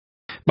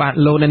បាទ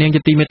លោកអ្នកនាង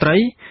ជាទីមេត្រី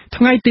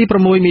ថ្ងៃទី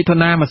6មិថុ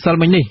នាម្សិល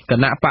មិញនេះគ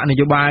ណៈបកន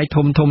យោបាយ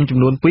ធំចំ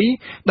នួន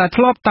2ដែល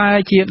ធ្លាប់តែ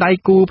ជាដៃ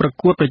គូប្រ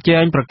កួតប្រជែ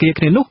ងប្រកៀក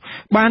គ្នានោះ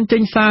បានចេ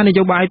ញសារន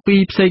យោបាយ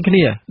2ផ្សេងគ្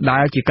នាដែ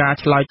លជាការ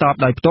ឆ្លើយតប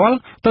ដោយផ្ទាល់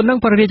ទៅនឹង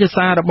ព្រះរាជ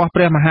សាររបស់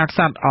ព្រះមហាក្ស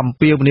ត្រអំ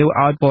ពាវនាវ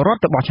ឲ្យពលរដ្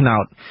ឋទៅបោះឆ្នោ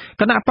ត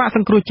គណៈបកស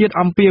ង្គ្រោះជាតិ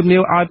អំពាវនា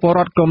វឲ្យពលរ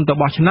ដ្ឋកុំទៅ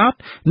បោះឆ្នោត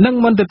និង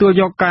មិនទទួល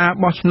យកការ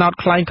បោះឆ្នោត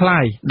คล้า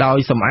ยៗដោយ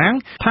សំអាង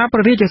ថាព្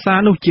រះរាជសារ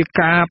នោះជា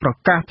ការប្រ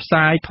កាសផ្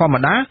សាយធម្ម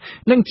តា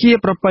និងជា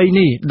ប្រពៃ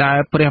ណីដែល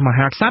ព្រះម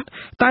ហាក្សត្រ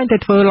តែងតែ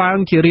ធ្វើឡើង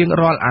ជារៀង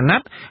រាល់អាណ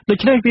ត្តិដូ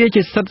ច្នេះវា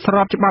ជាសិទ្ធិស្រ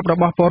បច្បាប់រ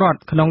បស់ពលរដ្ឋ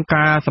ក្នុង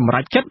ការសម្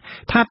រេចចិត្ត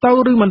ថាទៅ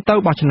ឬមិនទៅ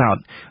បោះឆ្នោត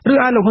ឬ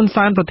ឲ្យលោកហ៊ុន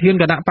សែនប្រធាន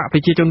គណៈបកប្រ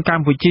ជាជនក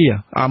ម្ពុជា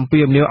អំ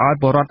ពាវនាវឲ្យ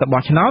ពលរដ្ឋទៅ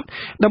បោះឆ្នោត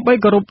ដើម្បី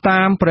គោរព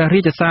តាមព្រះរា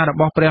ជសាររ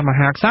បស់ព្រះម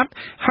ហាក្សត្រ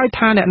ហើយ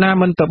ថាអ្នកណា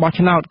មិនទៅបោះ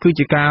ឆ្នោតគឺ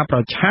ជាការប្រ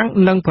ឆាំង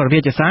នឹងព្រះរា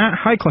ជសារ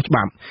ហើយខុសច្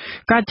បាប់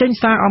ការចេញ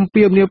សារអំ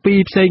ពាវនាវពីរ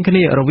ផ្សេងគ្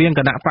នារវាង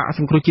គណៈបកស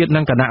ង្គ្រោះជាតិ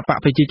និងគណៈបក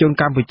ប្រជាជន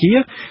កម្ពុជា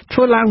ធ្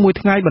វើឡើងមួយ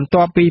ថ្ងៃបន្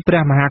ទាប់ពីព្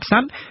រះមហាក្ស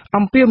ត្រ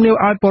អំពាវនាវ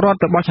ឲ្យពលរដ្ឋ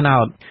ទៅបោះឆ្នោ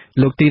ត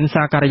លោកទីន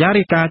សាការីយ៉ា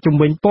រាយការណ៍ជំ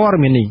វិញព័ត៌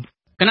មាននេះ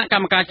គណៈក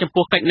ម្មការចំ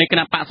ពោះកិច្ចនៃគ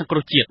ណៈបកសង្គ្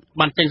រោះជាតិ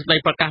បានចេញសេចក្តី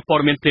ប្រកាសព័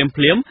ត៌មានភ្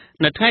លាម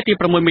នៅថ្ងៃទី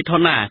6មិថុ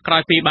នាក្រោ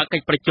យពីបើកកិ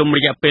ច្ចប្រជុំរ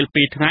យៈពេល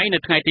2ថ្ងៃនៅ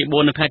ថ្ងៃទី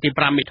4និងថ្ងៃទី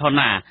5មិថុ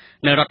នា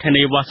នៅរដ្ឋធា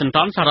នី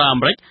Washington សហរដ្ឋអា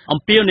មេរិកអំ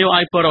ពាវនាវ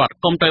ឲ្យពលរដ្ឋ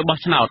កុំទៅបោះ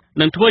ឆ្នោត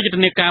និងធ្វើយុទ្ធ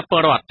នាការពល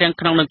រដ្ឋទាំង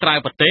ក្នុងនិងក្រៅ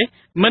ប្រទេស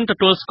មិនទ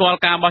ទួលស្គាល់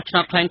ការបោះឆ្នោ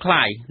តคล้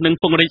ายៗនិង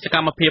ពង្រីកសក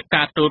ម្មភាព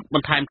ការទូតប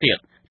ន្ថែមទៀត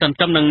ទន្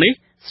ទឹមនឹងនេះ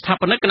ស្ថា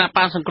បនិកគណៈប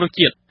កសង្គ្រោះ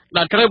ជាតិ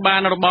ដែលត្រូវបា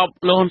នរបប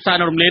លោកហ៊ុនសែន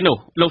រំលាយនោះ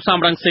លោកសំ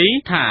រងស៊ី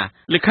ថា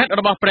លិខិត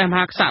របស់ព្រះម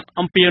ហាក្សត្រ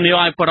អំពាវនាវ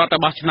ឲ្យពលរដ្ឋទៅ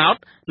បោះឆ្នោត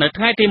នៅ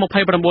ថ្ងៃទី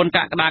29ក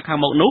ក្កដាខាង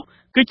មុខនោះ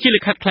គឺជា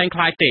លិខិតคล้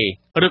ายៗទេ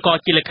ឬក៏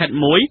ជាលិខិត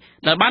មួយ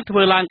ដែលបានធ្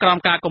វើឡើងក្រោម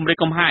ការគំរាម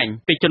កំហែង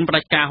ពីជនផ្ដា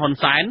ច់ការហ៊ុន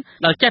សែន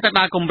ដែលចេះតែ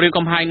ដើរគំរាម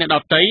កំហែងអ្នកដ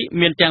ទៃ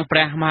មានទាំងព្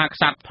រះមហាក្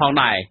សត្រផង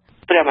ដែរ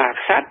ព្រះមហា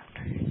ក្សត្រ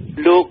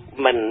លោក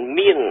មិន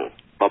មាន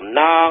បំ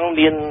ណង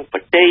មានប្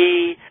រតិ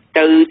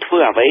ទៅធ្វើ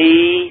អ្វី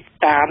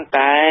តាម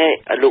តែ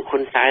លោកហ៊ុ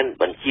នសែន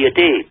បញ្ជា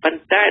ទេប៉ុ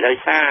ន្តែដោយ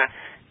សារ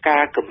កា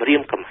រគម្រា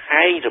មកំ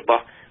ហែងរប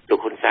ស់លោក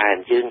ហ៊ុនសែន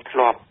យើងធ្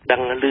លាប់ដឹ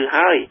ងឮ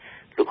ហើយ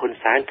លោកហ៊ុន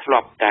សែនធ្លា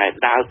ប់តែ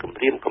ដើរគម្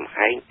រាមកំ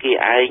ហែងគេ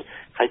ឯង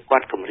ហើយគា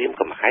ត់គម្រាម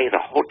កំហែងរ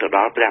ហូតទៅដ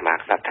ល់ព្រះមហា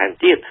ក្សត្រថែម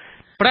ទៀត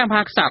ព្រះម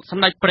ហាក្សត្រស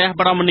ម្ដេចព្រះ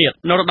បរមនាថ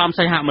នរោត្តម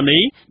សីហមុនី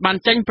បាន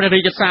ចេញព្រះ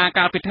រាជសារ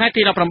កាលពីថ្ងៃ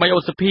ទី18ឧ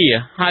សភា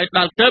ហើយដ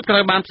ល់ទើបត្រូ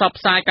វបានផ្សព្វ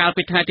ផ្សាយកាល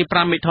ពីថ្ងៃទី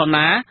5មិថុ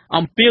នា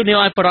អំពាវនាវ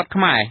ឲ្យប្រជាពលរដ្ឋ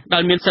ខ្មែរដែ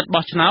លមានសិទ្ធិ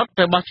បោះឆ្នោត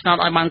ទៅបោះឆ្នោត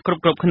ឲ្យបានគ្រ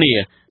ប់គ្នា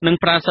និង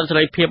ប្រើសិទ្ធិសេ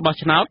រីភាពបោះ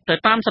ឆ្នោតទៅ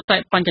តាមសតិ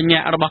បញ្ញ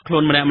ត្តិរបស់ខ្លួ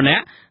នម្នាក់ៗ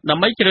ដើ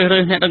ម្បីជ្រើសរើ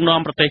សអ្នកដឹកនាំ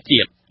ប្រទេស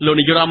ជាតិលោក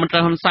នាយករដ្ឋមន្ត្រី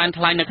ហ៊ុនសែន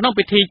ថ្លែងនៅក្នុង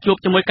ពិធីជួប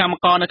ជាមួយកម្ម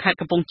ករនៅខេត្ត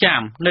កំពង់ចា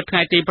មនៅថ្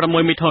ងៃទី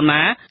6មិថុ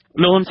នា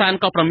លោកហ៊ុនសែន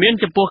ក៏ប្រមាន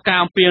ចំពោះការ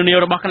អំពាវនាវ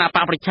របស់គណៈប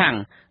កប្រឆាំង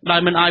ដោយ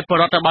មិនឲ្យប្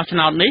រជាពលរដ្ឋទៅបោះឆ្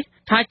នោតនេះ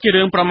ថាជា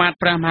រឿងប្រមាថ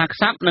ព្រះមហាក្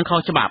សត្រនិងខុស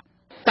ច្បាប់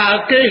តើ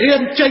គេហ៊ា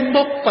នចេញ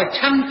មុខប្រ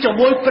ឆាំងជា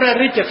មួយព្រះ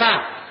រាជសារ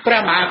ព្រះ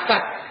មហាក្ស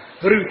ត្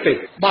រឬទេ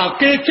បើ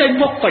គេចេញ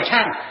មុខប្រ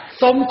ឆាំង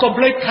សូមកុំ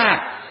ភ្លេចថា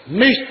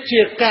នេះ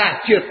ជាការ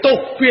ជាទោស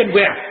ពៀន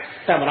វាំង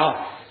តែម្ដង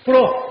ព្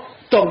រោះ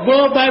ទង្វើ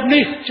បែប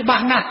នេះច្បា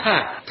ស់ណាស់ថា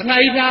ថ្ងៃ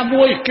ណា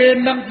មួយគេ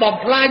នឹងបំ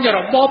ផ្លាញរ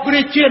បប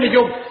រាជានិយ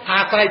ម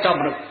អាស្រ័យតាម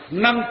មនុស្ស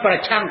នឹងប្រ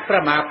ឆាំងព្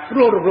រះមហាព្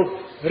រោះរូប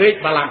រាជ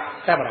បល្ល័ង្ក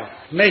តែម្ដង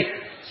នេះ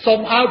សូម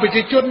ឲ្យប្រ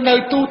ជាជននៅ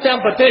ទូទាំង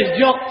ប្រទេស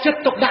យកចិត្ត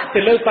ទុកដាក់ទៅ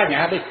លើបញ្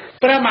ហានេះ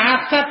ព្រះមហា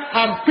ក្សត្រ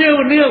អំពាវ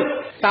នាវ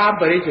តាម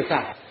ព្រះរាជសា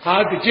រហើ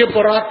យប្រជាព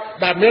លរដ្ឋ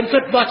ដែលមានសិ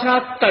ទ្ធិបោះឆ្នោ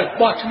តទៅ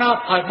បោះឆ្នោត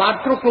ឲ្យបាន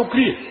គ្រប់គ្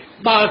នា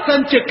បើសិន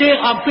ជាគេ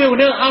អំពាវ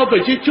នាវឲ្យប្រ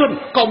ជាជន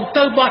កុំ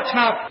ទៅបោះឆ្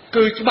នោត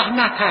គឺច្បាស់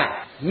ណាស់ថា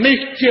នេះ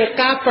ជា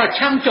ការប្រ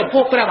ឆាំងចំ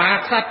ពោះព្រះមហា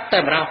ក្សត្រតែ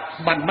ម្ដង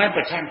មិនមែន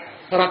ប្រឆាំង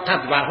រដ្ឋា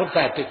ភិបាលហ៊ុន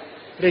សែនទេ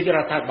រាជរ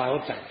ដ្ឋាភិបាលហ៊ុ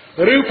នសែន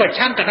ឬប្រ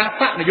ឆាំងគណៈ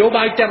បកនយោ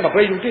បាយទាំង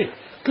20នោះទេ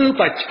គឺ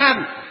ប្រឆាំង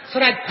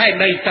ស្រេចផែន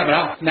ដីតែម្ដ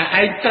ងអ្នក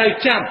ឯងត្រូវ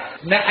ចាំ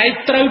អ្នកឯង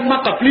ត្រូវមក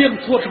កភ្លៀង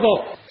ធ្វើធ្ងោ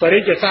ព្រះរា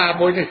ជសារ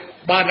មួយនេះ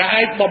បើអ្នក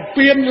ឯងបំ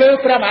ពេញលើ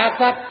ព្រះមហាក្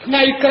សត្រថ្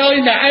ងៃក្រោយ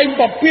អ្នកឯង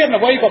បំពេញ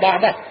អ្វីក៏បាន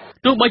ដែរ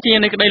ទោះបីជា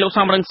នៃក្តីលោក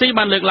សំរងស៊ី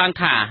បានលើកឡើង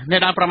ថាអ្នក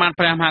ដែលប្រមាថ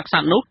ព្រះមហាក្ស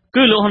ត្រនោះ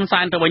គឺលោកហ៊ុនសែ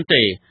នទៅវិញ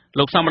ទេ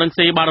លោកសំរង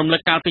ស៊ីបានរំលឹ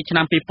កកាលពីឆ្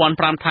នាំ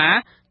2005ថា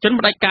ជន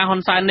ផ្ដាច់ការហ៊ុ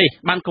នសែននេះ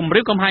បានគំ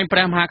រាមកំហែងព្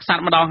រះមហាក្សត្រ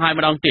ម្ដងហើយ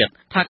ម្ដងទៀត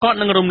ថាគាត់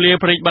នឹងរំលាយ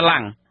ព្រះរាជបល្ល័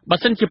ង្កបើ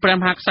សិនជាព្រះម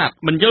ហាក្សត្រ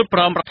មិនយល់ព្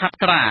រមប្រថាប់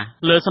ក្រា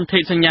លើសន្ធិ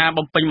សញ្ញា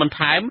បំពេញបន្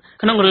ថែម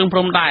ក្នុងរឿងព្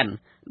រំដែន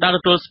ដែលទ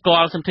ទួលស្គា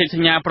ល់សន្ធិស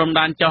ញ្ញាព្រំ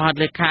ដែនចុះហត្ថ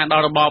លេខាដ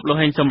ល់របបលោក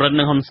ហេងសំរិន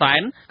និងហ៊ុនសែ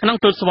នក្នុង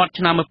ទសវត្សរ៍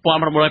ឆ្នាំ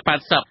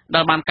1980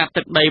ដែលបានកាត់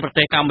ទឹកដីប្រ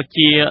ទេសកម្ពុ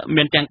ជា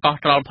មានទាំងកោះ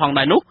ត្រល់ផង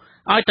ដែរនោះ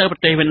ឲ្យទៅប្រ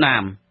ទេសវៀតណា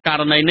មក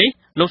រណីនេះ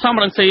លោកសំ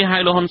រងស៊ីហៅ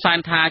លោកហ៊ុនសែន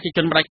ថាជាជ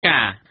នផ្ដាច់កា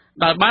រ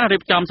ដែលបានរៀ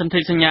បចំសន្ធិ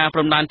សញ្ញាព្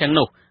រំដែនទាំង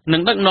នោះនឹ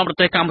ងដឹកនាំប្រ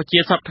ទេសកម្ពុជា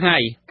សពថ្ងៃ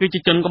គឺជា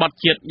ជនក្បត់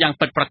ជាតិយ៉ាង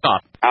ពិតប្រាកដឲ្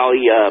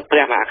យព្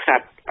រះមហាក្ស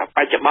ត្រប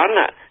ច្ចុប្បន្ន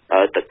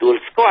ទទួល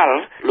ស្គាល់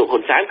លោកហ៊ុ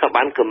នសែនក៏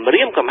បានគម្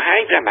រាមកំហែ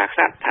ងព្រះមហាក្ស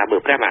ត្រថាបើ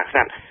ព្រះមហាក្ស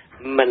ត្រ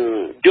មិន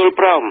យល់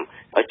ព្រម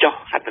ចុះ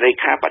ហត្ថលេ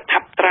ខាប្រថា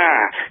ប់ត្រា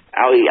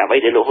ឲ្យអ្វី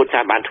ដែលលោកហ៊ុនសែ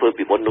នបានធ្វើ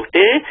ពីមុននោះ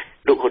ទេ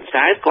លោកហ៊ុន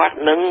សែនគាត់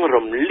នឹង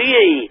រំលា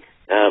យ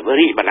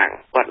រាជបល្ល័ង្ក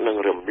គាត់នឹង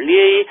រំ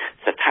លាយ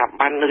ស្ថា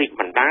ប័នរាជ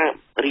បល្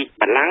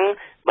ល័ង្ក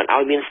មិនឲ្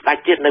យមានស្ដេច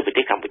ទៀតនៅប្រ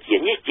ទេសកម្ពុជា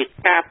នេះជា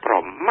ការប្រ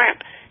មាថ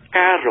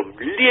ការរំ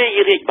លាយ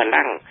រាជបល្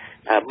ល័ង្ក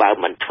បើ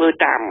មិនធ្វើ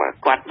តាម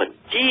គាត់បញ្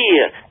ជា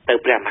ទៅ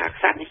ព្រះមហាក្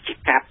សត្រនេះជា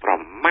ការប្រ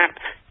មាថ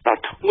ដ៏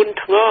ធ្ងន់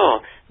ធ្ងរ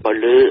មក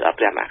លើ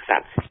ព្រះមហាក្សត្រ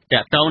តើ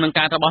តើនឹង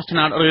ការទៅបោះឆ្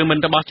នោតឬមិន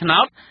ទៅបោះឆ្នោ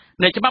ត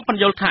អ្នកច្បាប់ប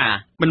ញ្យល់ថា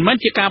មិនមែន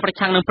ជាការប្រ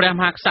ឆាំងនឹងព្រះម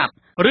ហាក្សត្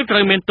រឬត្រូ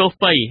វមានទោស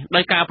ពៃ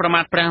ដោយការប្រមា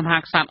ថព្រះមហា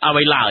ក្សត្រអ្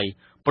វីឡើយ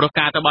ព្រោះ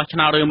ការទៅបោះឆ្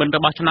នោតឬមិនទៅ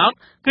បោះឆ្នោត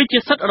គឺជា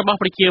សិទ្ធិរបស់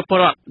ប្រជាពល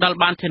រដ្ឋដែល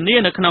បានធានា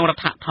នៅក្នុងរ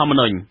ដ្ឋធម្ម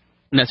នុញ្ញ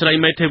អ្នកស្រី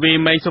មេធាវី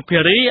មេសុភា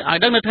រីឲ្យ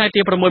ដឹងនៅថ្ងៃទី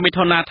6មិ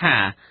ថុនាថា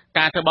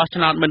ការទៅបោះឆ្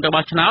នោតមិនទៅ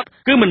បោះឆ្នោត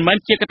គឺមិនមែន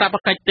ជាកាតព្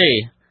វកិច្ចទេ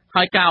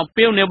ហើយការអំ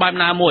ពាវនាវបែប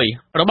ណាមួយ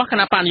របស់គ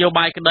ណៈបកនយោ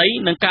បាយក្តី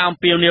និងការអំ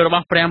ពាវនាវរប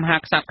ស់ព្រះមហា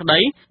ក្សត្រក្តី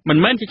មិន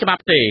មែនជាច្បា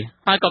ប់ទេ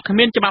ហើយក៏គ្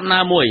មានច្បាប់ណា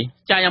មួយ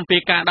ចែងអំពី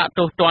ការដាក់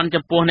ទោសទណ្ឌ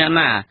ចំពោះអ្នក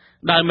ណា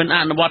ដែលមិនអ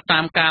នុវត្តតា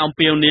មការអំ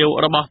ពាវនាវ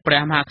របស់ព្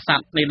រះមហាក្ស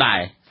ត្រនេះដែរ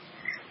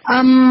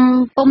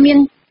ពុំមាន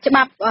ច្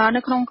បាប់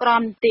នៅក្នុងក្រ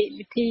មនីតិ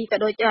វិធីក៏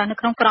ដូចនៅ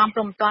ក្នុងក្រមព្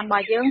រហ្មទណ្ឌរប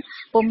ស់យើង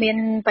ពុំមាន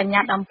បញ្ញ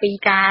ត្តិអំពី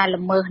ការ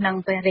ល្មើសនឹង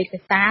ព្រះរាជ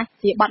សារ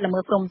ជាបទល្មើ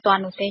សព្រហ្មទណ្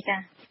ឌនោះទេចា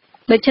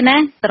ដូច្នេះ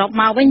សរុប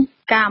មកវិញ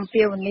ការអំ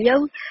ពាវនាវ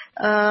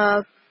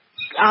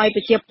ឲ្យប្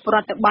រជាពលរ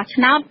ដ្ឋទៅបោះ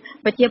ឆ្នោត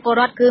ប្រជាពល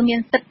រដ្ឋគឺមាន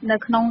សិទ្ធិនៅ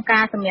ក្នុងកា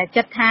រសម្រេច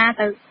ចិត្តថា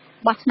ទៅ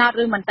បោះឆ្នោត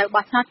ឬមិនទៅ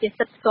បោះឆ្នោតជា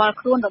សិទ្ធិផ្ទាល់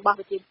ខ្លួនរបស់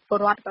ប្រជាពល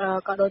រដ្ឋ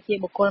ក៏ដូចជា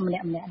បុគ្គលម្នា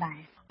ក់ៗដែរ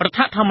រដ្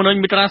ឋធម្មនុញ្ញ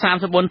មាត្រា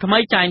34ថ្មី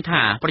ចែង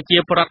ថាប្រជា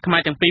ពលរដ្ឋខ្មែ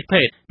រទាំងពីរ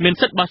ភេទមាន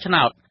សិទ្ធិបោះឆ្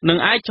នោតនិង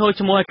អាចចូល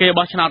ឈ្មោះឲ្យគេ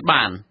បោះឆ្នោត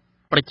បាន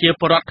ប្រជា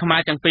ពលរដ្ឋខ្មែ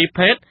រទាំងពីរ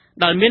ភេទ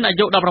ដែលមានអា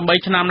យុ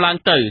18ឆ្នាំឡើង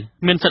ទៅ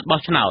មានសិទ្ធិបោះ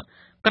ឆ្នោត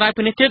ក្រៅ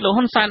ពីនេះទៀតលោក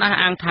ហ៊ុនសែនអះ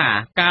អាងថា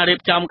ការរៀប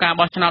ចំការ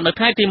បោះឆ្នោតនៅ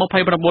ថ្ងៃទី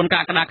29ក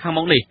ក្កដាខាង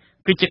មុខនេះ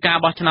គឺជាការ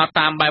បោះឆ្នោត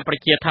តាមបែបប្រ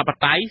ជាធិប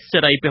តេយ្យសេ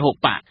រីពហុប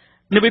ក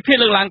នៅវិភាគ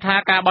លើកឡើងថា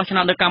ការបោះឆ្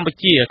នោតនៅកម្ពុ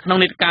ជាក្នុង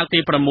នីតិកាលទី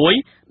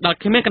6ដែល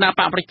គ្មានគណៈ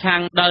បកប្រឆាំ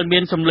ងដែលមា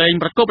នសម្លេង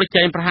ប្រកបប្រ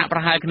ជែងប្រហាក់ប្រ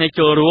ហែលគ្នា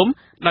ចូលរួម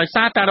ដោយ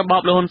សារតែរប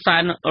បលោកហ៊ុនសែ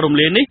នរំ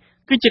លាយនេះ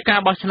គឺជាការ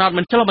បោះឆ្នោត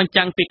មិនឆ្លុះបញ្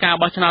ចាំងពីការ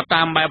បោះឆ្នោត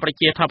តាមបែបប្រ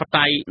ជាធិប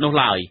តេយ្យនោះ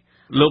ឡើយ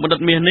លោកបណ្ឌិត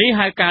មាសនេះ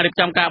ហៅការរៀប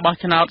ចំការបោះ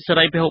ឆ្នោតសេ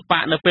រីពហុប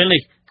កនៅពេល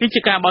នេះគឺ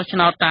ជាការបោះឆ្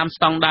នោតតាម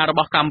ស្តង់ដាររប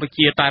ស់កម្ពុ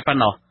ជាតែប៉ុ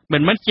ណ្ណោះមិ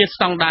នមែនជា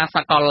ស្តង់ដារស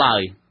កលឡើ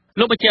យ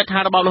លោកបញ្ជាក់ថា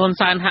របបលហ៊ុន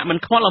សែនហាក់មិន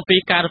ខ្វល់អំពី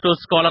ការទទួល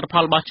ស្គាល់លទ្ធផ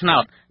លបោះឆ្នោ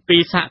តពី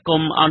សហគ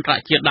មន៍អន្តរ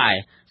ជាតិដែរ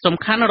សំ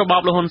ខាន់រប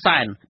បលហ៊ុនសែ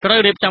នត្រូវ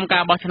រៀបចំកា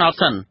របោះឆ្នោត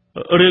សិន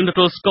រឿងទ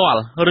ទួលស្គាល់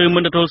ឬមិ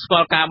នទទួលស្គា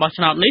ល់ការបោះ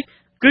ឆ្នោតនេះ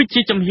គឺ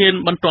ជាជំហាន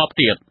បន្ទាប់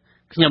ទៀត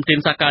ខ្ញុំទីន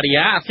សាការី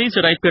យ៉ាអាស៊ី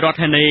សេរីពីរដ្ឋ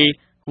ធានី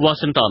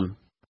Washington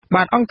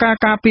បាទអង្គការ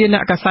ការពារអ្ន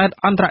កកាសែត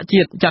អន្តរ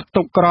ជាតិចាត់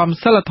ទុកក្រម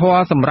សីលធ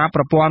ម៌សម្រាប់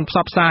ប្រព័ន្ធផ្ស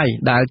ព្វផ្សាយ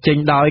ដែលចេញ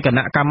ដោយគ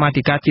ណៈកម្មា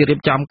ធិការជាតិរៀប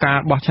ចំការ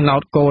បោះឆ្នោ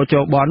តកោជ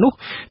បនោះ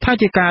ថា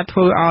ជាការធ្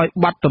វើឲ្យ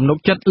បាត់ទំនុក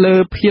ចិត្តលើ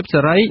ភាពសេ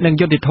រីនិង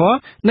យុត្តិធម៌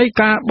នៃ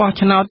ការបោះ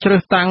ឆ្នោតជ្រើ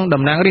សតាំង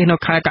តំណាងរាស្ត្រនៅ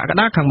ខែកក្ក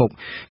ដាខាងមុខ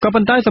ក៏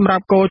ប៉ុន្តែសម្រា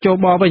ប់កោជ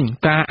បវិញ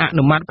ការអ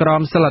នុម័តក្រ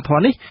មសីលធ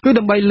ម៌នេះគឺ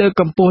ដើម្បីលើក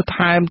កម្ពស់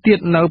ថែមទៀត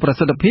នៅប្រ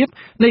សិទ្ធភាព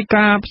នៃ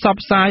ការផ្សព្វ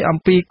ផ្សាយអំ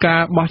ពីកា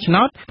របោះឆ្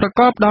នោតប្រ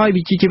កបដោយ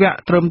វិជ្ជាជីវៈ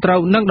ត្រឹមត្រូវ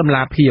និងតម្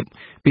លាភាព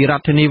ពីរ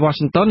ដ្ឋធានី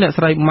Washington អ្នក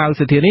ស្រីម៉ៅ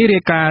សុធានីរា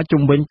យការណ៍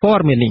ជុំវិញព័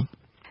ត៌មាននេះ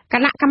គ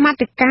ណៈកម្មា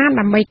ធិការ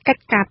ដើម្បីកិច្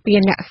ចការពារ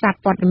អ្នកសារ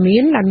ព័ត៌មា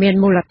នដែលមាន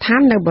មូលដ្ឋា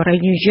ននៅបរិ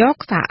យា New York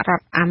សហរ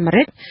ដ្ឋអាមេ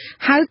រិក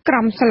ហៅក្រ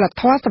មសីល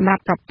ធម៌សម្រា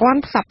ប់ប្រព័ន្ធ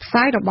ផ្សព្វផ្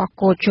សាយរបស់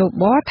កោជ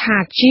បថា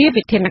ជា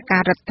វិធានកា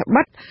ររដ្ឋ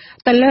បិទ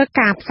ទៅលើ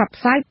ការផ្សព្វ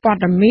ផ្សាយព័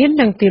ត៌មាន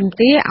និងទាម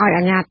ទារឲ្យ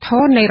អាជ្ញាធ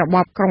រនៃរប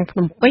បក្រុងភ្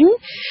នំពេញ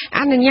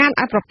អនុញ្ញាត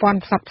ឲ្យប្រព័ន្ធ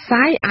ផ្សព្វផ្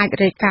សាយអាច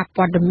រាយការណ៍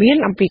ព័ត៌មាន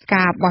អំពី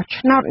ការបោះ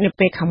ឆ្នោតនា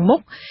ពេលខាងមុខ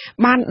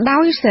បានដោ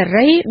យសេ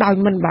រីដោយ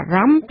មិនបារ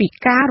ម្ភពី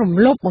ការរំ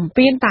លោភបំ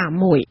ពានតាម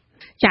មួយ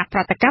จากប្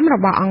រតិកម្មរ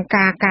បស់អង្គ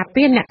ការការ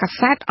ពារអ្នកកា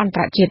សែតអន្ត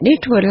រជាតិនេះ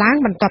ធ្វើឡើង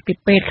បន្ទាប់ពី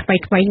ពេល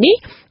ថ្មីៗនេះ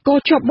កោ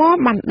ជប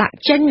បានដាក់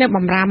ចេញនូវប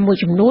ម្រាមមួយ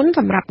ចំនួនស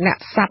ម្រាប់អ្នក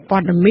សារព័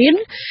ត៌មាន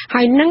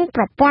ហើយនិង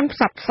ប្រព័ន្ធផ្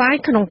សព្វផ្សាយ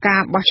ក្នុងកា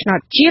របោះឆ្នោត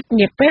ជាតិ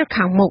នាពេល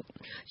ខាងមុខ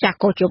จาก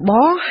កោជប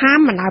ហាម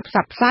មិនឲ្យផ្ស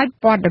ព្វផ្សាយ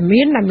ព័ត៌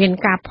មានដែលមាន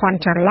ការភ័ន្ត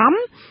ច្រឡំ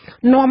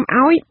នាំ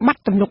ឲ្យបា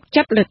ត់ទំនុក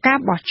ចិត្តលើការ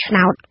បោះឆ្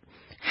នោត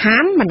ហា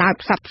មមិនឲ្យ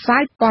ផ្សព្វផ្សា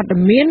យព័ត៌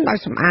មានដោយ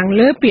សំអាង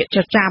លើពាក្យច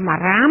ចាមអា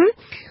រាម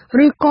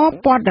ឬក៏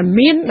ព័ត៌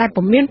មានដែល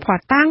ពុំមានភស្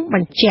តុតាងប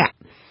ញ្ជាក់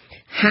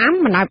ហាម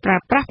មិនឲ្យប្រើ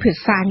ប្រាស់ភា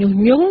សាញុះ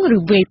ញង់ឬ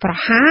វាយប្រ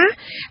ហារ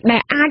ដែ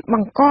លអាចប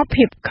ង្ក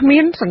ភាពគ្មា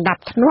នសណ្ដា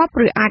ប់ធ្នាប់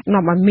ឬអាច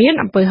នាំឲ្យមាន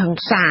អំពើហិ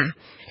ង្សា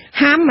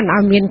ហាមមិនឲ្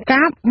យមាន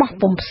ការបោះ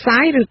ពុម្ពផ្សា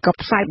យឬក៏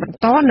ផ្សាយបន្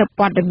តនៅ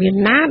ព័ត៌មាន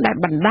ណាដែល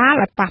បណ្ដាល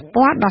ឲ្យប៉ះ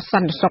ពាល់ដល់ស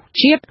ន្តិសុខ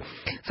ជាតិ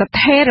ស្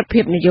ថិរភា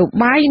ពនយោ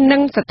បាយនិ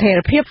ងស្ថិ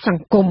រភាពស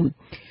ង្គម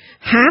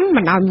ហាម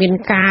មិនឲ្យមាន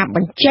ការប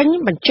ញ្ចេញ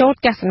បញ្ចូល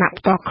ទស្សនៈ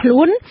ផ្ទាល់ខ្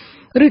លួន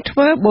ឬធ្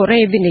វើបូ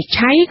រេវិនិច្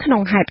ឆ័យក្នុ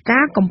ងហេតុ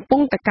ការណ៍កំពុ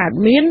ងតែកើត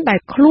មានដែល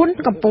ខ្លួន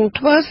កំពុង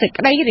ធ្វើសេច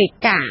ក្តីរាយ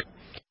ការណ៍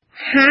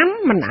ហាម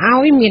មិនឲ្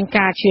យមាន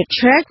ការជ្រៀត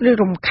ជ្រែកឬ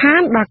រំខា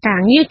នដល់ការ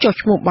ងារចុះ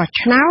ឈ្មោះបោះ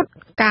ឆ្នោត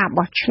ការ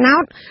បោះឆ្នោ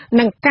ត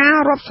និងការ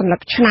រាប់សន្លឹ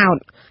កឆ្នោត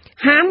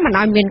ហាមមិន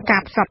ឲ្យមានកា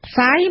រផ្សព្វផ្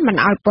សាយមិន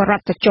ឲ្យបរិវ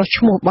ត្តចុះ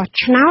ឈ្មោះបោះ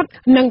ឆ្នោត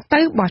និង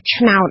ទៅបោះ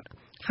ឆ្នោត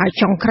ហើយ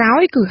ចុងក្រោ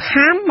យគឺ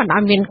ហាមមិនឲ្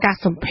យមានការ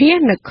សម្ភាស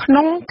នៅក្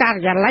នុងកា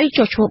រិយាល័យ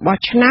ចុះឈ្មោះបោះ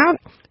ឆ្នោត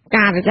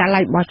ការិយាល័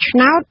យបោះឆ្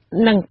នោត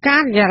និងកា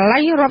រិយាល័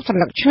យរាប់ស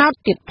ន្លឹកឆ្នោត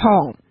ទៀតផ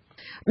ង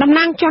តំ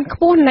ណាងជាន់ខ្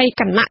ពស់នៃ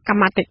គណៈក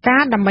ម្មាធិកា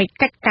រដើម្បី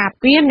កិច្ចការ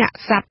ពារអ្នក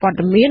សារព័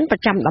ត៌មានប្រ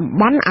ចាំតំ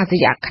បន់អាស៊ី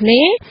អាគ្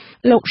នេយ៍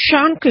លោក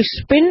Sean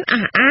Crispin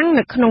អះអាង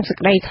នៅក្នុងសេច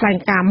ក្តីថ្លែង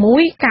ការណ៍មួ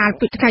យកាល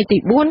ពីថ្ងៃទី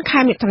4ខែ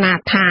មិថុនា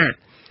ថា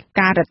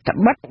ការរដ្ឋ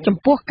បិទចំ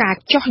ពោះការ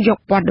ចោះយក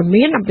ព័ត៌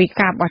មានអំពី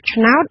ការបោះឆ្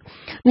នោត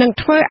និង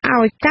ធ្វើ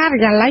ឲ្យការិ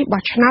យាល័យ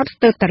បោះឆ្នោតស្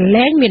ទើរតែ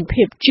លែងមាន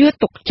ភាពជឿ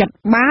ទុកចិត្ត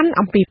បាន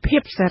អំពីភា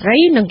ពសេរី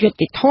និងយុត្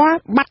តិធម៌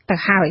បាត់ទៅ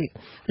ហើយ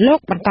លោក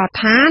បន្ត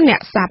ថាអ្ន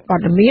កសារព័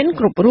ត៌មាន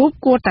គ្រប់រូប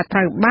គួរតែត្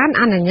រូវបាន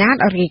អនុញ្ញាត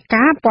ឲ្យរាយ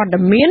ការណ៍ព័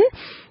ត៌មាន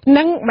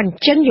និងបញ្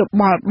ចេញយោ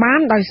បល់បាន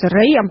ដោយសេ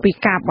រីអំពី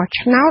ការបោះ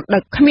ឆ្នោតដោ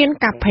យគ្មាន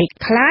ការភ័យ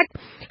ខ្លាច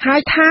ហើយ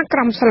ថាក្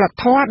រមសីល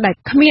ធម៌ដែល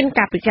គ្មាន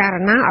ការពិចារ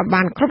ណាឲ្យ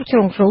បានគ្រប់ជ្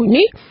រុងជ្រោយ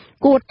នេះ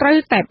គួរត្រូវ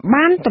តែ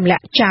បានទម្លា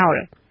ក់ចោល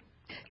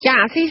ចា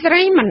អស៊ីសេ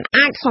រីមិន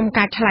អាចសុំ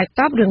ការឆ្លើយ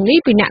តបរឿងនេះ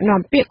ពីអ្នក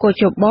នាំពាក្យកោ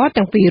ជប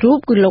ទាំងពីររូប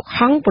គឺលោកហ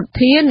ងពុ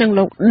ធានិង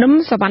លោកនឹម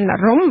សវណ្ណ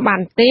រមបា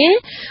នទេ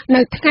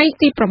នៅថ្ងៃ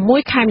ទី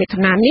6ខែមិថុ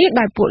នានេះ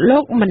ដោយពួកលោ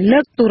កមិនលើ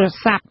កទូរ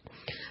ស័ព្ទ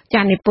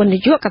ចានិពន្ធនា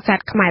យកកាសែត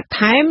ខ្មែរ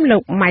ថែមលោ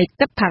កម៉ៃ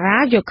ទឹកថារា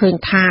យកឃើញ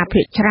ថា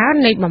ភាគច្រើន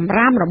នៃបម្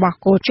រាមរបស់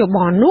កោជប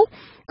នោះ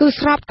គឺ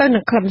ស្របទៅនឹ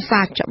ងខ្លឹម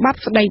សារច្បាប់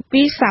ស្តី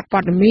ពីសារព័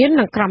ត៌មាន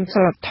និងក្រមសី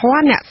លធ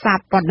ម៌អ្នកសារ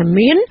ព័ត៌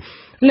មាន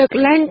លើក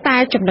លែងតែ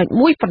ចំណុច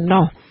មួយប៉ុណ្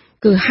ណោះ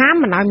គឺហាម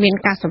មិនឲ្យមាន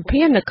ការសម្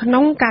ភាសន៍នៅក្នុ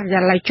ងការិ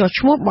យាល័យចុះ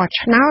ឈ្មោះបោះ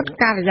ឆ្នោត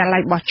ការិយាល័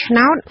យបោះឆ្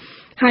នោត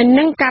ហើយ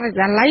និងការិ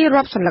យាល័យ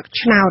រាប់សន្លឹក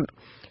ឆ្នោត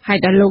ហើយ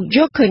ដែលលោកយ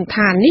កឃើញ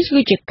ថានេះគឺ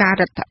ជាការ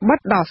រដ្ឋបិទ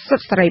ដល់សិ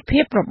ទ្ធិសេរីភា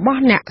ពរបស់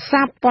អ្នក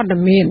សារព័ត៌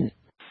មាន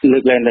លើ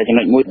កលែងតែចំ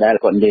ណុចមួយដែល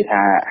គាត់និយាយ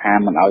ថាហាម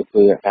មិនឲ្យធ្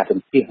វើការស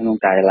ម្ភាសន៍ក្នុង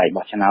ការិយាល័យ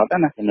បោះឆ្នោត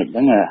ណាចំណុចហ្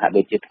នឹងហាក់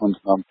ដូចជាធ្ងន់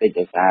ធ្ងរបន្តិច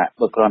ដោយសារ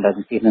បើគ្រាន់តែស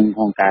ម្ភាសន៍ក្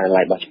នុងការិយា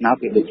ល័យបោះឆ្នោត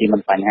វាដូចជាមិ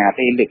នបញ្ហា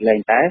ទេលើកលែង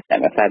តែតែ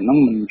កាសែតហ្នឹង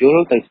មិនយ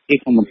ល់ទៅស្ទាប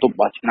ក្នុងបន្ទប់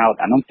បោះឆ្នោត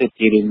អានោះទើប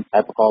ជារឿងតែ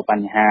បង្កប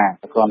ញ្ហា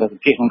គ្រាន់តែស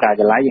ម្ភាសន៍ក្នុងការិ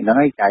យាល័យហ្នឹង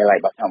ហើយការិយាល័យ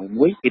បោះឆ្នោត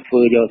មួយគេធ្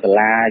វើយកសា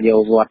លាយក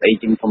វត្តអី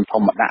ជាងធំ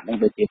ៗមកដាក់ហ្នឹង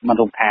ដូចជាមិន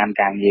រំខាន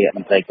ការងារម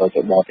ន្ត្រីកោជ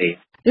បទេ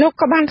លោក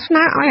ក៏បានស្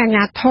នើឲ្យអាជ្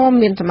ញាធរ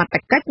មានសមត្ថ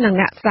កិច្ចនិង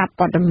អ្នកសារ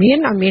ព័ត៌មាន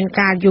ឲ្យមាន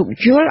ការយោគ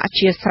យល់អ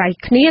ធ្យាស្រ័យ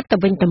គ្នាទៅ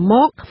វិញទៅម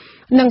ក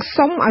និង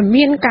សូមឲ្យ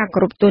មានការគោ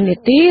រពទូនី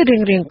តិរៀ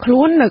ងៗខ្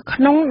លួននៅក្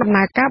នុងដំ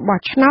ណើរការបោះ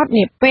ឆ្នោត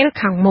នាពេល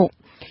ខាងមុខ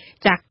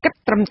ចាគិត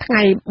ត្រឹមថ្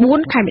ងៃ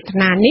4ខែមិថុ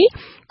នានេះ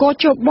កោ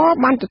ជប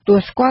បានទទួល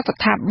ស្គាល់ស្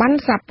ថាប័ន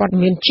សារព័ត៌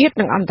មានជាតិ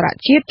និងអន្តរ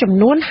ជាតិចំ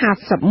នួន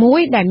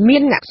51ដែលមា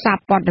នអ្នកសារ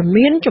ព័ត៌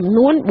មានចំ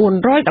នួន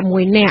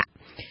411នាក់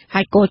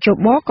ហើយកោជ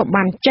បក៏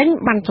បានចេញ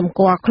បានសម្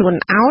គាល់ខ្លួន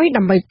ឲ្យ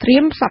ដើម្បីត្រៀ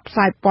មផ្សព្វផ្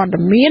សាយព័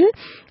ត៌មាន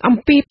អំ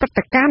ពីព្រឹត្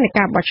តិការណ៍នៃ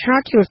ការបោះឆ្នោ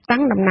តជ្រើសតាំ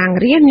ងតំណាង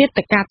រាស្ត្រនា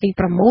ដកាលទី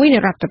6នៃ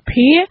រដ្ឋា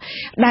ភិបាល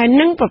ដែល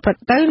នឹងប្រព្រឹត្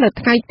តទៅនៅ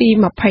ថ្ងៃទី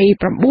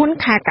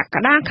29ខែកក្ក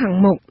ដាខាង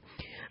មុខ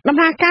ដំ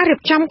ណើរការរៀ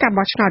បចំការ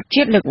បោះឆ្នោត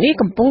ជាតិលើកនេះ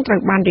កំពុងត្រូ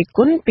វបានរិះគ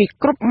ន់ពី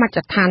គ្រប់មជ្ឈ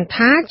ដ្ឋាន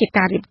ថាជា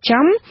ការរៀប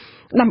ចំ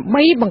ដើម្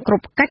បីបង្ក្រ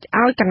ប់កាច់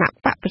ឲ្យគណៈ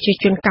បកប្រជា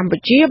ជនកម្ពុ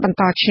ជាបន្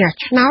តឈ្នះ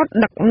ឆ្នោត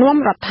ដឹកនាំ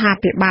រដ្ឋា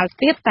ភិបាល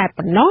ទៀតតែ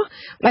ប៉ុណ្ណោះ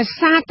ដោយ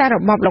សារតែរ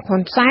បបលោកហ៊ុ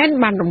នសែន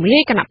បានរំលា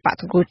យគណៈបក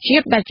សង្គ្រោះជា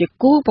តិដែលជា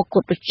គូប្រកួ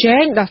តប្រជែ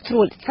ងដ៏ស្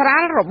រួចស្រា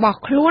លរបស់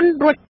ខ្លួន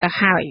រួចទៅ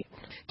ហើយ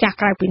ចាស់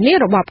ក្រៅពីនេះ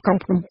របបក្រុង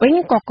ភ្នំពេញ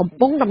ក៏កំ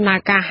ពុងដំណើរ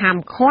ការហាម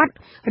ឃាត់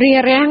រា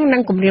រាំងនិ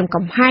ងគំរាម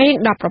កំហែង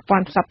ដល់ប្រព័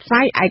ន្ធផ្សព្វផ្សា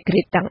យឯក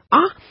រាជ្យទាំងអ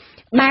ស់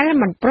ដែល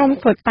មិនព្រម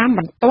ធ្វើតាមប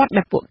ន្ទាត់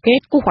ដែលពួកគេ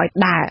គូសឲ្យ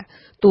ដើរ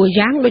តួ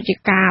យ៉ាងដូចជា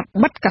ការ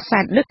បិទកាសែ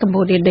ត The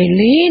Cambodia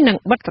Daily និង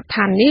បិទស្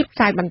ថានីយ៍ផ្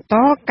សាយបន្ត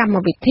កម្ម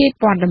វិធី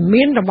ព័ត៌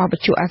មានរបស់វិ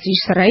ទ្យុអាស៊ី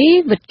សេរី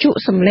វិទ្យុ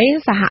សំឡេង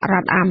សហរ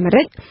ដ្ឋអាមេ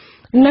រិក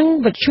និង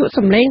វិទ្យុ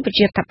សំឡេងប្រ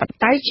ជាធិប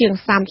តេយ្យជាង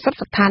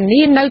30ស្ថានី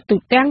យ៍នៅទូ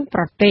ទាំង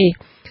ប្រទេស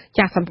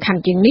ចាស់សំខាន់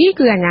ជាងនេះ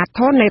គឺអាជ្ញាធ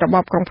រនៃរប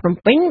បក្រុងភ្នំ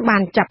ពេញបា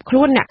នចាប់ខ្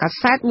លួនអ្នកកា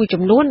សែតមួយ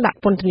ចំនួនដាក់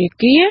ពន្ធនា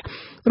គារ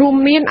រួម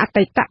មានអ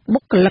តីតបុ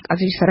គ្គលិកអា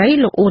ស៊ីសេរី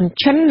លោកអ៊ុន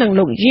ឈិននិង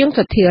លោកយាង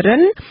សុធារិ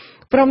ន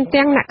ព្រម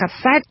ទាំងអ្នកកា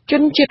សែតជ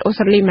នជាតិអូ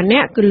ស្ត្រាលីម្នា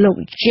ក់គឺលោក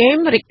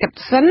James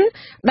Ricketson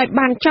ដែល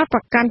បានចោទប្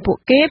រកាន់ពួក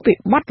គេពី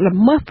បទល្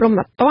មើសព្រហ្ម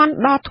ទណ្ឌ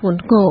ដ៏ធ្ងន់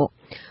ធ្ងរ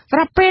ស្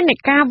រាប់ពេលនៃ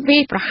ការវា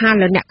យប្រហារ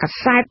លើអ្នកកា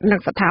សែតនិង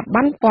ស្ថា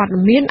ប័នព័ត៌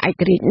មានឯ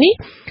ករាជ្យនេះ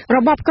រ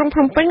បបក្រុងភ្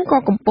នំពេញក៏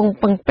កំពុង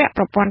ពឹងពាក់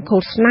ប្រព័ន្ធឃោ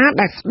សនា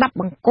ដែលស្ដាប់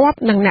បង្គាប់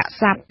និងអ្នក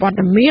សារព័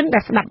ត៌មានដែ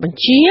លស្ដាប់បញ្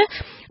ជា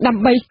ដើ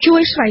ម្បីជួ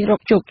យស្វែងរ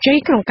កជោគជ័យ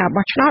ក្នុងការ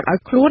បោះឆ្នោតឲ្យ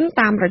ខ្លួន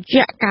តាមរ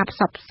យៈការផ្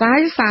សព្វផ្សាយ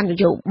សារន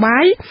យោបា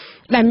យ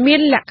ដែលមាន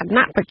លក្ខ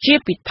ណៈប្រជា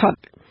ពិធ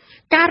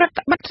ការរដ្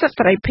ឋបិទសិទ្ធិ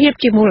សេរីភាព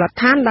ជាមូល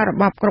ដ្ឋានដល់រ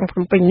បបក្រុងភ្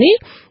នំពេញនេះ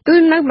គឺ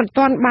នៅមិន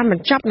ទាន់បានប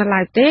ញ្ចប់នៅ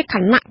ឡើយទេខ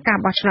ណៈការ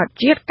បោះឆ្នោត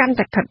ជាតិកាន់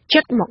តែខិតជិ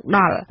តមកដ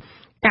ល់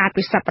កាល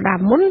ពីសប្តា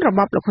ហ៍មុនរប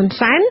បលោកហ៊ុន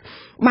សែន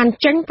បាន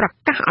ចេញប្រ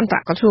កាសអន្តរ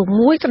ក្រសួង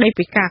មួយស្តី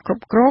ពីការគ្រ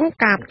ប់គ្រង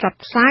ការផ្សព្វ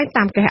ផ្សាយ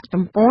តាមគេហ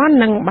ទំព័រ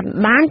និងបណ្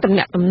ដាញទំ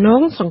នាក់ទំន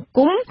ងសង្គ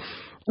ម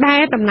ដែ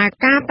លដំណើរ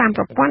ការតាម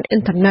ប្រព័ន្ធអ៊ី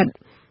នធឺណិត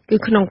គឺ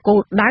ក្នុងគោ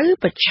លដៅ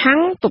ប្រឆាំង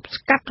ទប់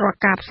ស្កាត់រាល់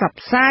ការផ្សព្វ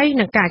ផ្សាយ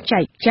និងការចែ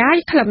កចាយ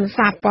ខ្លឹម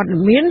សារព័ត៌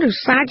មានឬ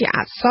សារជាអ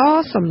ក្សរ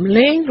សំ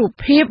ឡេងរូប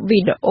ភាពវី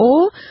ដេអូ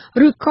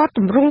ឬក៏ទ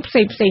ម្រង់ផ្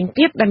សេងៗ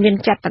ទៀតដែលមាន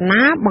ចេត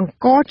នាបង្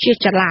កជា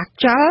ចលា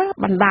ចល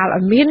បណ្ដាល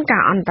ឲ្យមានកា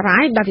រអន្តរា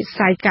យដល់វិ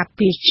ស័យការ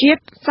ពារជា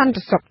តិសន្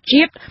តិសុខ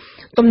ជាតិ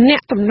ទំនា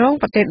ក់ទំនង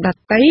ប្រទេសដ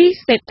ទៃ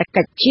សេដ្ឋ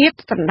កិច្ចជាតិ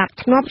សណ្ដាប់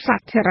ធ្នាប់សា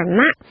ធារ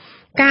ណៈ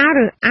ការ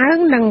រើសអើង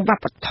និងវ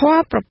ប្បធម៌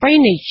ប្រពៃ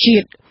ណីជា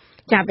តិ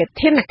ចាវិ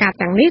ធានការ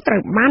ទាំងនេះត្រូ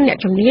វបានអ្នក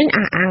ជំនាញ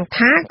អះអាង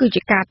ថាគឺ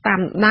ជាការតា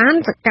មដាន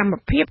សកម្ម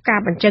ភាពការ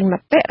បញ្ចេញម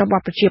តិរប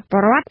ស់ប្រជាពល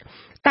រដ្ឋ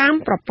តាម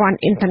ប្រព័ន្ធ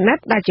អ៊ីនធឺណិត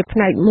ដែលជាផ្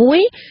នែកមួយ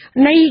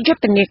នៃយុ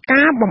ទ្ធនា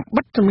ការបំ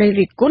បិទសម្លេង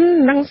រិះគន់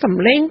និងស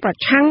ម្លេងប្រ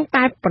ឆាំង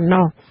តែប៉ុណ្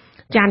ណោះ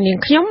ចានាង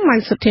ខ្ញុំម៉ៃ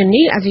សុធា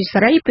នីអាស៊ីសេ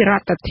រីពីរ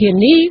ដ្ឋធា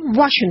នី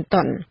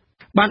Washington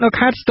បានអ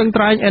ខេត្តស្ទឹង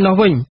ត្រែងឯណោះ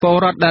វិញពល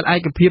រដ្ឋដែលឯ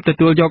កភាពទ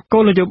ទួលយកគោ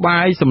លនយោបា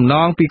យសំណ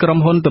ងពីក្រុម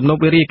ហ៊ុនទំន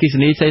ប់វារីអគ្គិស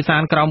នីសេសា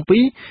នក្រោម2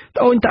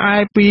ត្អូញត្អែ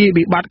ពី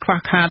វិបត្តិខ្វះ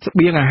ខាតស្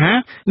បៀងអាហារ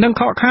និង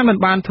ខកខានមិន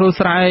បានធ្វើ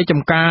ស្រែច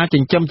ម្ការចិ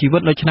ញ្ចឹមជីវិ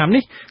តនៅឆ្នាំ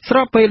នេះស្រ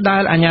បពេលដែ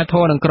លអាជ្ញាធ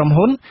រនិងក្រុម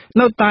ហ៊ុន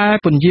នៅតែ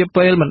ពន្យា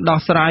ពេលមិនដោះ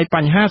ស្រាយប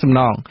ញ្ហាសំ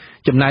ណង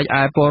ចំណែក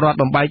ឯពលរដ្ឋ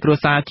បំបីគ្រួ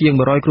សារជាង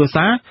100គ្រួ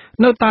សារ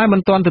នៅតែមិ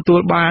នទាន់ទទួ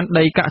លបាន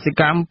ដីកសិ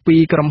កម្មពី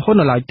ក្រុមហ៊ុន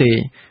នៅឡើយទេ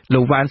លោ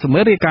កវ៉ានសុមេ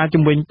រាយការណ៍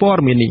ជំវិញព័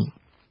ត៌មាននេះ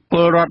ព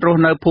លរដ្ឋរ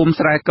ស់នៅភូមិ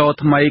ស្រែកោ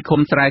ថ្មី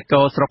ឃុំស្រែ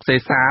កោស្រុកសេ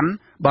សាន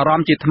បារ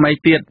ម្ភជាថ្មី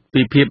ទៀត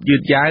ពីភាពយឺ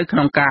តយ៉ាវក្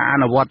នុងការអ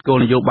នុវត្តគោល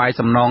នយោបាយ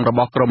សំណងរប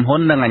ស់ក្រុមហ៊ុ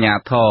ននិងអាជ្ញា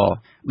ធរ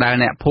ដែល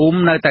អ្នកភូមិ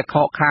នៅតែខ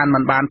កខានមិ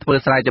នបានធ្វើ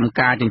ស្រែចម្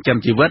ការចិញ្ចឹម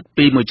ជីវិត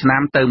ពីមួយឆ្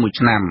នាំទៅមួយ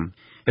ឆ្នាំ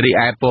រី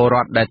ឯពលរ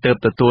ដ្ឋដែលទើប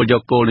ទទួលយ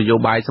កគោលនយោ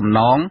បាយសំណ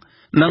ង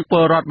និងព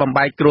លរដ្ឋបំ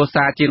បែកគ្រួ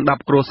សារជាង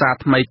10គ្រួសារ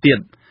ថ្មីទៀត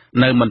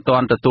នៅមិនទា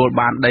ន់ទទួល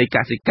បានដីក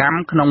សិកម្ម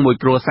ក្នុងមួយ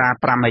គ្រួសារ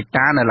5ហិក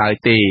តានៅឡើយ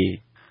ទេ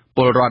ព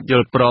លរដ្ឋយ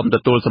ល់ព្រមទ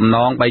ទួលសំណ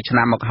ង3ឆ្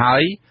នាំមកហើ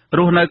យរ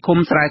ស់នៅឃុំ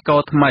ស្រែកោ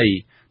ថ្មី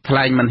ថ្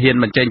លែងមិនហ៊ាន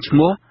បញ្ចេញឈ្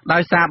មោះដោ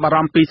យសារបារ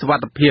ម្ភពីសុវ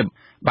ត្ថិភាព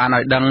បាន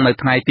ឲ្យដឹងនៅ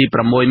ថ្ងៃទី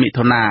6មិ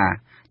ថុនា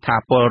ថា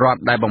ពលរដ្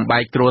ឋដែលបំបែ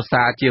កគ្រួ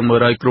សារជាង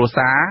100គ្រួ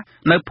សារ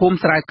នៅភូមិ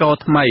ស្រែកោ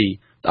ថ្មី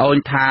ត្អូញ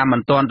ថាមិ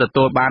នទាន់ទ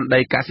ទួលបានដី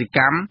កសិក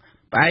ម្ម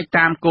ផ្អែក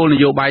តាមគោលន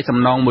យោបាយសំ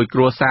ណងមួយគ្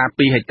រួសារ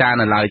2ហិកតា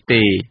នៅឡើយ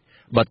ទេ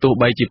បើទោះ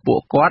បីជាពួក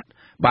គាត់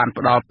បាន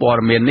ផ្ដល់ព័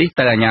ត៌មាននេះ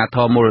ទៅអាជ្ញាធ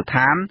រមូលដ្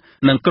ឋាន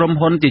និងក្រុម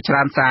ហ៊ុនជាច្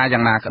រើនសារយ៉ា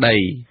ងណាក្តី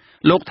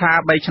លោកថា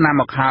3ឆ្នាំ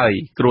មកហើយ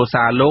គ្រួ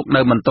សារលោក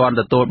នៅមិនទាន់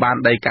ទទួលបាន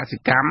ដីកសិ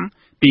កម្ម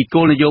ពី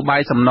គោលនយោបា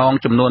យសំណង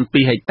ចំនួន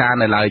2ហិកតា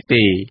នៅឡើយ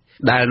ទេ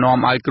ដែលនាំ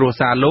ឲ្យគ្រួ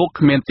សារលោក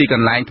គ្មានទីក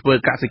ន្លែងធ្វើ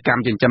កសិកម្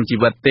មចិញ្ចឹមជី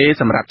វិតទេ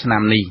សម្រាប់ឆ្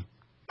នាំនេះ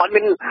អត់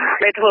មាន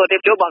ដីធ្វើទេ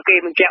ជួបបងគេ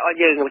មិនចាក់ឲ្យ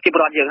យើងជីវ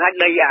រដ្ឋយើងហើយ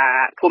ដីអា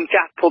ភូមិ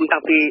ចាស់ភូមិតាំ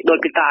ងពីដូច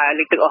ពីតា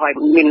លេខទឹកអស់ហើយ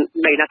មាន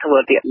ដីណាធ្វើ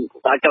ទៀត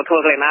ដល់ចង់ធ្វើ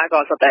កន្លែងណាក៏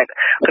សុទ្ធតែ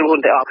ក្រុមហ៊ុន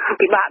ទាំងអស់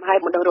ពិបាកហើយ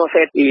មិនដឹងរស់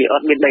សេតពីអ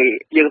ត់មានដី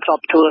យើងធ្លា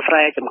ប់ធ្វើស្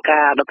រែចម្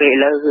ការដល់ពេលឥ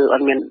ឡូវគឺអ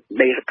ត់មាន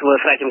ដីធ្វើ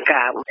ស្រែចម្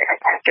ការ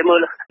តែមើល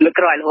លើ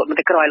ក្រោយរហូតមិន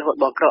តែក្រោយរហូត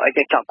បងក្រោយឲ្យ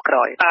ចេះចប់ក្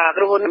រោយ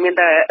ក្រុមហ៊ុនមាន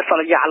តែស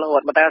ន្យារហូ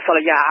តតែស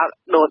ន្យា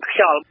ដូចខ្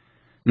យល់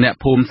អ្នក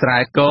ភូមិស្រែ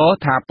កោ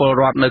ថាពល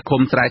រដ្ឋនៅ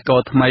ឃុំស្រែកោ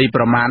ថ្មី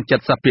ប្រមាណ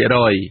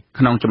 70%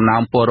 ក្នុងចំណោ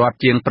មពលរដ្ឋ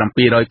ជាង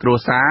700គ្រួ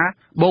សារ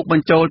បូកប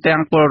ញ្ចូលទាំ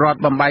ងពលរដ្ឋ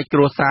បំបែកគ្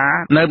រួសារ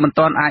នៅមិន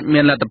ទាន់អាច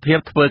មានលទ្ធភាព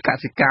ធ្វើក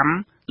សិកម្ម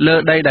លើ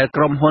ដីដែល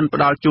ក្រុមហ៊ុនផ្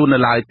ដល់ជូននៅ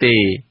ឡើយទេ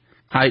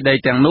ហើយដី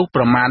ទាំងនោះ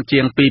ប្រមាណជា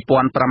ង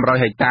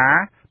 2500 ហិកតា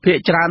ភាគ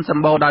ច្រើនស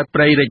ម្បូរដោយព្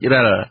រៃរិច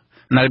រិល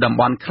នៅតំ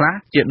បន់ខ្លះ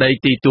ជាដី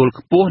ទីទួល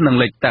ខ្ពស់និង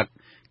លិចទឹក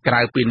ក្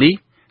រៅពីនេះ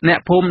អ្នក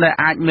ភូមិដែល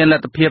អាចមានល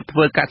ទ្ធភាពធ្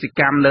វើកសិ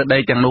កម្មលើដី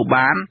ទាំងនោះ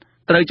បាន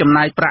ត្រូវចំ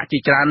ណាយប្រាក់ជា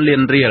ច្រើនលា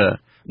នរៀល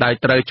ដោយ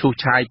ត្រូវឈូស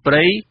ឆាយព្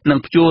រៃនិង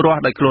ភ្ជួររា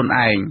ស់ដោយខ្លួន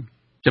ឯង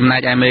ចំណែ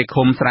កឯមេ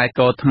ឃុំស្រែ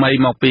កោថ្មី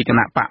មកពីគ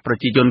ណៈបកប្រ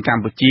ជាជនក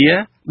ម្ពុជា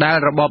ដែល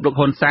របបលោក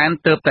ហ៊ុនសែន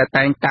ទើបតែ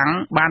តែងតាំង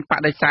បានប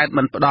ដិសេធ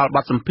មិនផ្ដល់ប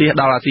ទសម្ភាសន៍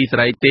ដល់អាស៊ីសេ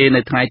រីទេ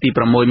នៅថ្ងៃទី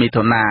6មិ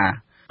ថុនា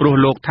ព្រោះ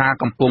លោកថា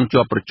កំពុង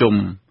ជាប់ប្រជុំ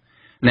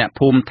អ្នក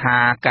ភូមិថា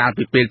កាល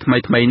ពីពេលថ្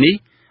មីនេះ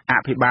អ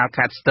ភិបាល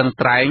ខេត្តស្ទឹង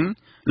ត្រែង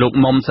លោក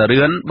មុំស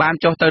រឿនបាន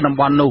ចុះទៅតំ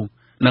បន់នោះ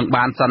និង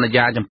បានសន្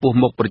យាចំពោះ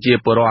មុខប្រជា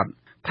ពលរដ្ឋ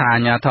ថាអា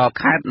ជ្ញាធរ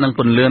ខេត្តនឹង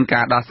ពន្យា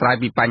ការដោះស្រាយ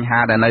ពីបញ្ហា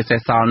ដែលនៅសេ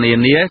សសល់នា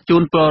នាជូ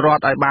នពលរដ្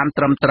ឋឲ្យបាន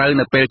ត្រឹមត្រូវ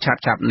នៅពេលឆា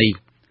ប់នេះ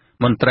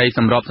មន្ត្រីស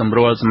ម្របសម្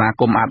រួលសមា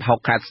គមអាត់ហុក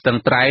ខេត្តស្ទឹង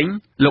ត្រែង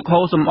លោកហូ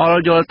សំអ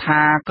ល់យល់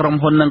ថាក្រុម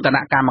ហ៊ុននិងគ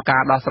ណៈកម្មកា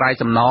រដោះស្រាយ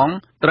សំណង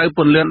ត្រូវព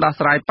ន្យាដោះ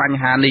ស្រាយប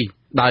ញ្ហានេះ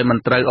ដោយមិន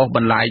ត្រូវអូសប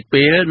ន្លាយ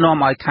ពេលនាំ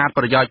ឲ្យខាត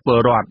ប្រយោជន៍ពល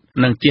រដ្ឋ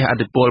និងជះឥ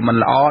ទ្ធិពលមិន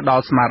ល្អដ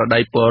ល់ស្មារតី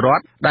ពលរ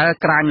ដ្ឋដែល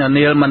ក្រាញន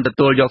នាលមិនទ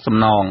ទួលយកសំ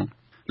ណង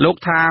លោក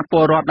ថាព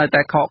លរដ្ឋនៅ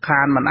តែខក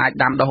ខានមិនអាច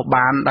ដាំដុះ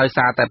បានដោយ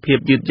សារតែភាព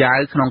យឺតយ៉ាវ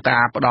ក្នុងកា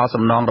រផ្ដល់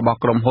សំណងរបស់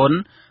ក្រុមហ៊ុន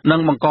និង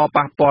បង្ក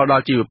ប៉ះពាល់ដ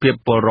ល់ជីវភាព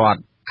ពលរដ្ឋ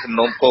សំ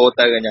ណូមពរ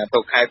ទៅអាជ្ញាធ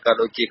រខេត្តក៏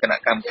ដូចជាគណៈ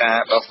កម្មការ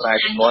ដោះស្រាយ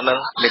ចំនួនហ្នឹង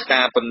នៃ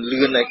ការពន្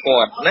លឿនឲ្យគា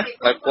ត់ណា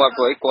ហើយគាត់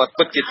ព្រោះគាត់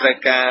ពិតជាត្រូវ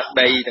ការ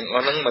ដីទាំងអ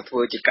ស់ហ្នឹងមកធ្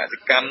វើជាកសិ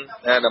កម្ម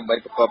ដើម្បី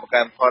ប្រកបក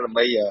ម្មផលដើម្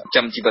បី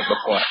ចំជីវិតរប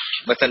ស់គាត់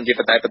បើមិនជា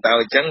បដិបត្តិ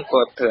អញ្ចឹង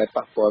គាត់ធ្វើឲ្យ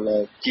ប៉ះពា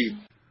ល់ជីវ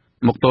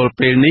មកទល់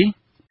ពេលនេះ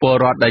ពល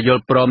រដ្ឋដែលយ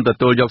ល់ព្រមទ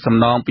ទួលយកសំ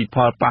ណងពីផ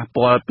លប៉ះ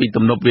ពាល់ពី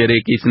ទំនប់វារី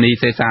អគ្គិសនី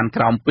សេសាន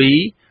ក្រោម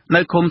2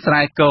នៅឃុំស្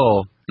រែកោ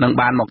និង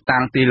បានមក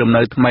តាំងទីលំ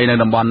នៅថ្មីនៅ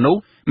តំបន់នោះ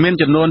មាន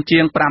ចំនួនជា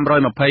ង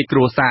520គ្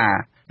រួសារ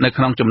នៅ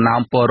ក្នុងចំណោម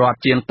ពលរដ្ឋ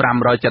ជាង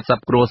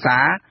570គ្រួសា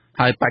រ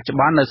ហើយបច្ចុប្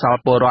បន្ននៅសល់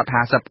ពលរដ្ឋ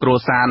50គ្រួ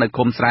សារនៅ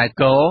ឃុំស្រែ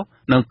កោ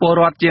និងពល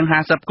រដ្ឋជាង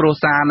50គ្រួ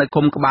សារនៅ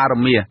ឃុំក្បាលរ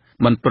មៀស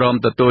មិនព្រម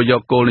ទទួលយ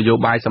កគោលនយោ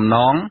បាយសំណ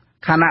ង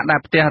ខណៈដែល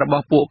ផ្ទះរប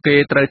ស់ពួកគេ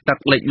ត្រូវទឹក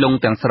លិចលង់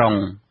ទាំងស្រុង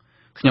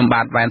ខ្ញុំ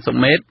បាទវ៉ែនសុ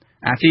មេត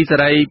អាស៊ីសេ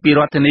រីពីរ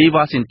ដ្ឋធានី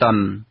Washington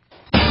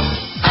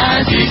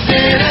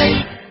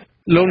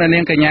លោកអ្នកនា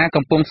ងកញ្ញា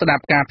កំពុងស្ដា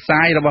ប់ការផ្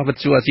សាយរបស់វិ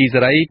ទ្យុអាស៊ីសេ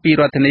រីពី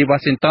រដ្ឋធានី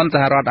Washington ស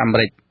ហរដ្ឋអាមេ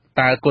រិក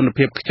តើគុណ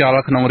ភាពខ្យ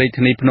ល់ក្នុងរាជ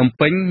ធានីភ្នំ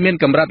ពេញមាន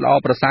កម្រិតល្អ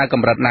ប្រសើរក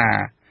ម្រិតណា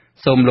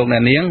សូមលោកអ្ន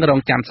កនាងរង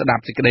ចាំស្ដា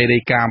ប់សេចក្តីរា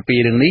យការណ៍អំពី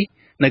រឿងនេះ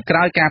នៅក្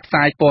រៅការផ្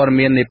សាយព័ត៌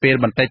មាននាពេល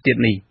បន្តិចទៀត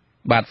នេះ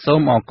បាទសូ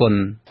មអរគុណ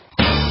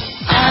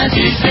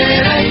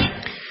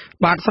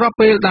បាទស្រប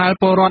ពេលដែល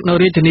ពលរដ្ឋនៅ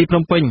រាជធានីភ្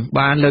នំពេញ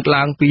បានលើក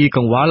ឡើងពីក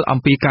ង្វល់អំ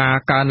ពីការ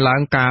កើនឡើ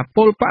ងការ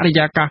ពុលបរិ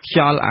យាកាសខ្យ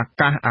ល់អា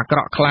កាសអាក្រ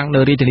ក់ខ្លាំងនៅ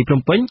រាជធានីភ្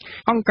នំពេញ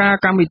អង្គការ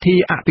កម្មវិធី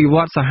អភិវ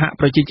ឌ្ឍសហ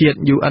ប្រជាជាតិ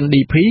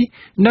UNDP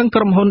និងក្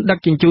រុមហ៊ុនដឹក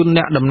ជញ្ជូន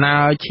អ្នកដំណើ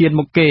រឈាន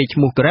មុខគេឈ្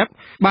មោះ Grab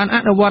បានអ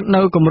នុវត្ត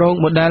នៅគម្រោង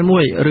model មួ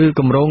យឬ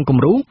គម្រោងគំ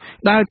រូ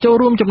ដែលចូល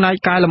រួមចំណែក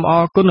កែលម្អ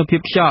គុណភាព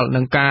ខ្យល់និ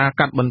ងការ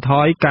កាត់បន្ថ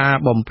យការ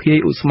បំភាយ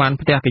ឧស្ម័ន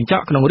ផ្ទះកញ្ច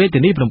ក់ក្នុងរាជ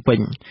ធានីភ្នំពេញ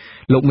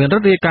លោកមានរ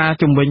ដ្ឋរាយការណ៍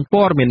ជំវិញ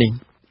ព័ត៌មាននេះ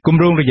គ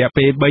ម្រោងរយៈ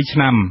ពេល3ឆ្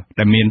នាំ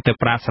ដែលមានទឹក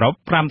ប្រាក់សរុប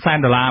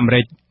$500,000អាមេ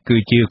រិកគឺ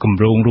ជាគ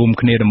ម្រោងរួម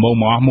គ្នាដំបូង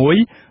មកមួយ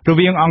រ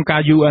វាងអង្គកា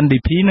រ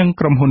UNDP និង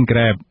ក្រុមហ៊ុន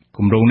Grab គ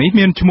ម្រោងនេះ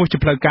មានឈ្មោះជា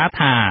ផ្លូវការ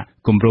ថា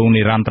គម្រោង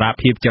និរន្តរ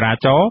ភាពចរា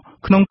ចរណ៍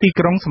ក្នុងទី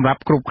ក្រុងសម្រា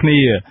ប់គ្រប់គ្នា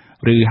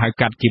ឬហៅ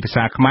កាត់ជាភា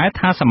សាខ្មែរ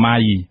ថាសម័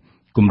យ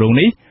គម្រោង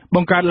នេះប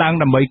ង្កើតឡើង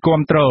ដើម្បី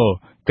គាំទ្រ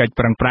កិច្ច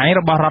ប្រឹងប្រែង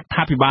របស់រដ្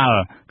ឋាភិបាល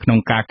ក្នុង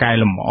ការកែ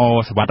លម្អ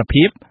សុវត្ថិ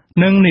ភាព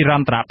និងនិរ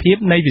ន្តរភាព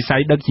នៃវិស័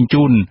យដឹកជញ្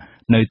ជូន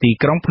នៅទី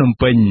ក្រុងភ្នំ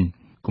ពេញ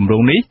គម្រោ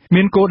ងនេះ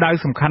មានគោលដៅ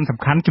សំខា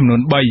ន់ចំនួ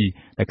ន3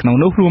ដែលក្នុង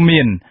នោះរួម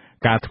មាន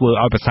ការធ្វើ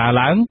ឲ្យប្រសើរ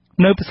ឡើង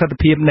នៅប្រសិទ្ធ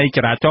ភាពនៃច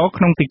រាចរណ៍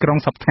ក្នុងទីក្រុង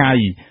សប្តាហ៍ថ្ងៃ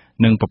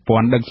និងប្រព័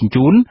ន្ធដឹកជញ្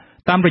ជូន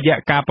តាមរយៈ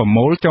ការប្រ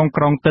មូលចង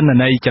ក្រងទិន្ន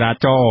ន័យចរា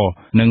ចរណ៍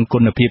និងគុ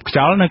ណភាពខ្យ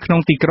ល់នៅក្នុង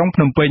ទីក្រុង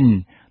ភ្នំពេញ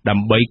ដើ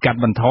ម្បីកាត់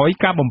បន្ថយ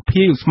ការបំ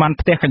ភាយឧស្ម័ន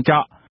ផ្ទះកញ្ច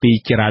ក់ពី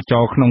ចរាច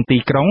រណ៍ក្នុងទី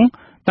ក្រុង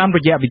តាមរ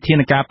យៈវិធា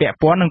នការពាក់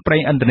ព័ន្ធនឹងប្រេ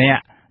ងឥន្ធនៈ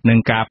និង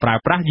ការប្រើ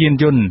ប្រាស់យាន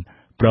យន្ត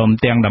ព្រម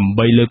ទាំងដើម្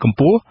បីលើកកម្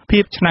ពស់ភា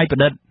ពច្នៃប្រ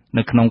ឌិត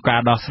នៅក្នុងកា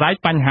រដោះស្រាយ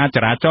បញ្ហាច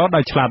រាចរណ៍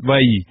ដោយឆ្លាតវៃ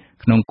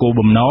ក្នុងគោល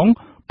បំណង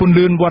ពន្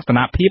លឿនវឌ្ឍន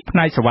ភាពផ្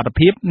នែកសុវត្ថិ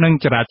ភាពនិង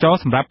ចរាចរណ៍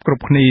សម្រាប់គ្រ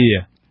ប់គ្នា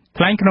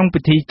ថ្លែងក្នុង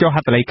ពិធីចុះហ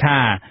ត្ថលេខា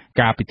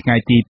កាលពីថ្ងៃ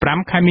ទី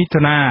5ខែមិ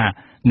ថុនា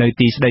នៅ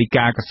ទីស្តី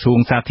ការក្រសួង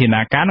សាធារណ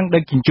ការនិងដឹ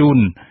កជញ្ជូន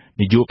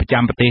នាយកប្រ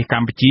ចាំប្រទេសក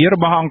ម្ពុជារ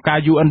បស់អង្គការ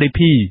UNDP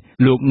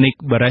លោក Nick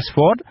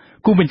Beresford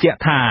គូបញ្ជាក់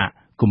ថា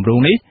គម្រោង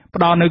នេះ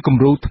ផ្ដល់នូវគំ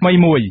រូថ្មី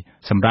មួយ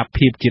សម្រាប់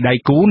ភាពជាដៃ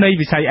គូនៃ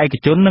វិស័យឯក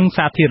ជននិង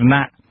សាធារ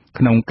ណៈ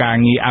ក្នុងការ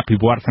ងារអភិ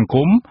វឌ្ឍសង្គ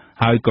ម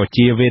ហើយក៏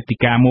ជាវេទិ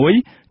កាមួយ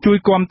ជួយ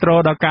គាំទ្រ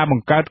ដល់ការប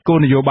ង្កើតគោល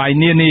នយោបាយ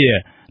នានា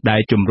ដែ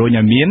លជំរុញ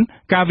ឲ្យមាន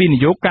ការវិនិ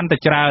យោគកាន់តែ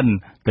ច្រើន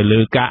ទៅលើ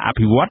ការអ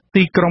ភិវឌ្ឍ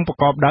ទីក្រុងប្រ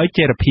កបដោយ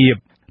ចីរភាព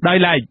ដោយ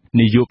ឡែក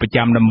នាយកប្រ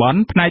ចាំតំបន់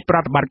ផ្នែកប្រ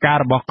តិបត្តិការ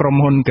របស់ក្រុម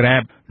ហ៊ុន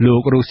Grab លោ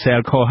ក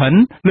Russell Cohen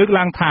លើក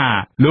ឡើងថា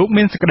លោក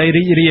មានសេចក្តី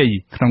រីករាយ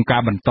ក្នុងកា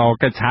របន្ត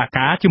កិច្ចសហ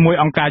ការជាមួយ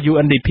អង្គការ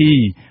UNDP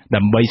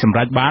ដើម្បីសម្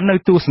រេចបាននូវ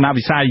ទស្សន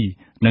វិស័យ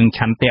និងឆ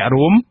ន្ទៈ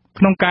រួម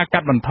ក្នុងការកា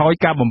ត់បន្ថយ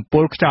ការបំពុ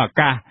លខ្យល់អា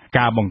កាស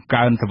ការបង្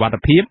កើនសុវត្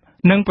ថិភាព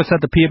និងប្រសិ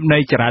ទ្ធភាពនៃ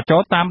ចរាច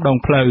រណ៍តាមដង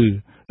ផ្លូវ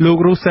លោក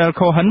Russell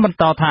Cohen បន្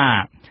តថា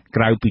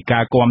ក្រៅពីកា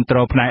រគាំទ្រ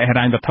ផ្នែកហិរ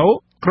ញ្ញវត្ថុ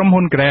ក្រុម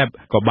ហ៊ុន Grab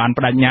ក៏បានប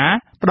ដិញ្ញា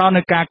ផ្ដល់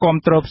នូវការគាំ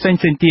ទ្រផ្សេងៗ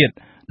ទៀត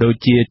ដូច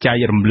ជាចែក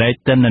រំលែក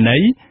ទិន្នន័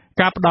យ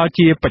ការផ្ដល់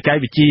ជាបច្ចេក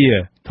វិទ្យា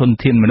ធន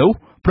ធានមនុស្ស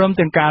ព្រម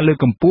ទាំងការលើក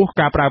កម្ពស់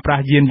ការប្រើប្រា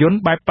ស់យានយន្ត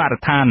បែបបរិ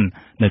ស្ថាន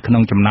នៅក្នុ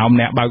ងចំណោម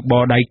អ្នកបើកប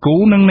រដៃគូ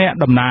និងអ្នក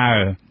ដំណើរ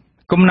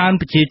កំណើន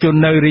ប្រជាជន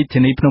នៅរាជ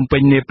ធានីភ្នំពេ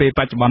ញនាពេលប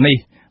ច្ចុប្បន្ននេះ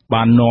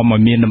បាននាំឲ្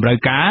យមានតម្រូវ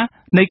ការ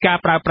នៃការ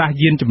ប្រើប្រាស់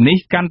យានជំនិះ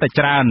កាន់តែ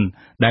ច្រើន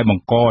ដែលប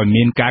ង្កឲ្យ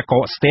មានការក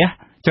កស្ទះ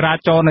ចរា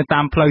ចរណ៍នៅតា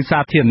មផ្លូវសា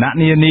ធារណៈ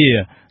នានា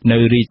នៅ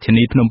រាជធា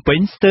នីភ្នំពេញ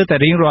ស្ទើរតែ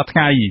រៀងរាល់ថ្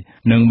ងៃ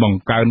និងប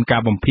ង្កើនកា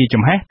របំភាយ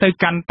ចំហេះទៅ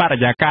កាន់បរិ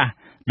យាកាស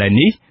ដែល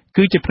នេះ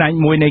គឺជាផ្នែក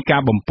មួយនៃកា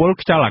របំពុល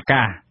ខ្យល់អា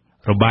កាស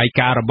របាយ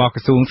ការណ៍របស់ក្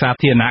រសួងសា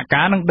ធារណ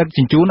ការនិងដឹកជ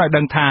ញ្ជូនឲ្យ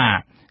ដឹងថា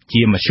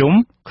ជាមធ្យម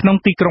ក្នុង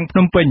ទីក្រុងភ្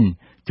នំពេញ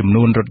ចំ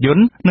នួនរថយ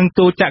ន្តនិង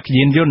តូចចក្រ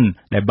យានយន្ត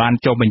ដែលបាន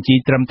ចុះបញ្ជី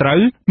ត្រឹមត្រូវ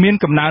មាន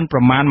កំណើនប្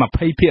រមាណ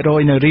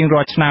 20% នៅរៀង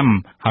រាល់ឆ្នាំ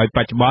ហើយប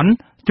ច្ចុប្បន្ន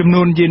ចំ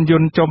នួនយានយ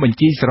ន្តចុះបញ្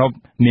ជីសរុប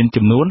មាន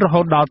ចំនួនរហូ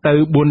តដល់ទៅ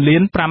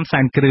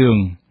4,500,000គ្រឿង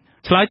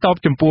ឆ្លើយតប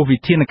ចំពោះវិ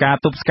ធានការ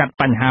ទប់ស្កាត់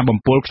បញ្ហាបំ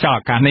ពុលខ្យល់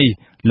អាកាសនេះ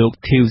លោក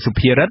ធីវសុ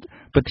ភារិទ្ធ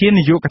ប្រធាន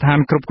នាយកដ្ឋាន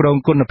គ្រប់គ្រង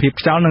គុណភាព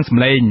ខ្យល់និងស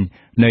ម្លេង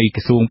នៃក្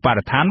រសួងប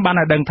រិស្ថានបាន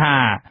ឲ្យដឹងថា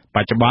ប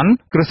ច្ចុប្បន្ន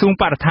ក្រសួង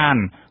បរិស្ថាន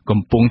កំ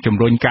ពុងជំ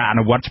រុញការអ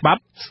នុវត្តច្បា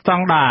ប់ស្ត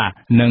ង់ដារ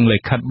និងលិ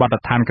ខិតបទ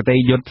ដ្ឋានគតិ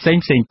យុត្តផ្សេង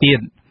ៗទៀត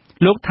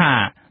លោកថា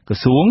ក្រ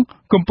សួង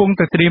កំពុង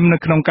តែត្រៀមនៅ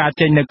ក្នុងការ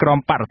ចេញនូវក្រម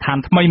បរិស្ថាន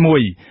ថ្មីមួ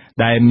យ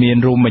ដែលមាន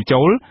រួមបញ្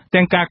ចូល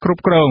ទាំងការគ្រ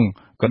ប់គ្រង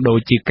ក៏ដូច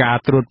ជាការ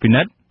ត្រួតពិ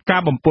និត្យកា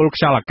របំពុល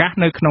ខ្យល់អាកាស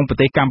នៅក្នុងប្រ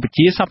ទេសកម្ពុ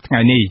ជាសប្តាហ៍ថ្ងៃ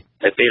នេះ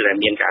នៅពេលដែល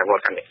មានការវ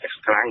ត្តកាន់តែ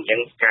ខ្លាំងអញ្ចឹង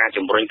ការ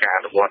ជំរុញការ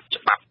អនុវត្ត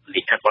ច្បាប់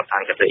លិខិតបទដ្ឋា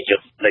នគតិយុ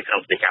ត្តនៅក្នុង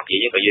ប្រទេសកម្ពុជា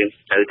យើងក៏យើង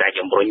ត្រូវតែ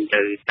ជំរុញ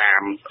ទៅតា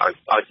ម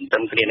ឲ្យទន្ទឹ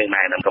មគ្នានឹង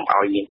ដែរកុំឲ្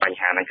យមានបញ្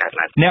ហានឹងកើត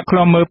ឡើងអ្នកខ្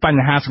លំមើលប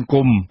ញ្ហាសង្គ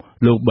ម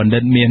លោកបណ្ឌិ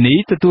តមាសនេះ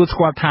ទទួលស្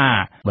គាល់ថា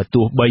បើ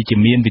ទោះបីជា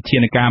មានវិធា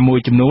នការមួយ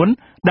ចំនួន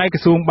ដែលក្រ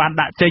សួងបាន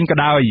ដាក់ចេញក៏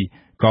ដោយ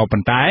ក៏ប៉ុ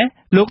ន្តែ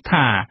លោក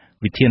ថា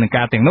វិធាន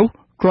ការទាំងនោះ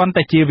គ្រាន់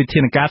តែជាវិធា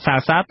នការ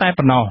សាតែ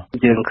ប៉ុណ្ណោះ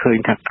យើងឃើញ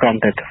ថាគ្រាន់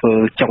តែធ្វើ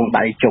ចុង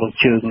ដៃចុង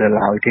ជើងនៅ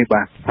ឡើយទេ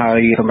បាទហើ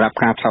យសម្រាប់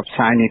ការផ្សព្វផ្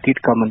សាយនេះទៀត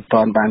ក៏មិន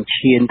ទាន់បាន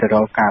ឈានទៅរ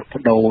កការប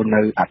ដូរ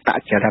នៅអត្ត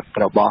ចរិត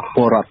របស់ព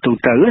លរដ្ឋទូ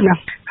ទៅណា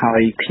ហើ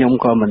យខ្ញុំ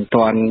ក៏មិន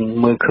ទាន់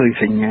មើលឃើញ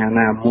សញ្ញា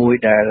ណាមួយ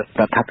ដែល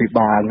រដ្ឋាភិ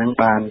បាលនឹង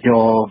បានយ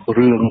ក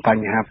រឿងប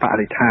ញ្ហាប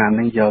រិស្ថាន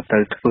នឹងយកទៅ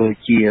ធ្វើ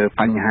ជា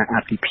បញ្ហាអ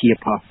តិភិប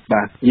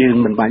បាទយើង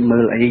មិនបាច់មើ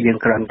លអីយើង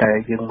គ្រាន់តែ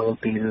យើងមើល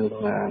ពីរឿង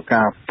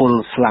ការពុល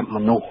ស្លាប់ម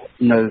នុស្ស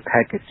នៅ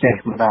ខេត្តកញ្ចេះ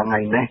ម្ដងថ្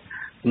ងៃនេះ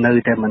នៅ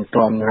តែមិន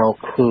ទាន់រក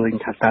ឃើញ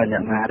ថាតើអ្ន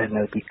កណាដែល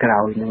នៅពីក្រោ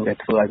យនឹងដែល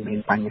ធ្វើឲ្យមាន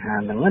បញ្ហា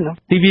ហ្នឹងណា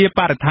ទិវា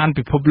បរិស្ថាន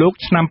ពិភពលោក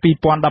ឆ្នាំ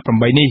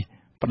2018នេះ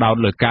ផ្ដោត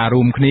លើការ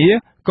រួមគ្នា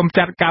កម្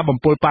ចាត់ការបំ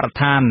ពុលបរិស្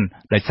ថាន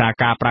ដោយសារ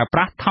ការប្រើប្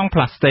រាស់ថង់ប្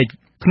លាស្ទិក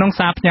ក្នុង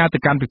សារផ្ញើទៅ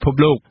កាន់ពិភព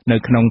លោកនៅ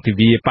ក្នុងទិ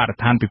វាបរិ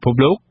ស្ថានពិភព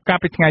លោកកាល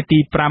ពីថ្ងៃទី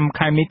5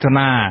ខែមិថុ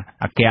នា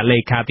អគ្គលេ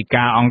ខាធិ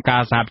ការអង្គកា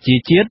រសហប្រជា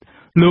ជាតិ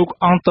លោក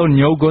អង់តូ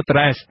ញ៉ូ ហ្គូតេ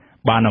រ៉េស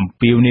បានអំ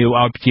ពាវនាវ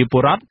ឲ្យប្រជាព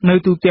លរដ្ឋនៅ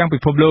ទូទាំងពិ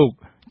ភពលោក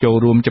ចូល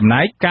រួមចំ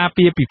ណែកការ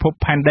ពារពិភព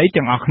ផែនដី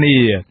ទាំងអស់គ្នា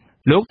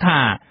លោកថា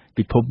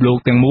ពិភពលោក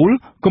ទាំងមូល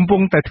កំពុ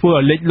ងតែធ្វើ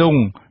ឲ្យលិចលង់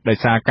ដោយ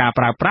សារការ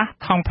ប្រើប្រាស់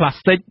ថង់ប្លា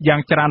ស្ទិកយ៉ា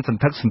ងច្រើនស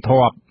ន្ធឹកសន្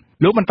ធាប់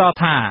លោកបន្ត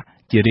ថា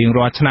ជារៀង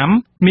រាល់ឆ្នាំ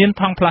មាន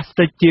ថង់ប្លាស្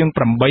ទិកជាង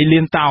8លា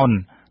នតោន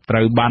ត្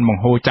រូវបានប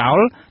ង្ហូរចោល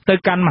ទៅ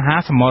កាន់មហា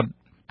សមុទ្រ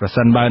ប្រ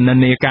សិនបើនិ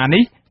ន្នាការ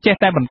នេះចេះ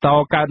តែបន្ត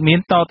កើតមាន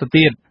តទៅ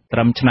ទៀតត្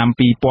រឹមឆ្នាំ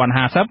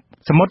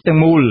2050សមុទ្រទាំង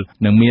មូល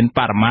នឹងមានប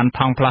រិមាណថ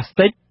ង់ប្លាស្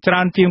ទិកច្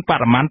រើនជាងប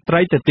រិមាណត្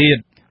រីទៅទៀត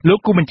លោក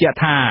គូបញ្ជាក់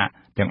ថា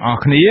ទាំងអ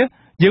ស់គ្នា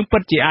យើងពិ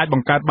តជាអាចប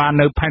ង្កើតបាន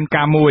នូវផែន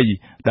ការមួយ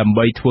ដើម្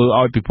បីធ្វើ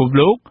ឲ្យពិភព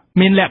លោក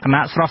មានលក្ខ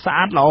ណៈស្រស់ស្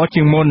អាតល្អ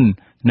ជាងមុន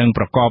និង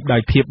ប្រកបដោ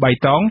យភាពបៃ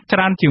តងច្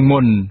រើនជាងមុ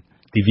ន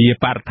ទិវា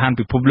បរិស្ថាន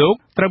ពិភពលោក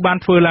ត្រូវបាន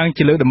ធ្វើឡើង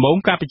ជាលើកដំបូង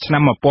កាលពីឆ្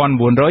នាំ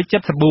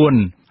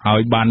1974ហើ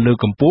យបានលើក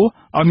កម្ពស់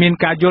ឲ្យមាន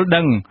ការយល់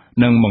ដឹង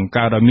និងបង្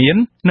កើតឲ្យមាន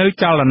នៅ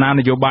ចលនា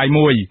នយោបាយ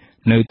មួយ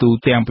នៅទូ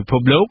ទាំងពិភ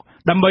ពលោក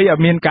ដើម្បីឲ្យ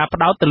មានការផ្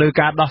ដោតទៅលើ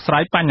ការដោះស្រា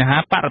យបញ្ហា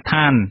បរិស្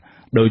ថាន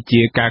ដូច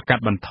ជាការកា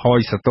ត់បន្ថយ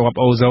ស្រទាប់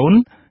អូโซន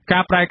កា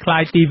រប្រែក្លា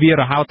យទីវាល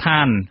រហោ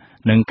ឋាន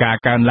និងការ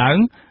កើនឡើង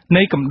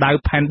នៃកម្ដៅ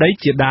ផែនដី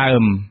ជាដើ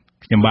ម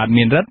ខ្ញុំបាទ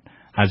មានរិទ្ធ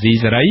អាស៊ី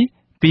សេរី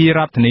ពីរ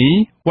ដ្ឋធានី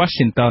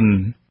Washington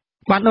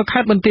បាទនៅខេ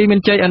ត្តបន្ទាយមា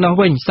នជ័យឯណោះ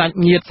វិញសាច់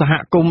ញាតិសហ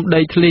គមន៍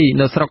ដីធ្លី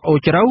នៅស្រុកអូ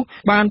ជ្រៅ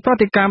បានប្រ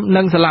តិកម្ម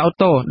នឹងសាលាអូ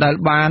តូដែល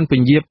បានព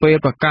ន្យាពេល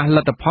ប្រកាសល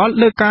ទ្ធផល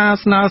លើការ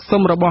ស្នើ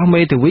សុំរបស់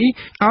មេធាវីឲ្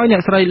យអ្ន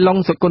កស្រីឡុង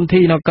សុគន្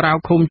ធីនៅក្រៅ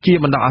ឃុំជា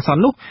បណ្ដោះអាសន្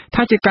ននោះ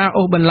ថាជាការ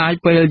អូសបន្លាយ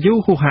ពេលយូរ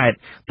ហួសហេតុ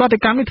ប្រតិ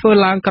កម្មនេះធ្វើ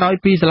ឡើងក្រោយ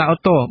ពីសាលាអូ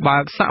តូបើ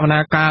កសវនា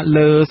ការ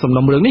លើសំ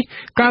ណុំរឿងនេះ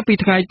កាលពី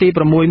ថ្ងៃទី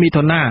6មិ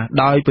ថុនា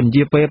ដោយពន្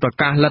យាពេលប្រ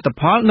កាសលទ្ធ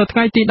ផលនៅថ្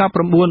ងៃទី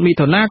19មិ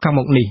ថុនាខាង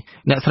មុខនេះ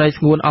អ្នកស្រី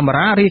ស្ងួនអម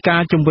រារាយកា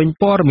រណ៍ជំវិញ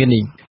ព័ត៌មាន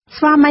នេះ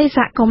ស្វាមីស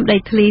ហគមន៍ដី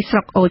ធ្លីស្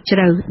រុកអូជ្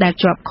រៅដែល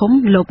ជាប់ឃុំ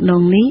លោកន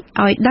ងនេះ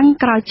ឲ្យដឹង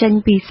ក្រោយចេញ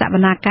ពីសវ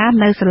នាការ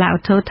នៅសាលាឧ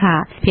ទ្ធរថា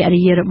ភ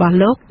រិយារបស់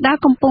លោកដែល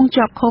កំពុង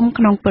ជាប់ឃុំ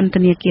ក្នុងពន្ធ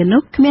នាគារ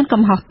នោះគ្មាន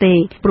កំហុសទេ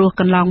ព្រោះ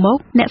កន្លងមក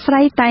អ្នកស្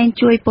រីតែង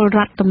ជួយពលរ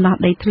ដ្ឋដំណោះ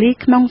ដីធ្លី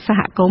ក្នុងសហ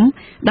គមន៍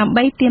ដើម្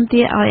បីទាម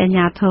ទារឲ្យអាជ្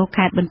ញាធរ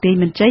ខេត្តបន្ទាយ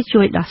មានជ័យ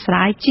ជួយដោះស្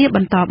រាយជាប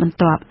ន្តបន្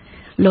ទាប់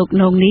លោក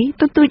នងនេះ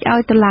ទទូចឲ្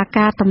យតុលា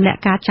ការទម្លាក់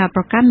ការចោទ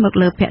ប្រកាន់មក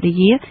លើភរិ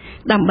យា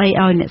ដើម្បី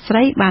ឲ្យអ្នកស្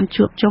រីបាន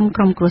ជួបជុំ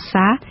ក្រុមគ្រួ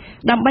សារ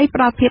ដើម្បីផ្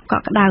ដល់ភាពក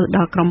ក់ក្ដៅដ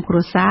ល់ក្រុមគ្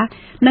រួសារ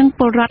និងព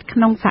លរដ្ឋក្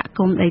នុងសហគ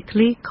មន៍ដីធ្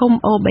លីឃុំ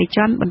អូបី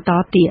ច័ន្ទបន្ត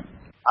ទៀត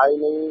ហើយ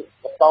នឹង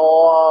បន្ត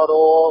រ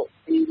ក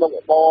ពីលោក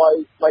បយ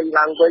បី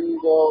ឡើងវិញ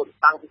ក៏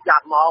តាំងពីចា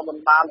ប់មកមិន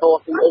បានរក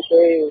ពីអី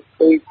ទេ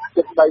ពី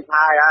73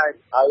ខែ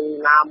ហើយ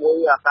ណាមួយ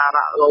អាកា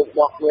រៈលោករប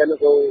ស់គ្នានោះ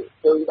ក៏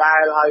គឺដែរ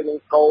ហើយនឹង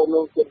កូន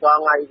នោះជិតដ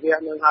ល់ថ្ងៃវា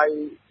នឹងហើយ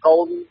កូ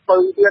នពៅ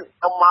ទៀត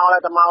ទៅមកហើ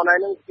យទៅមកនេះ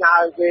នឹងឆ្លើ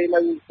យគេនៅ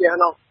ផ្ទះ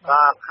នោះ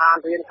ខាន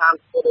រៀនខាន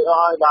ធ្វើទៅ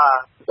ហើយបាទ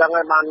ចឹង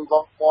ហើយបានប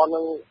ងប្អូន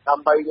នឹងដើ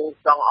ម្បីនឹង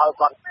ចង់ឲ្យ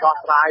គាត់ដោះ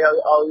ស្រាយឲ្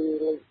យ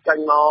ចេញ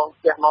មក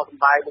ផ្ទះមកស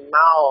ម្បែងនឹងម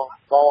ក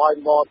ក៏ឲ្យ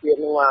មកទៀត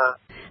នោះ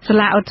សា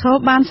លាឧទ្ធរ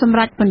បានសម្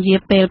រេចពន្យា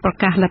ពេលប្រ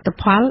កាសលទ្ធ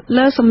ផល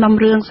លើសំណុំ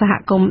រឿងសហ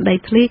គមន៍ដី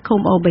ធ្លីឃុំ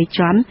អូបី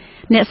ច័ន្ទ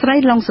អ្នកស្រី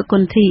ឡុងសុគ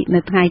ន្ធីនៅ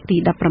ថ្ងៃទី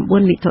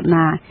19មិថុ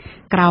នា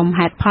ក្រោម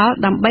ហេតុផល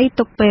ដើម្បី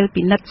ទុកពេល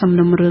ពិនិត្យសំ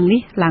ណុំរឿង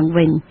នេះឡើង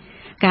វិញ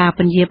ការព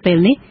ន្យាពេល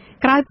នេះ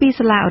ក្រោយពី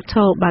សាលាឧទ្ធ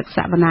របើកស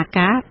វនា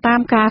ការតា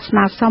មការស្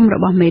នើសុំរ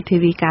បស់មេធា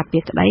វីការពា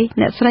រក្តី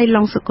អ្នកស្រី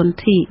ឡុងសុគន្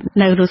ធី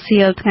នៅរសៀ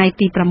លថ្ងៃ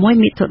ទី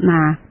6មិថុ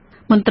នា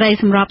មន្ត្រី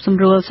សម្របស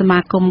ម្រួលសមា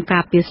គមកា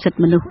រពារសិទ្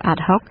ធិមនុស្សអាត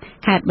ហុក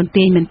ខេត្តបន្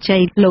ទាយមានជ័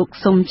យលោក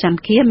សុំច័ន្ទ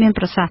គាមាន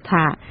ប្រសាសន៍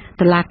ថា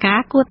តុលាការ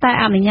គួរតែ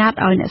អនុញ្ញាត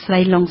ឲ្យអ្នកស្រី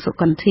ឡុងសុ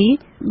គន្ធី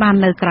បាន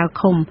នៅក្រៅ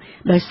ឃុំ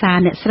ដោយសារ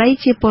អ្នកស្រី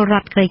ជាពលរ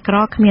ដ្ឋក្រីក្រ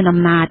គ្មានអំ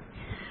ណាច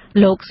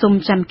លោកសុំ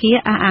ច័ន្ទគា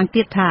អះអាង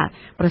ទៀតថា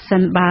ប្រសិ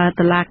នបើ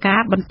តុលាការ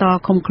បន្ត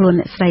ឃុំខ្លួន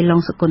អ្នកស្រីឡុង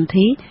សុគន្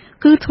ធី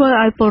គឺធ្វើ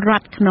ឲ្យពលរ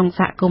ដ្ឋក្នុង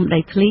សហគមន៍ដី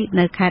ធ្លី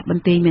នៅខេត្តប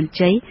ន្ទាយមាន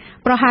ជ័យ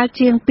ប្រហែល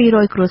ជាង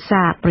200គ្រួ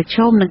សារប្រឈ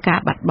មនឹងការ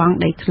បាត់បង់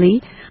ដីធ្លី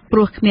ព្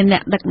រោះគ្មានអ្ន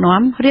កដឹក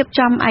នាំរៀប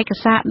ចំឯក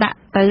សារដាក់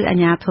ទៅអា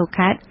ជ្ញាធរ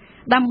ខេត្ត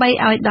ដើម្បី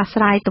ឲ្យដោះ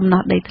ស្រាយទំនា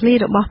ស់ដីធ្លី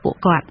របស់ពួក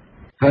គាត់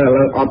ហើយឥ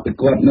ឡូវអត់ពី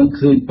គាត់នឹង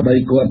ឃើញប្តី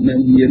គាត់នឹង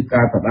មាន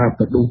ការប្រដាប់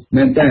ប្រដុះ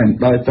មែនតើ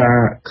ដោយសារ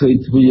ឃើញ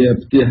ទ្វារ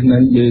ផ្ទះនឹ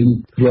ងយើង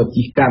ធ្លាប់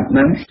ជីកាត់ហ្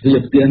នឹងទ្វារ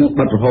ផ្ទះនឹង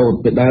បិទរហូត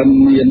ពីដើម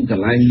មានក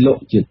ន្លែងល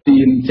ក់ជាទៀ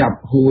នចាប់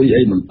ហួយ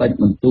អីបន្តិច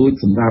បន្តួច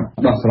សម្រាប់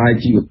ដោះស្រាយ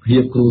ជីវភា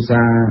ពគ្រួ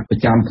សារប្រ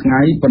ចាំថ្ងៃ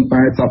ប៉ុន្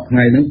តែសប្តាហ៍ថ្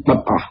ងៃហ្នឹងបិទ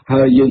អស់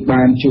ហើយយើង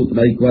បានជួបប្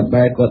តីគាត់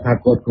ដែរគាត់ថា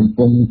គាត់កំ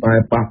ពុងតែ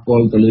ប៉ះពា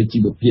ល់ទៅលើជី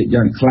វភាព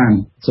យ៉ាងខ្លាំង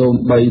សូ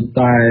ម្បី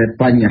តែ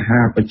បញ្ហា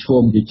ប្រឈ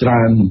មជាច្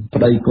រើន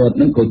ប្តីគាត់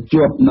នឹងក៏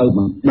ជាប់នៅ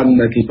មិនដឹង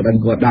ដែលគេប្តឹង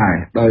គាត់ដែរ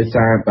ដោយ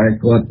សារតែ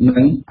គាត់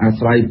នឹងអា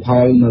ស្រ័យផ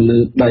លនៅលើ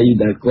ដី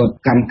ដែលគាត់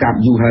កាន់កាប់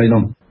យូរហើយ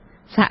នោះ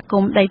សហគ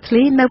មន៍ដីធ្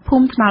លីនៅភូ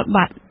មិថ្នល់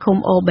បាត់ឃុំ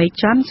អូបី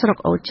ច័ន្ទស្រុក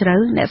អូជ្រៅ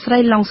អ្នកស្រី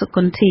ឡុងសុគ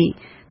ន្ធី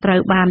ត្រូវ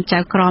បានចៅ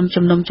ក្រម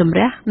ជំនុំជម្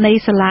រះនៃ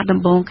សាលាដំ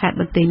បងខេត្ត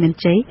បន្ទាយមាន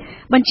ជ័យ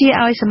បញ្ជា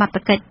ឲ្យសមត្ថ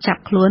កិច្ចចា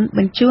ប់ខ្លួនប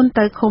ញ្ជូន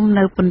ទៅឃុំ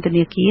នៅពន្ធ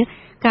នាគារ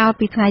កាល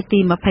ពីថ្ងៃទី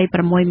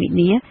26មិនិ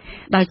នា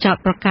ដោយចោទ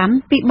ប្រកាន់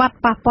ពីបទ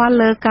ប៉ះពាល់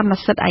លើកម្ម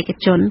សិទ្ធិឯក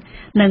ជន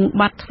និង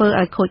បទធ្វើ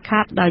ឲ្យខូចខា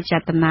តដោយចេ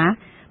តនា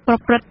ប្រ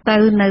ព្រឹត្តទៅ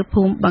នៅ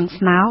ភូមិបឹង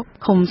ស្នោ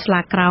ឃុំស្លា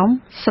ក្រោម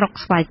ស្រុក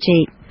ស្វាយជែ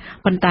ក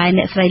ប៉ុន្តែ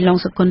អ្នកស្រីឡុង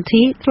សុគន្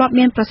ធីធ្លាប់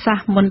មានប្រសាស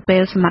ន៍មុនពេ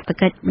លសមត្ថ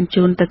កិច្ចបញ្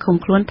ជូនទៅឃុំ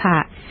ខ្លួនថា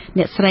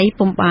អ្នកស្រី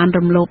ពុំបាន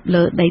រំលោភ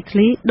លើដីធ្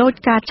លីដោយ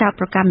ការចោទ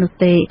ប្រកាន់នោះ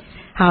ទេ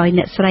ហើយ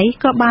អ្នកស្រី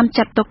ក៏បាន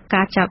ចាត់ទុក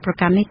ការចោទប្រ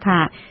កាន់នេះថា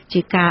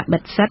ជាការបិ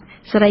ទសិទ្ធិ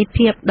សេរី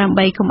ភាពដើម្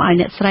បីកុំឲ្យ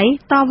អ្នកស្រី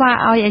តវ៉ា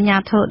ឲ្យអាជ្ញា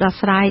ធរដោះ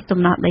ស្រាយទំ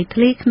នាស់ដីធ្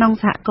លីក្នុង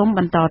សហគមន៍ប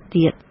ន្ត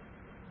ទៀត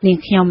នាង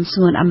ខ្ញុំ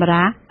សួនអម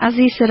រាអា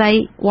ស៊ីសេរី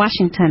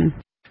Washington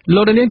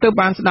លោកនាងទៅ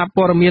បានស្ដាប់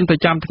ព័ត៌មានប្រ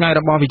ចាំថ្ងៃ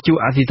របស់វិទ្យុ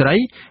អាស៊ីសេរី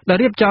ដែល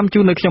រៀបចំជូ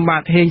ននៅខ្ញុំបា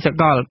ទហេងស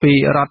កលពី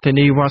រដ្ឋធា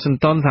នី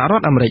Washington សហរ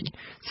ដ្ឋអាមេរិក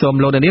សូម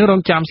លោកនាងរ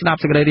ងចាំស្ដាប់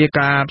សេចក្តីរាយ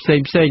ការណ៍ផ្សេង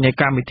ៗនៃ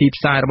កម្មវិធី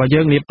ផ្សាយរបស់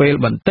យើងនាពេល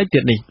បន្តិចទៀ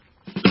តនេះ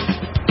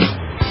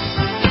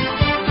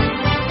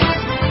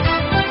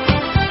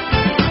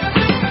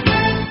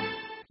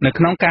នៅ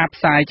ក្នុងការ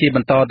ផ្សាយជាប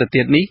ន្តទៅ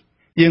ទៀតនេះ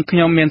យើងខ្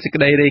ញុំមានសេច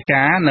ក្តីរាយ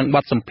ការណ៍និងប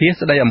ទសម្ភាសន៍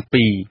ស្តីអំ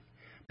ពី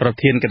ប្រ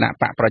ធានគណៈ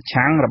បកប្រ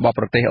ឆាំងរបស់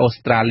ប្រទេសអូ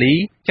ស្ត្រាលី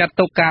ចាត់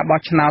ទុកការបោះ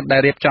ឆ្នោតដែ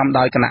លរៀបចំ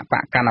ដោយគណៈប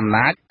កកណ្ដាលអំ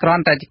ណាចគ្រា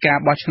ន់តែជាការ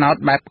បោះឆ្នោត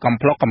បែបកំ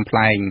ប្លុកកំប្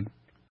លែង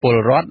ពល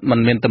រដ្ឋមិន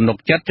មានទំនុក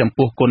ចិត្តចំ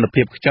ពោះគុណ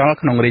ភាពខ្យល់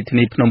ក្នុងរាជធា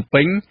នីភ្នំ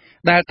ពេញ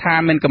ដែលថា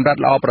មានកម្រិត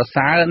ល្អប្រ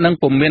សើរនិង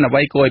ពុំមានអ្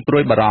វីគួរឲ្យព្រួ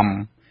យបារម្ភ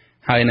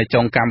ហើយនៅ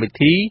ចុងកម្មវិ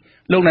ធី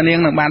លោកអ្នកនាង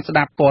នឹងបានស្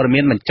ដាប់ព័ត៌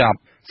មានបញ្ចប់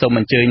សូម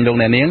អញ្ជើញលោក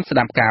អ្នកនាងស្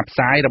ដាប់ការផ្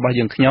សាយរបស់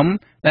យើងខ្ញុំ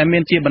ដែលមា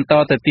នជាបន្ត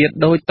ទៅទៀត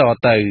ដូចត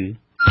ទៅ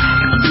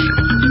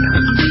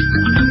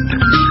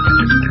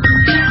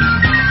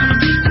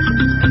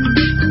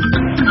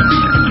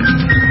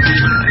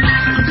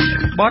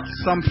បទ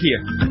សម្ភាស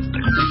ន៍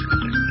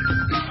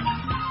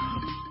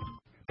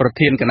ប្រ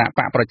ធានគណៈប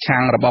កប្រឆាំ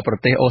ងរបស់ប្រ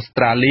ទេសអូស្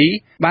ត្រាលី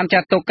បានចា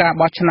ត់ទុកការ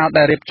បោះឆ្នោត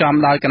ដែលរៀបចំ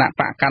ដោយគណៈ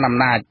បកកណ្ដាលអំ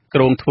ណាចគ្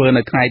រោងធ្វើ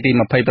នៅថ្ងៃទី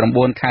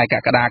29ខែក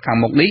ក្កដាខាង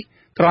មុខនេះ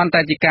គ្រាន់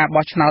តែជាការ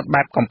បោះឆ្នោត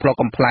បែបកំប្លុក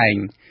កំប្លែង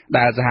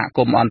ដែលសហគ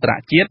មន៍អន្តរ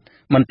ជាតិ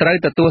មិនត្រូវ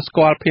ទទួលស្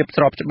គាល់ភាព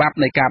ស្របច្បាប់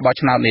នៃការបោះ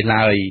ឆ្នោតនេះ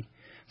ឡើយ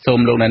សូម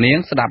លោកអ្នកនាង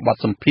ស្ដាប់បទ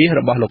សម្ភាសន៍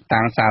របស់លោក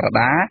តាំងសារ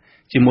ដា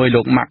ជាមួយ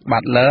លោក Mark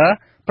Butler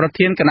ប្រ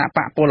ធានគណៈប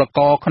កពលក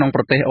រក្នុង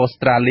ប្រទេសអូស្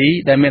ត្រាលី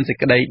ដែលមានសេច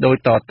ក្តីដូច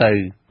តទៅ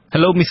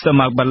Hello Mr.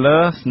 Mark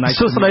Butler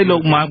សួស្តីលោ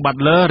ក Mark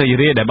Butler រីក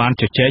រាយដែលបាន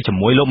ជជែកជា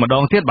មួយលោកម្ដ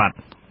ងទៀតបាទ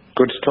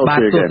Good to talk to you again បាទ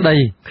សួស្តី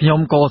ខ្ញុំ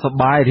ក៏សប្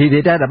បាយរីក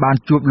រាយដែរដែលបាន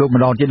ជួបលោក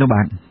ម្ដងទៀតនោះ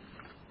បាទ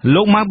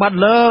លោក Mark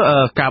Butler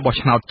ការបោះ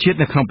ឆ្នោតជាតិ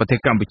នៅក្នុងប្រទេស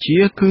កម្ពុជា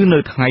គឺនៅ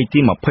ថ្ងៃទី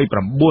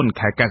29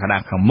ខែកក្កដា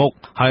ខាងមុខ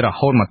ហើយរ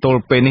ហូតមកទល់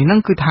ពេលនេះហ្នឹង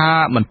គឺថា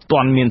មិនទា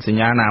ន់មានសញ្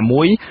ញាណា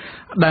មួយ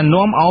ដែល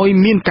នាំឲ្យ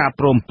មានការ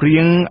ព្រមព្រៀ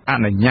ងអ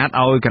នុញ្ញាត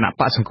ឲ្យគណៈ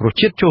បកសង្គ្រោះ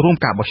ជាតិចូលរួម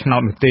ការបោះឆ្នោ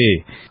តនោះទេ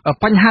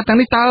បញ្ហាទាំង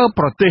នេះតើ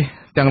ប្រទេស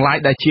ទាំងឡាយ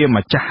ដែលជា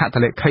ម្ចាស់ហត្ថ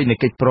លេខីនៃ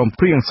កិច្ចព្រម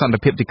ព្រៀងសន្តិ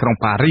ភាពទីក្រុង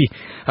ប៉ារីស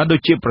ដូច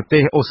ជាប្រទេ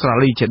សអូស្ត្រា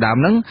លីជាដើម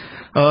ហ្នឹង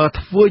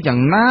ធ្វើយ៉ាង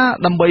ណា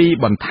ដើម្បី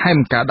បន្ថែម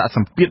ការដាក់ស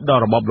ម្ពាធដ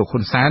ល់របបលោកហ៊ុ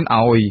នសែន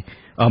ឲ្យ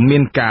មា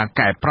នការ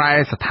កែប្រែ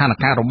ស្ថាន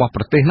ភាពរបស់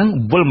ប្រទេសហ្នឹង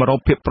វិលមករក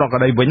ភាពប្រក្រ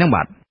តីវិញហ្នឹង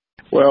បាទ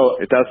Well,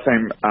 it does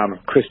seem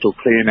crystal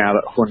clear now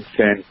that Hun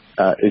Sen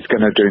is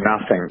going to do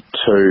nothing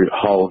to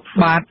hold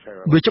បាទ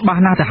វាច្បា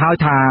ស់ណាស់ទៅហើយ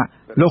ថា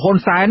លោកហ៊ុន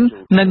សែន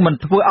នឹងមិន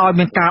ធ្វើឲ្យ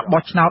មានការ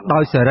បោះឆ្នោតដោ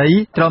យសេរី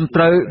ត្រឹម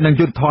ត្រូវនឹង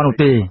យុត្តិធម៌នោះ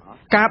ទេ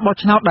ការបោះ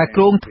ឆ្នោតដែល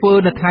គ្រោងធ្វើ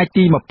នៅថ្ងៃ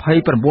ទី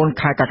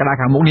29ខែកក្កដា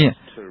ខាងមុខនេះ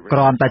គ្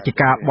រាន់តែជា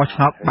ការបោះឆ្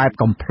នោតបែប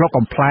កំប្លុក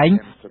កំប្លែង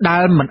ដែ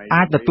លមិន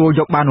អាចទទួល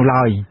យកបាននោះ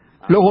ឡើយ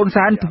លោកហ៊ុន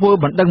សែនធ្វើ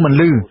មិនដឹងមិន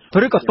លឺ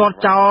ឬក៏ទាត់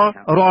ចោល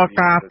រាល់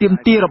ការទាម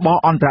ទាររបស់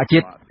អន្តរជា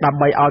តិដើម្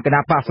បីឲ្យគ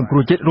ណៈបកសង្គ្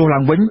រោះជាតិរស់ឡើ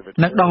ងវិញ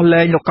និងដោះ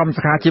លែងលោកកឹម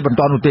សុខាជាបន្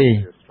តនោះទេ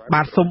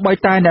បាទសូម្បី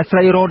តែអ្នកស្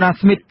រីរ៉ូណា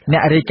ស្មីតអ្ន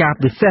ករាយការណ៍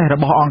ពិសេសរ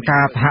បស់អង្គកា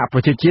រសហប្រ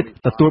ជាជាតិ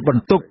ទទួលប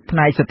ន្ទុកផ្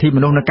នែកសិទ្ធិម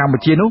នុស្សនៅកម្ពុ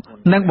ជានោះ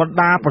និងបណ្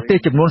ដាប្រទេស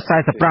ចំនួន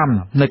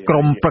45នៃក្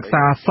រុមប្រឹក្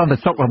សាសន្តិ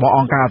សុខរបស់អ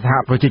ង្គការសហ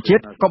ប្រជាជា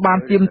តិក៏បាន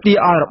ទាមទារ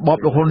ឲ្យរបប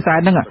លោកហ៊ុនសែន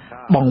នឹង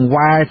បង្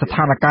វែរស្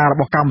ថានភាពរ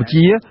បស់កម្ពុ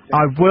ជា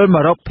ឲ្យវិលម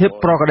ករកភាព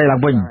ប្រក្រតីឡើ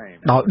ងវិញ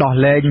ដោយដោះ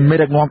លែងមេ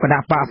ដឹកនាំគណៈ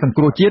បកសង្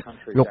គ្រោះជាតិ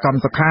លោកកឹម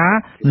សុខា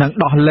និង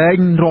ដោះលែង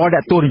រាល់អ្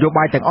នកទស្សនយោ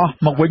បាយទាំងអស់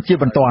មកវិញជា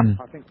បន្ទាន់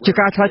ជា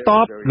ការឆ្លើយត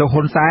បលោក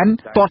ហ៊ុនសែន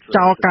ទាត់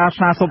ចោលការ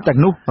ស្នើសុំទាំង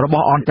នោះរប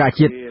ស់អន្តរ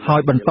ជាតិហើ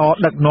យបន្ត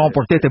ដឹកនាំ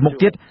ប្រទេសទៅមុខ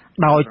ទៀត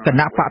ដោយគ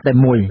ណៈបកតែ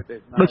មួយ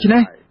ដូច្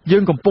នេះយើ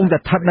ងកំពុងតែ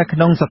ស្ថិតនៅក្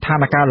នុងស្ថាន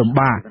ភាពលំ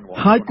បាក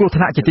ហើយគ្រោះ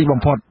ថ្នាក់ជាទីបំ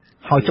ផុត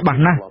ហើយច្បាស់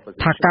ណាស់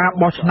ថាការ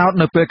បោះឆ្នោត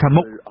នៅពេលខាង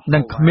មុខនឹ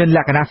ងគ្មានល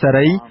ក្ខណៈសេ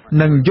រី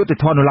និងយុត្តិ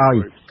ធម៌នោះឡើយ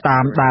តា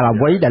មដែលអ្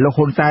វីដែលលោក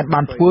ហ៊ុនសែន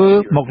បានធ្វើ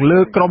មកលើ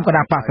ក្រុមគ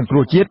ណៈបកសង្គ្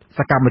រោះជាតិស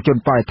កម្មជន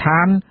បរិស្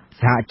ថាន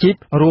សហជីព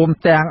រួម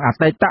ទាំងអ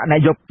តីតនា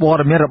យកព័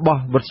ត៌មានរបស់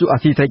វិទ្យុអា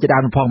ស៊ីសេរីជាដើ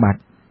មផងបាទ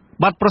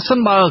ប្រសិន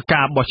បើ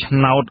ការបោះឆ្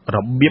នោតរ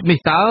បៀបនេះ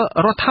តើ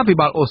រដ្ឋាភិ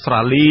បាលអូស្ត្រា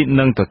លី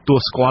នឹងទទួល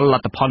ស្គាល់ល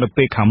ទ្ធផលនៅ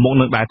ពេលខាងមុខ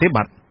នឹងដែរទេ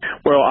បាទ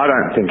Well, I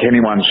don't think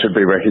anyone should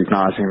be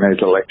recognizing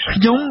these elections.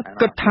 ខ្ញុំ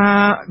គិតថា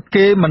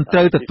គេមិនត្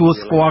រូវទទួល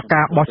ស្គាល់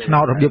ការបោះឆ្នោ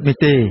តរបៀបនេះ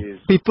ទេ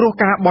ពីព្រោះ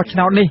ការបោះឆ្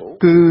នោតនេះ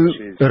គឺ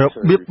រ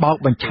បៀបបោក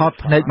បញ្ឆោត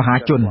ភ្នែកមហា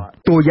ជន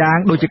តួយ៉ាង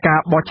ដូចជាការ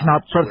បោះឆ្នោត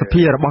ប្រសិទ្ធ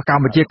ភាពរបស់ក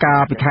ម្ពុជាកាល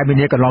ពីខែមី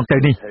នាកន្លងទៅ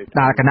នេះ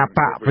ដែលគណៈប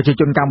កប្រជា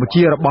ជនកម្ពុ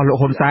ជារបស់លោក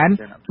ហ៊ុនសែន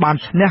បាន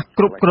ឈ្នះ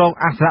គ្រប់គ្រង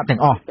អាសនៈទាំ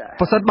ងអស់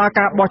ប្រសិនបើ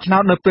ការបោះឆ្នោ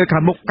តនៅពេលខា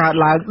ងមុខកើត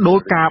ឡើងដោយ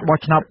ការបោះ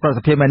ឆ្នោតប្រសិ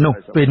ទ្ធភាពមែននោះ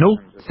ពេលនោះ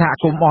សហ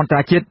គមន៍អន្ត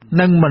រជាតិ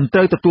នឹងមិនត្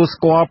រូវទទួល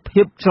ស្គាល់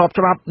ភាពស្រប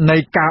ច្បាប់នៃ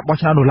ការបោះ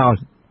ឆ្នោតនោះឡើយ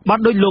បាទ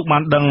ដោយលោកបា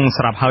នដឹង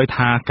ស្រាប់ហើយ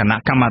ថាគណៈ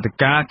កម្មាធិ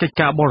ការកិច្ច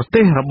ការបរ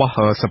ទេសរបស់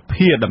ស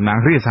ភាតំណាង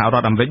រាស្ត្រសហរ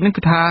ដ្ឋអាមេរិកនឹង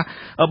គឺថា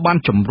បាន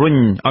ជំរុញ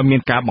ឲ្យមា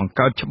នការបង្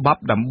កើតច្បា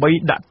ប់ដើម្បី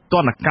ដាក់ទ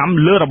ណ្ឌកម្ម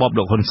លើរបប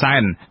លោកហ៊ុនសែ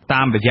ន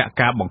តាមរយៈ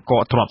ការបង្ក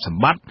កទ្រព្យស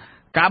ម្បត្តិ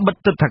ការបិទ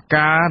ទឹកធ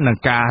ការនិង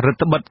ការរឹ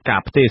តបន្តឹងការ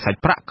ផ្ទេរសាច់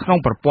ប្រាក់ក្នុង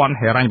ប្រព័ន្ធ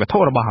ហិរញ្ញវត្ថុ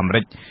របស់អាមេ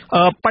រិក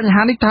បញ្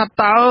ហានេះថា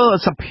តើ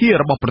សភា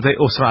របស់ប្រទេស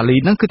អូស្ត្រាលី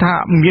នឹងគឺថា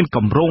មានក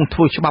ម្រងធ្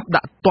វើច្បាប់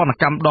ដាក់ទណ្ឌ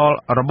កម្មដល់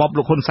របប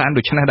លោកហ៊ុនសែន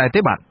ដូចនេះដែរ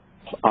ទេបាទ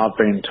I've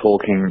been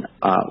talking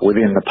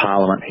within the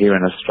parliament here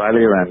in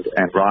Australia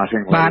and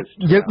writing បាទ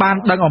យើងបាន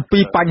ដឹងអំពី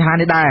បញ្ហា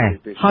នេះដែរ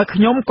ហើយ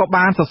ខ្ញុំក៏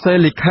បានសរសេរ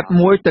លិខិត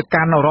មួយទៅ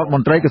កាន់រដ្ឋម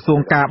ន្ត្រីក្រសួង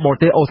ការបរ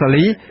ទេសអូស្ត្រា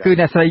លីគឺ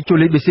អ្នកស្រី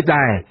Julie Bishop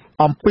ដែរ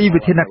អំពី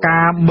វិធានកា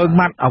រមើង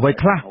ម៉ាត់អ្វី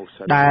ខ្លះ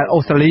ដែលអូ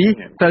ស្ត្រាលី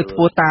ត្រូវធ្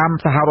វើតាម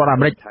សហរដ្ឋអា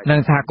មេរិកនិង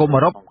សហគមន៍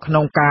អឺរ៉ុបក្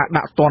នុងការ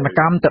ដាក់ទណ្ឌ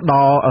កម្មទៅដ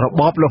ល់រ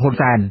បបលោកហ៊ុន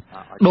សែន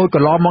ដោយក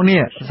ន្លងមក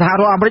នេះសហ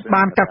រដ្ឋអាមេរិក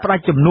បានកាត់ផ្តា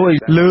ច់ជំនួយ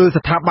លើ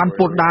ស្ថាប័ន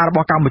ពន្ធដាររប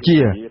ស់កម្ពុជា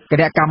គ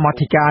ណៈកម្មា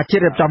ធិការជា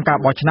តិរៀបចំការ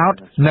បោះឆ្នោត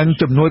និង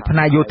ជំនួយផ្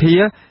នែកយោធា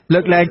លើ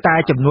កលែងតែ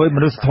ជំនួយម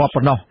នុស្សធម៌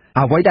ប៉ុណ្ណោះ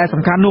អ្វីដែល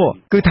សំខាន់នោះ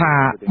គឺថា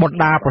បណ្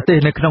ដាប្រទេស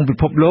នៅក្នុងពិ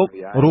ភពលោក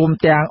រួម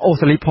ទាំងអូ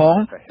ស្ត្រាលីផង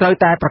ត្រូវ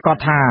តែប្រកាស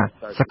ថា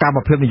សកម្ម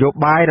ភាពនយោ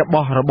បាយរប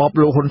ស់របប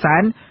លោកហ៊ុនសែ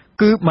ន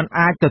គឺมัน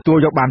អាចទទួល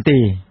យកបានទេ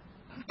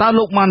តើ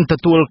លោកបានទ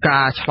ទួលកា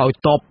រឆ្លើយ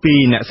តបពី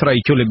អ្នកស្រី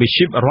Julie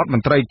Bishop រដ្ឋម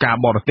ន្ត្រីការ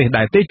បរទេស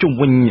ដែរទេជុំ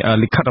វិញ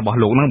លិខិតរបស់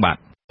លោកនឹងបាទ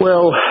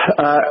Well,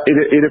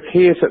 it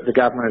appears that the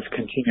government is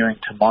continuing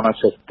to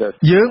monitor the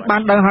យើងបា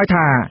នដឹងហើយ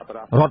ថា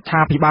រដ្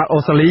ឋាភិបាលអូ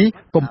ស្ត្រាលី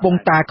កំពុង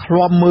តែឃ្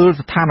លាំមើល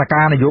ស្ថាន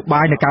ភាពនយោ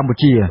បាយនៅកម្ពុ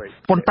ជា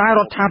ប៉ុន្តែរ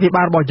ដ្ឋាភិ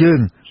បាលរបស់យើង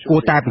គួ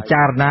រតែពិ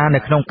ចារណានៅ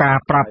ក្នុងការ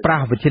ប្រើប្រា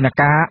ស់វិធាន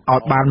ការឲ្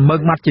យបានម៉ឺ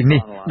ងម៉ាត់ជាង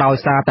នេះដោយ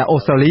សារតែអូ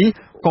ស្ត្រាលី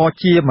ក៏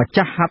ជាម្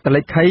ចាស់ហត្ថ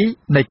លេខី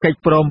នៃកិច្ច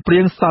ព្រមព្រៀ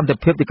ងសន្តិ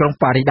ភាពទីក្រុង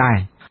ប៉ារីសដែរ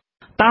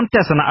តាមទ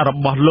ស្សនៈរ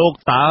បស់លោក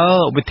តើ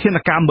វិធាន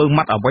ការមើង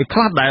ម៉ាត់អ្វីខ្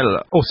លះដែល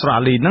អូស្ត្រា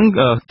លីនឹង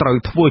ត្រូវ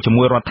ធ្វើជា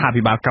មួយរដ្ឋា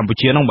ភិបាលកម្ពុ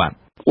ជានោះបាទ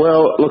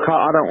Well, look,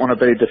 I don't want to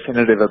be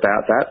definitive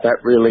about that. That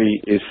really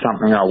is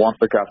something I want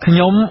the government. ខ្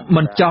ញុំ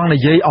មិនចង់និ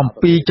យាយអំ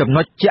ពីចំ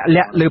ណុចជាក់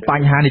លាក់លើប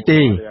ញ្ហានេះទេ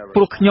ព្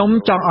រោះខ្ញុំ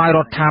ចង់ឲ្យរ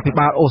ដ្ឋាភិ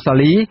បាលអូស្ត្រា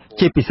លី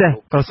ជាពិសេស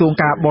ក្រសួង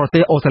ការបរទេ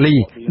សអូស្ត្រាលី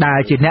ដែល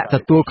ជាអ្នកទ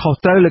ទួលខុស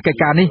ត្រូវលើកិច្ច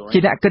ការនេះជា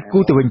អ្នកគិតគូ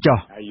រទៅវិញចុះ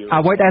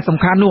អ្វីដែលសំ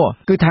ខាន់នោះ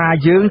គឺថា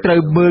យើងត្រូវ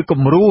មើល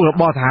គំរូរ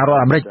បស់សហរដ្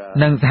ឋអាមេរិក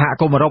និងសហ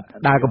គមន៍អឺរ៉ុប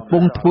ដែលកំពុ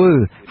ងធ្វើ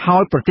ឲ្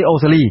យប្រទេសអូ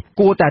ស្ត្រាលី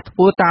គួរតែធ្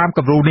វើតាម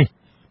គំរូនេះ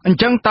អញ្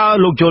ចឹងតើ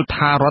លោកយល់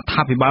ថារដ្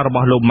ឋាភិបាលរប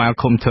ស់លោក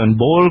Malcolm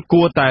Turnbull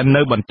គួរតែ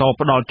នៅបន្ត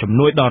ផ្ដល់ជំ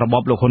នួយដល់រប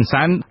បលោកហ៊ុន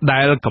សែន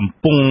ដែលកំ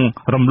ពុង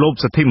រំលោភ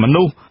សិទ្ធិម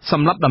នុស្សស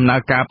ម្រាប់ដំណើរ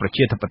ការប្រ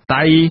ជាធិប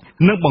តេយ្យ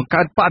និងបង្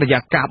កើតបរិយា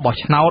កាសបោះ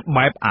ឆ្នោត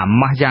បែបអា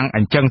ម៉ាស់យ៉ាងអ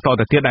ញ្ចឹងត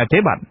ទៅទៀតដែរទេ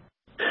បាទ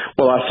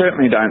Well, I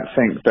certainly don't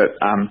think that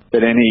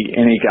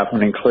any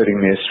government, including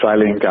the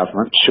Australian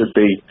government, should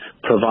be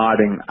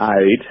providing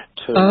aid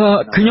to.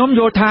 ខ្ញុំ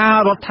យល់ថា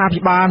រដ្ឋា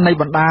ភិបាលនៃ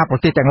បណ្ដាប្រ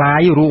ទេសទាំងឡា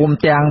យរួម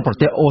ទាំងប្រ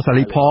ទេសអូស្ត្រា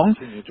លីផង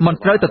មិន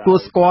ត្រូវទទួល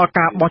ស្គាល់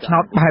ការបោះឆ្នោ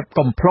តបែប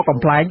កំប្លុកកំ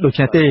ប្លែងដូច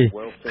នេះទេ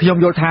ខ្ញុំ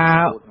យល់ថា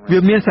វា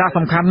មានសារៈ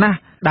សំខាន់ណាស់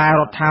ដែល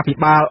រដ្ឋាភិ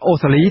បាលអូ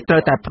ស្ត្រាលីត្រូ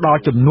វតែផ្ដល់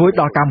ជំនួយ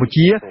ដល់កម្ពុ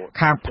ជា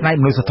ខាងផ្នែក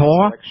មនុស្សធ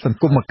ម៌សង្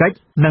គមគិច្ច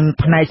និង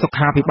ផ្នែកសុ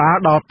ខាភិបាល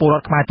ដល់ពលរ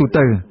ដ្ឋខ្មែរទូ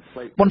ទៅ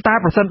ប៉ុន្តែ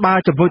ប្រសិនបើ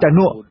ជំនួយទាំង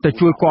នោះទៅ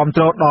ជួយគាំ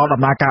ទ្រដល់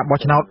ដំណើរការបោះ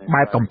ឆ្នោត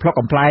បែបកំប្លុក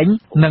កំប្លែង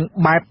និង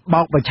បែប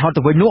បោកបញ្ឆោត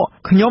ទៅវិញនោះ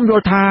ខ្ញុំយ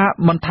ល់ថា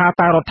មិនថា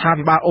តែរដ្ឋា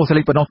ភិបាលអូស្ត្រា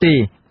លីប៉ុណ្ណោះទេ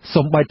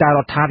សូម្បីតែរ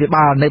ដ្ឋាភិ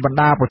បាលនៃបណ្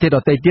ដាប្រទេសដ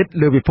ទៃទៀត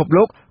លើពិភព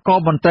លោកក៏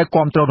មិនត្រូវ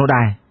គាំទ្រនោះ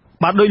ដែរ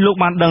បាទដោយលោក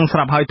បានដឹងស្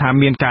រាប់ហើយថា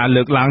មានការ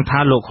លើកឡើងថា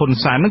លោកហ៊ុន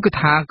សែននឹងគឺ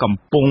ថាកំ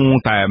ពុង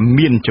តែ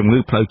មានជំងឺ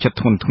ផ្លូវចិត្ត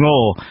ធ្ងន់ធ្ង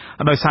រ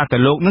ដោយសារតែ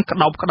លោកនឹងក្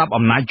តោបក្តាប់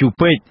អំណាចយូរ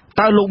ពេក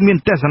តើលោកមាន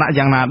ទស្សនៈ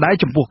យ៉ាងណាដែរ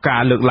ចំពោះកា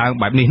រលើកឡើង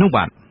បែបនេះនោះ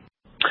បាទ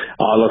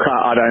Oh, look,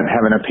 I don't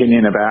have an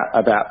opinion about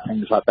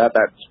things like that.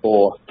 That's for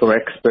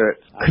experts.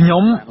 ខ្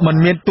ញុំមិន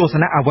មានទស្ស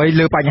នៈអ្វី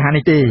លើបញ្ហា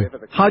នេះទេ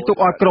ហើយទុក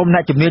ឲ្យក្រុមអ្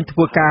នកជំនាញធ្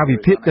វើការវិ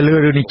ភាគទៅលើ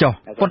រឿងនេះចុះ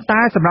ប៉ុន្តែ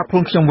សម្រាប់ខ្លួ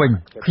នខ្ញុំវិញ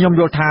ខ្ញុំ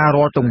យល់ថា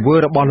រាល់ទង្វើ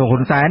របស់លោកហ៊ុ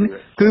នសែន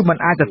គឺមិន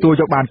អាចទទួល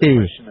យកបានទេ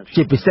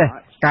ជាពិសេស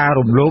ការ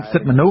រំលោភសិ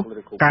ទ្ធិមនុស្ស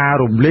ការ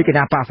រំលាយគ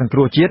ណៈបកសង្គ្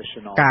រោះជាតិ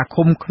ការ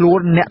ឃុំខ្លួន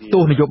អ្នកទោ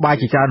សនយោបាយ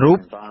ជាច្រើនរូប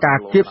ការ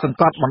គៀបសង្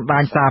កត់បណ្ដា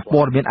ញសារ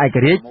ព័ត៌មានឯក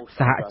រាជ្យ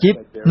សហជីព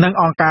និង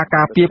អង្គការ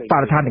ការពារប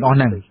រិស្ថានទាំងអស់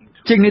ហ្នឹង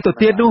ជាងនេះទៅ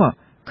ទៀតនោះ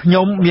ខ្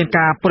ញុំមាន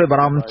ការព្រួយបា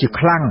រម្ភជា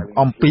ខ្លាំង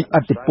អំពីឥ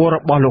ទ្ធិពលរ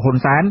បស់លោកហ៊ុន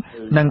សែន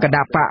និងគណ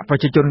បកប្រ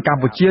ជាជនក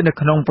ម្ពុជានៅ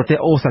ក្នុងប្រទេស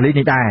អូស្ត្រាលី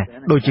នេះដែរ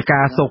ដូចជា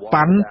ការសោក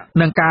ប៉ាន់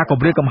និងការគំ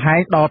រាមកំហែង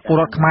ដល់ពល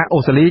រដ្ឋខ្មែរអូ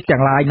ស្ត្រាលីទាំ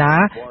ងឡាយណា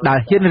ដែល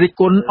ហ៊ានរិះ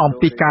គន់អំ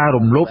ពីការ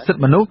រំលោភសិទ្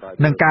ធិមនុស្ស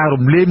និងការ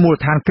រំលាយមូល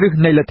ដ្ឋានគ្រឹះ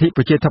នៃលទ្ធិ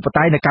ប្រជាធិប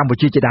តេយ្យនៅកម្ពុ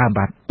ជាជាដើម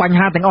បាទបញ្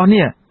ហាទាំងអស់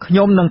នេះខ្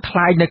ញុំនឹងថ្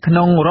លែងនៅក្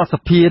នុងរដ្ឋស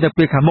ភានៅ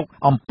ពេលខាងមុខ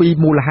អំពី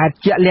មូលហេតុ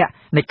ជាក់លាក់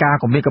នៃការ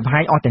គំរាមកំហែ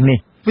ងអស់ទាំងនេះ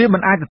វាមិ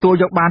នអាចទទួល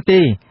យកបាន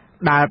ទេ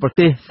ដែលប្រ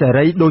ទេសសេ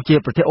រីដូចជា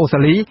ប្រទេសអូស្ត្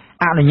រាលី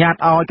អនុញ្ញាត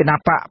ឲ្យគណប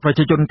កប្រ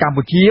ជាជនកម្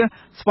ពុជា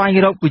ស្វែង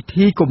រកវិ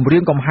ធីគំរា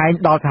មកំហែង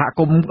ដល់សហ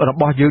គមន៍រ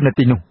បស់យើងនៅ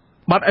ទីនោះ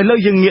បាត់ឥឡូវ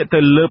យើងងាកទៅ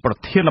លើប្រ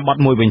ធានបទ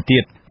មួយវិញទៀ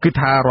តគឺ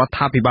ថារដ្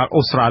ឋាភិបាល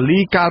អូស្ត្រាលី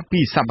កាលពី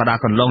សប្តា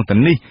ហ៍កន្លងទៅ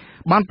នេះ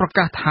បានប្រ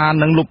កាសថា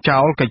នឹងលុបចោ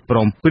លកិច្ចព្រ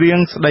មព្រៀង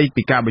ស្ដី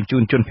ពីការបញ្ជូ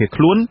នជនភៀស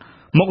ខ្លួន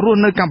មករស់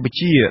នៅកម្ពុ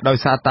ជាដោយ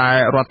សារតែ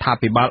រដ្ឋា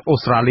ភិបាលអូ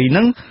ស្ត្រាលី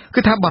នឹង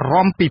គឺថាបារ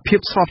ម្ភពីភាព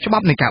ស្របច្បា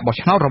ប់នៃការបោះ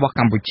ឆ្នោតរបស់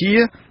កម្ពុជា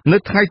នៅ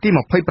ថ្ងៃទី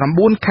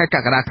29ខែក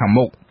ក្កដាខាង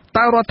មុខ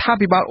តើរដ្ឋា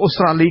ភិបាលអូស្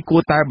ត្រាលីគួ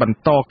រតែបន្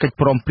តកិច្ច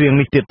ព្រមព្រៀង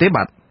នេះទៀតទេ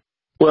បាទ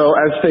Well,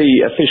 as the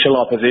official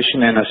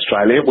opposition in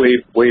Australia,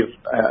 we've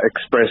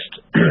expressed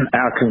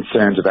our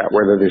concerns about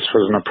whether this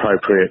was an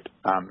appropriate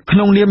ក្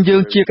នុងនាមយើ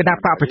ងជាគណៈប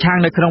កប្រឆាំង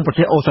នៅក្នុងប្រ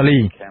ទេសអូស្ត្រាលី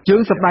យើ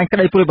ងសម្ដែងក្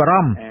តីព្រួយបារ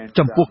ម្ភ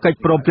ចំពោះកិច្ច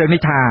ព្រមព្រៀង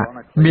នេះថា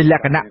មានល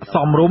ក្ខណៈស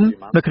មរម្យ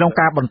នៅក្នុង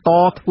ការបន្ត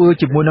ធ្វើ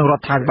ជាមួយនឹងរ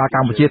ដ្ឋាភិបាលក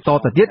ម្ពុជាត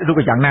ទៅទៀតឬ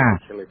ក៏យ៉ាងណា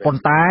ប៉ុ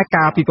ន្តែ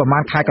កាលពីប្រមា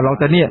ណខែកន្លង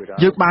ទៅនេះ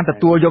យើងបានទ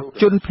ទួលយក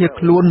ជនភៀស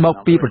ខ្លួនមក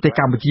ពីប្រទេស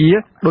កម្ពុជា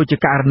ដូចជា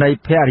ករណី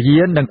ភរិយា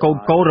និងកូន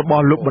កូនរប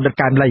ស់លោកបណ្ឌិត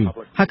កែមលី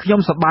ហើយខ្ញុំ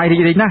សប្បាយរី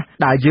ករាយណាស់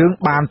ដែលយើង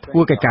បានធ្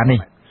វើកិច្ចការ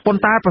នេះប៉ុ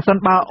ន្តែប្រសិន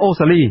បើអូ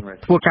ស្ត្រាលី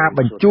ធ្វើការប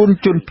ញ្ជូន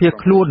ជនភៀស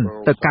ខ្លួន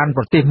ទៅកាន់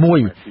ប្រទេសមួយ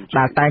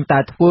ដែលតែងតែ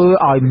ធ្វើ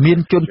ឲ្យមាន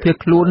ជនភៀស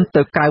ខ្លួន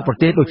ទៅក្រៅប្រ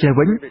ទេសដូចនេះ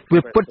វិញ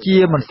វាពិតជា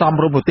មិនសម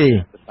រម្យនោះទេ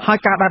ហើយ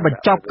ការដែលប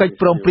ញ្ចប់កិច្ច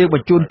ព្រមព្រៀងប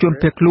ញ្ជូនជន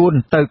ភៀសខ្លួន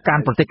ទៅកា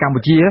ន់ប្រទេសកម្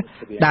ពុជា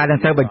ដែលនឹង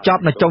ត្រូវបញ្ច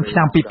ប់នៅចុងឆ្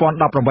នាំ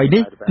2018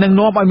នេះនឹង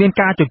នាំឲ្យមាន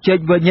ការជជែក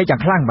វែងញែកយ៉ា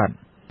ងខ្លាំងបាទ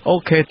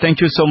Okay, thank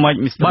you so much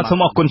Mr. បាទសូម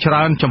អរគុណច្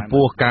រើនចំ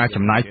ពោះការ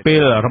ចំណាយពេ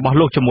លរបស់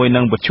លោកជាមួយ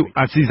នឹងវិទ្យុ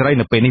អាស៊ីសេរី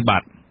នៅពេលនេះបា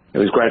ទ It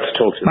was great to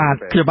talk to you. បាទ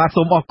ខ្ញុំបាទ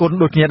សូមអរគុណ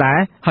ដូចគ្នាដែរ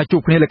ហើយជួ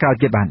បគ្នាលើក្រោយ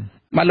ទៀតបាទ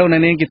បាទលោកអ្ន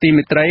កនាងជាទី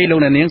មេត្រីលោក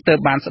អ្នកនាងទើប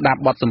បានស្ដាប់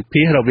បទសម្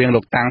ភាសន៍រវាង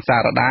លោកតាំងសា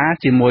រដា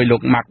ជាមួយលោ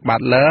ក Mark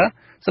Butler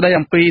ស្ដី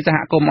អំពីសហ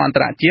គមន៍អន្ត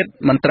រជាតិ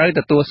មិនត្រូវ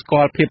ទទួលស្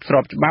គាល់ភាពស្រ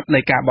បច្បាប់នៃ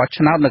ការបោះ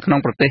ឆ្នោតនៅក្នុង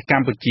ប្រទេសក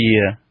ម្ពុជា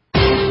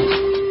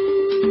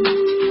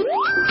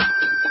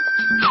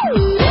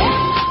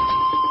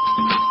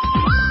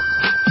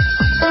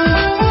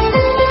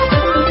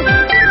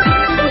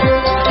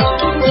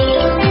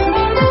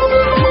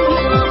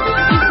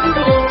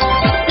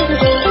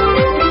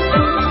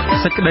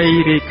សេចក្តី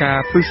រាយការ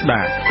ណ៍ពិស្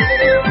ដា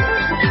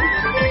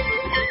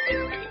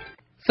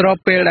ស្រប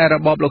ពេលដែលរ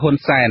បបលោកហ៊ុន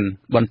សែន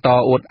បន្ត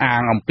អួតអា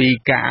ងអំពី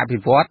ការអភិ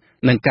វឌ្ឍ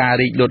និងការ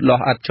រីកលូតលា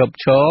ស់ឥតឈប់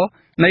ឈរ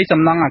នៃ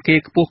សំណង់អគារ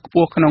ខ្ពស់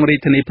ៗក្នុងរាជ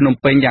ធានីភ្នំ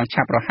ពេញយ៉ាង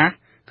ឆាប់រហ័ស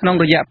ក្នុង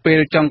រយៈពេល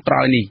ចុងក្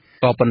រោយនេះ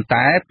ក៏ប៉ុន្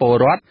តែពល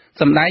រដ្ឋ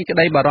សម្ដែងក្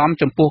តីបារម្ភ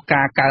ចំពោះ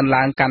ការកើន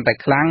ឡើងកាន់តែ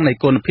ខ្លាំងនៃ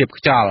គុណភាព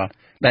ខ្យល់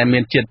ដែលមា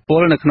នជាតិពុ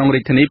លនៅក្នុងរា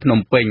ជធានីភ្នំ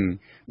ពេញ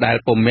ដែល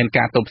ពុំមាន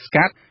ការទប់ស្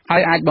កាត់ហើ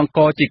យអាចបង្ក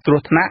ជាគ្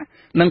រោះថ្នាក់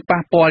និងប៉ះ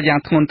ពាល់យ៉ាង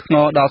ធ្ងន់ធ្ង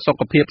រដល់សុ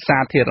ខភាពសា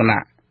ធារ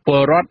ណៈព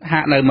លរដ្ឋហា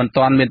ក់នៅមិន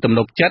ទាន់មានទំ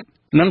នុកចិត្ត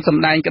និងស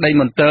ម្ដែងក្តី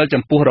មន្ទិល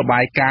ចំពោះរ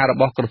បាយការណ៍រ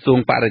បស់ក្រសួង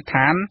បរិស្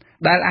ថាន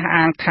ដែលអះ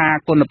អាងថា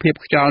គុណភាព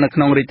ខ្យល់នៅក្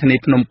នុងរាជធានី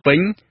ភ្នំពេញ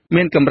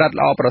មានកម្រិត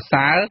ល្អប្រ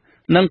សើរ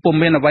និងពុំ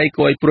មានអ្វី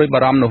គួរឲ្យព្រួយបា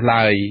រម្ភនោះ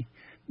ឡើយ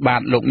បា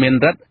ទលោកមាន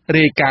រិទ្ធ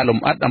រាយការណ៍ល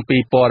ម្អិតអំពី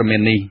ព័ត៌មា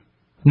ននេះ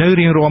នៅ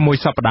រៀងរាល់មួយ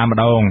សប្តាហ៍ម្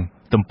ដង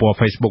ទំព័រ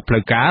Facebook ផ្លូ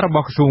វការរប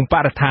ស់ក្រសួងប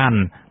រិស្ថាន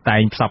តែ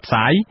ងផ្សព្វផ្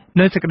សាយ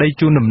នៅសេចក្តី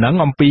ជូនដំណឹង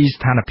អំពី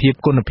ស្ថានភាព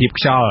គុណភាព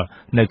ខ្យល់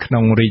នៅក្នុ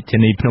ងរាជធា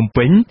នីភ្នំ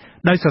ពេញ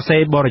ដោយសរសេ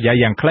របរិយាយ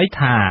យ៉ាងខ្លី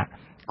ថា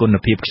គុណ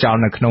ភាពខ្យល់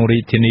នៅក្នុងរា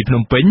ជធានីភ្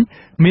នំពេញ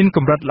មានក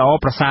ម្រិតល្អ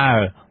ប្រសើរ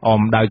អ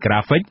មដោយក្រា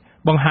ហ្វិក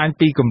បង្ហាញ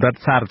ពីកម្រិត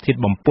សារធាតុ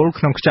បំពុល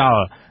ក្នុងខ្យ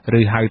ល់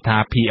ឬហៅថា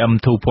PM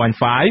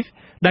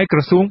 2.5 ដែលក្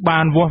រសួងបា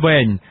នវាស់វែ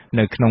ង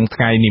នៅក្នុងថ្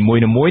ងៃនីមួ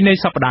យៗនៃ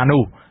សប្តាហ៍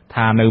នោះ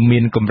ថានៅមា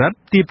នកម្រិត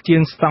ទាបជា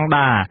ងស្តង់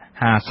ដារ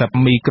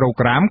50មីក្រូ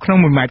ក្រាមក្នុង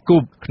1ម៉ែត្រគូ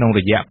បក្នុងរ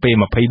យៈពេល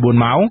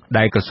24ម៉ោង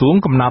ដែលក្រសួង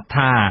កំណត់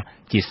ថា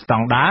ជាស្ត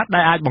ង់ដារ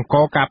ដែលអាចបង្ក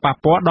ការប៉ះ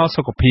ពាល់ដល់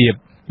សុខភាព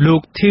លោ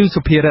កធីវ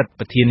សុភារិទ្ធ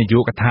ប្រធាននាយ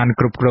កដ្ឋាន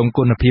គ្រប់គ្រង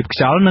គុណភាពខ្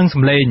យល់និងស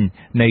ម្លេង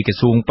នៃក្រ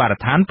សួងបរិ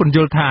ស្ថានពន្យ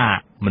ល់ថា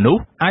មនុស្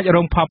សអាចរ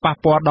ងផលប៉ះ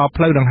ពាល់ដល់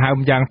ផ្លូវដង្ហើម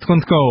យ៉ាងធ្ង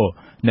ន់ធ្ងរ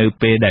នៅ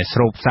ពេលដែលស្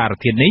រូបសារ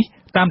ធាតុនេះ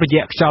តាមរ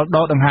យៈខ្យល់ដ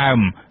កដង្ហើម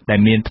ដែល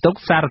មានផ្ទុក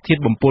សារធាតុ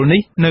បំពុល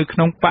នេះនៅក្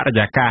នុងបរិ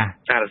យាកាស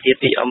សារធាតុ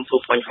PM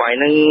 2.5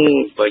 ហ្នឹង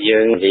បើយើ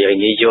ងនិ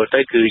យាយយល់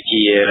ទៅគឺ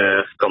ជា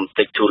កំ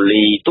ទេចធូ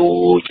លីទូ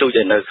ច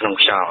នៅក្នុង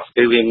ខ្យល់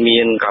គឺវាមា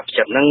នក្រប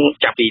ចិត្តហ្នឹង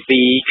ចាប់ពី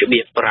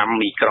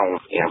 2.5 មីក្រូ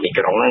ហ្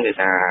នឹងគឺ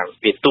ថា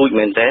វាទូច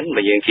មែនទែន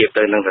បើយើងធៀប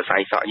ទៅនឹងសរសៃ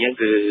សក់យើង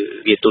គឺ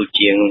វាទូច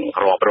ជាង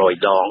រាប់រយ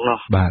ដងនោះ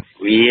បាទ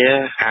វា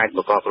អាចប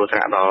ង្កគ្រោះថ្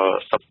នាក់ដល់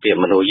សុខភាព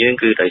មនុស្សយើង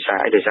គឺដោយសា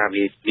រ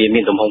វាមា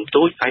នទំហំ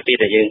ទូចហើយពេល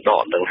ដែលយើងដ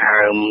កដង្ហើ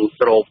ម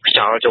ស្រូបខ្យ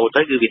ល់ចូល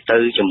ទៅគឺវាទៅ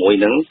ជាមួយ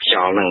នឹងខ្យ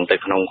ល់ហ្នឹងទៅ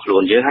ក្នុងខ្លួ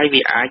នយើងហើយ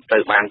វាអាចទៅ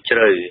បានជ្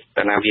រៅ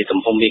តែណាវាទំ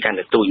ហំវាកាន់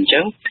តែទូចអញ្ចឹ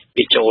ង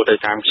វាចូលទៅ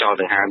តាមខ្យល់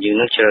ដង្ហើមយើង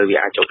នឹងជ្រៅវា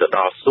អាចចូលទៅដ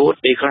ល់សួត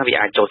ពេលខ្លះវា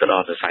អាចចូលទៅដ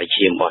ល់សរសៃ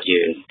ឈាមរបស់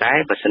យើងតែ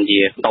បើសិនជា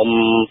ដុំ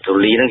ធូ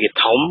លីហ្នឹងវា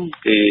ធំ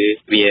គឺ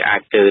វាអា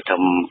ចទៅត្រឹ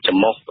មច្រ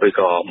មុះឬ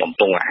ក៏បំ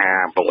ពង់អាហារ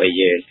បំពង់អី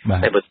យើង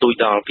តែបើទូច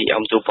ដល់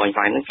PM 2.5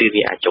 ហ្នឹងគឺ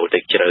វាអាចចូលទៅ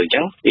ជ្រៅអញ្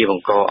ចឹងវាប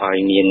ង្កឲ្យ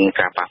មាន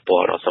ការប៉ះពា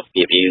ល់ដល់សុខ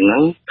ភាពយើងហ្នឹ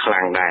ងខ្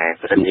លាំងដែរ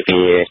បើសិនជា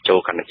វាចូល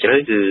កាន់តែជ្រៅ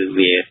គឺ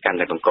វាកាន់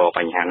តែបង្កប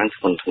ញ្ហាហ្នឹង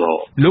ធ្ងន់ធ្ងរ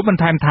លោកប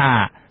ន្ថែមថា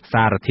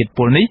សារធាតុ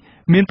ពុលនេះ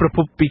មានប្រភ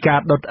ពពីការ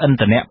ដុតឥន្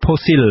ធនៈផូ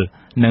ស៊ីល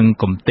និង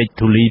កម្ទេច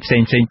ធូលីផ្សេ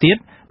ងទៀត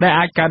ដែល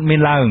អាចកើតមាន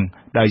ឡើង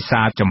ដោយ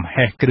សារចំ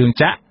ហេះគ្រឿង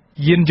ចក្រ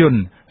យានយន្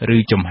តឬ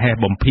ចំហេះ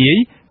បំភាយ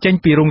ចេញ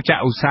ពីរោងចក្រ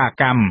ឧស្សាហ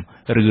កម្ម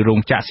ឬរោង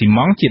ចក្រស៊ី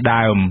ម៉ង់តជា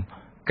ដើម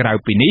ក្រៅ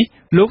ពីនេះ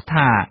លោក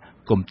ថា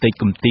គំតិច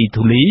គំទី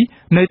ធូលី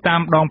នៅតា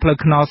មដងផ្លូវ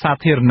ថ្នល់សា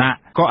ធារណៈ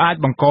ក៏អាច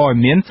បង្កឲ្យ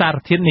មានសារ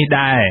ធាតុនេះ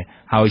ដែរ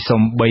ហើយសូ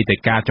ម្បីតែ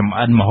ការចម្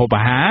អិនម្ហូប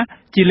អាហារ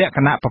ជាលក្ខ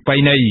ណៈប្រពៃ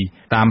ណី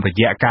តាមរ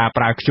យៈការ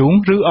ប្រើធ្យូង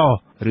ឬអុស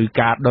ឬ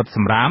ការដុតស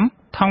ម្រាម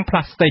ថង់ផ្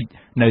លាស្ទិក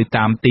នៅ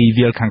តាមទី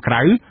វាលខាងក្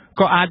រៅ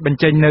ក៏អាចបញ្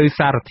ចេញនៅ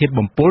សារធាតុ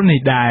បំពុលនេះ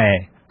ដែរ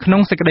ក្នុ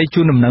ងសេចក្តី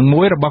ជូនដំណឹង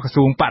មួយរបស់ក្រ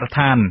សួងបរិស្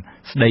ថាន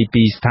ស្តី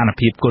ពីស្ថាន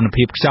ភាពគុណ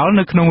ភាពខ្យល់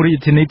នៅក្នុងរាជ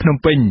ធានីភ្នំ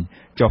ពេញ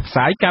ចុះផ្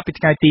សាយកាលពី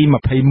ថ្ងៃទី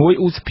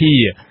21ឧសភា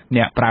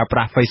អ្នកប្រើប្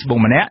រាស់ Facebook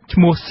ម្នាក់ឈ្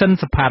មោះសិន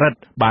សុផារិត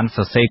បានស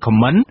រសេរ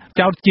comment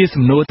ចោទជា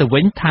សំណួរទៅ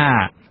វិញថា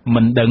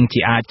មិនដឹងជា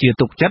អាចជឿ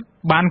ទុកចិត្ត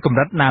បានកម្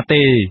រិតណា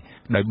ទេ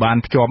ដោយបាន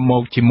ភ្ជាប់ម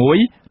កជាមួយ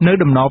នៅ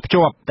ដំណរភ្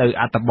ជាប់ទៅ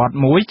អត្ថបទ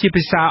មួយជា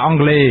ភាសាអង់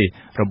គ្លេស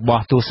រប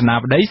ស់ទស្សនាវ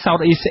ដ្តី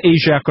Southeast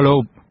Asia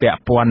Globe ពា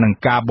ក់ព័ន្ធនឹង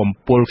ការបំ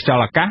ពុលខ្យ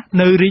ល់អាកាស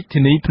នៅរាជ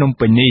ធានីភ្នំ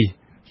ពេញនេះ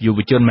យុវ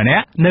ជនម្នា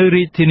ក់នៅ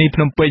រាជធានីភ្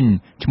នំពេញ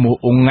ឈ្មោះ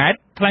អ៊ុងង៉ែត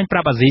ថ្លែងប្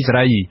រាប់អាស៊ីសេ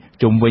រី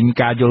ជុំវិញ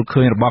ការយល់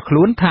ឃើញរបស់ខ្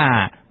លួនថា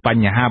ប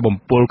ញ្ហាបំ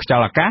ពុលខ្យ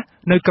ល់អាកាស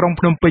នៅក្រុង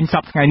ភ្នំពេញស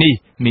ប្តាហ៍ថ្ងៃនេះ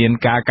មាន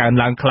ការកើន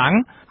ឡើងខ្លាំង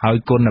ហើយ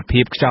គុណ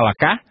ភាពខ្យល់អា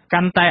កាស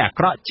កាន់តែអា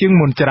ក្រក់ជាង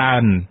មុនច្រើ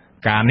ន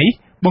ការនេះ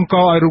បង្ក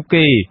ឲ្យរូប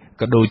គេ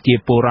ក៏ដូចជា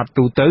ពលរដ្ឋ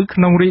ទូទៅក្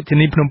នុងរាជធា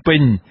នីភ្នំពេ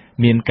ញ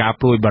មានការ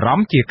ព្រួយបារ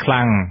ម្ភជាខ្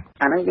លាំង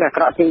អាហ្នឹងវាអា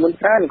ក្រក់ជាងមុន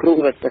ច្រើនគ្រូ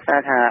វាប្រកាស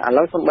ថាឥ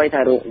ឡូវសំបី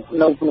ថា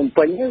នៅភ្នំ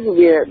ពេញ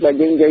វាបើ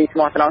យើងនិយាយស្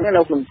មោះត្រង់នេះ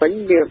នៅភ្នំពេញ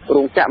វា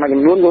រោងចក្រមួយ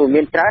ចំនួនក៏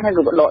មានច្រើនហើយ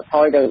ក៏ដកថ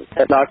យទៅ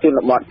ដល់ជន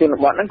បទ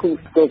ហ្នឹងគឺ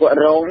គាត់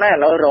រងដែរឥ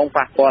ឡូវរង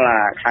ប៉ះពាល់អា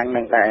ខាងហ្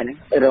នឹងដែរនេះ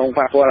រង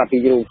ប៉ះពាល់ពី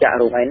រោងចក្រ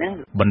រោងអីហ្នឹង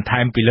បន្ថែ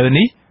មពីលើ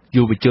នេះ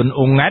យុវជន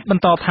អ៊ុងង៉ែតប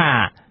ន្តថា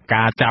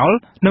ការចោល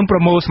និងប្រ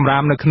មូលសម្រា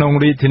មនៅក្នុង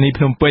រាជធានី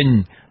ភ្នំពេញ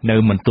នៅ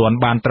មិនទាន់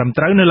បានត្រឹម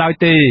ត្រូវនៅឡើយ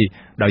ទេ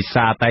ដោយ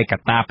សារតែក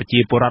ត្តាប្រជា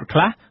ពលរដ្ឋខ្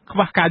លះខ្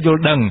វះការយ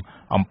ល់ដឹង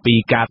អំពី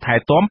ការថែ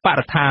ទាំប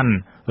រិស្ថាន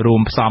រួ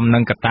មផ្សំនឹ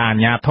ងកត្តាអា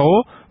ជ្ញាធរ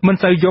មិន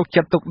សូវយក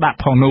ចិត្តទុកដាក់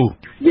ផងនោះ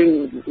យើង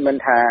មិន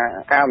ថា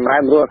ការបំរែ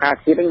បំរួលអាកាស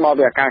ធាតុហ្នឹងមក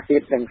ពីអាកាសធា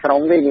តុទាំងស្រុង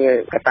ទេវា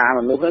កត្តា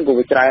មនុស្សហ្នឹងក៏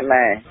វាច្រើន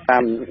ដែរតា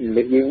ម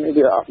យើងនេះ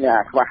វាអត់មាន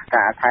ខ្វះ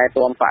ការថែ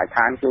ទាំបរិស្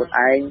ថានខ្លួន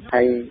ឯង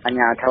ហើយអាជ្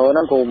ញាធរហ្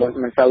នឹងក៏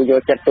មិនសូវយ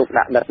កចិត្តទុក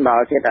ដាក់ដ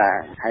ល់ទៀត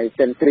ហើយ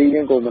សិនទ្រីហ្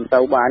នឹងក៏មិនសូ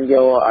វបានយ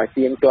កឲ្យ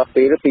ទៀងទាត់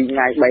ពេល2ថ្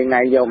ងៃ3ថ្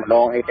ងៃយកម្ដ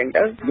ងអីចឹង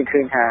ទៅយើងឃើ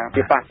ញថា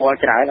វាប៉ះពាល់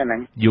ច្រើនអាហ្នឹង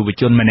យុវ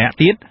ជនម្នាក់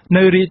ទៀត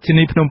នៅរាជធា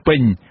នីភ្នំពេ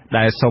ញ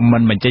ដែលសូមមិ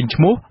នបញ្ចេញឈ្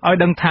មោះឲ្យ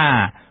ដឹងថា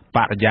ប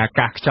រិយា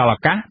កាសខ្យល់អា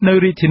កាសនៅ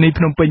រាជធានី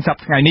ភ្នំពេញសប្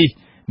តាហ៍ថ្ងៃនេះ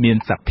មាន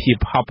សភាព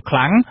ហប់ខ្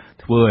លាំង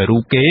ធ្វើឲ្យរូ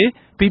បគេ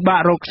ពិបា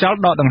ករកខ្យល់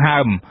ដកដង្ហើ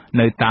ម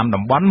នៅតាម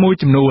តំបន់មួយ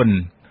ចំនួន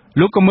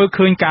លោកក៏មើល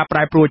ឃើញការប្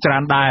រែប្រួលច្រើ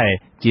នដែរ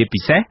ជាពិ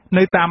សេស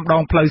នៅតាមដ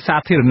ងផ្លូវសា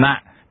ធារណៈ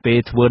ពេល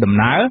ធ្វើដំ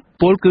ណើរ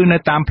ពលគឺនៅ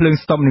តាមភ្លើង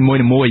ស្តុបនី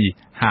មួយៗ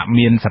ហាក់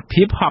មានស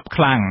ភាពហប់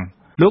ខ្លាំង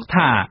លោក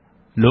ថា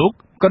លោក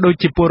ក៏ដូច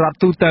ជាពលរដ្ឋ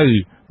ទូទៅ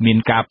មាន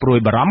ការព្រួយ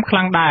បារម្ភខ្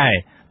លាំងដែរ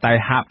តែ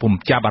ហាក់ពុំ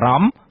ចាប់អារ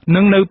ម្មណ៍និ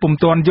ងនៅពុំ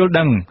ទាន់យល់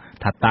ដឹង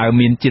ថាតើ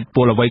មានជាតិ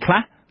ពុលអ្វីខ្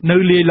លះនៅ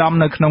លាយឡំ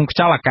នៅក្នុងខ្យ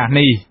ល់អាកាស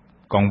នេះ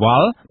កង្វ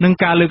ល់នឹង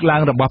ការលើកឡើ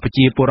ងរបស់ប្រ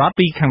ជាពលរដ្ឋ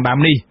ពីខាងដើម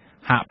នេះ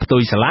ហាក់ផ្ទុ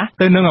យស្រឡះ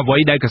ទៅនឹងអ្វី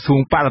ដែលក្រសួង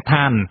បរិស្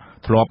ថាន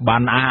ធ្លាប់បា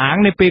នអះអាង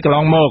នៅពេលកន្ល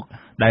ងមក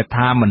ដែល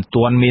ថាមិន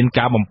ទាន់មាន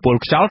ការបំពុល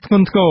ខ្យល់ធ្ង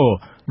ន់ធ្ងរ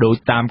ដោយ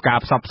តាមការ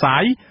ផ្សព្វផ្សា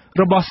យ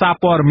របស់សារ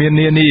ព័ត៌មាន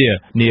នា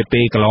នាពេ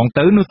លកន្លង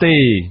ទៅនោះទេ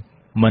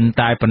មិន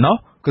តែប៉ុណ្ណោះ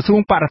ក្រសួង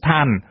បរិស្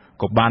ថាន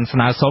ក៏បានស្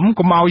នើសុំ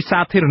កុំឲ្យសា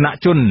ធារណ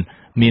ជន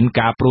មាន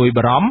ការព្រួយ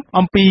បារម្ភ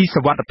អំពី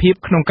សុវត្ថិភាព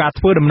ក្នុងការ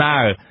ធ្វើដំណើ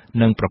រ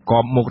និងប្រក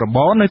បមុខរប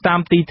រនៅតាម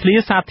ទីធ្លា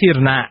សាធារ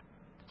ណៈ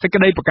សេច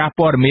ក្តីប្រកាស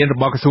ព័ត៌មានរ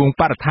បស់ក្រសួង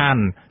បរិស្ថាន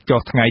ចុះ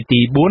ថ្ងៃទី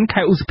4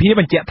ខែឧសភា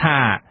បញ្ជាក់ថា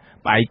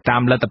ផ្អែកតា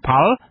មលទ្ធផ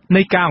ល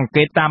នៃការអង្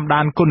កេតតាម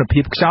ដានគុណភា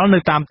ពខ្យល់នៅ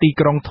តាមទី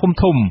ក្រុង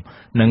ធំៗ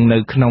និងនៅ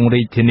ក្នុង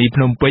រាជធានី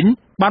ភ្នំពេញ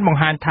បានបង្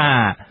ហាញថា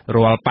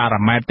រាល់ប៉ា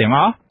រ៉ាម៉ែត្រទាំងអ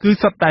ស់គឺ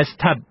សុទ្ធតែស្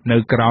ថិតនៅ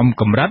ក្រោម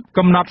កម្រិត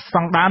កំណត់ស្ត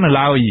ង់ដារនៅ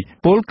ឡើយ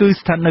ពលគឺ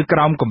ស្ថិតនៅក្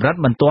រោមកម្រិត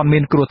មិនទាន់មា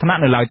នគ្រោះថ្នាក់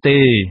នៅឡើយទេ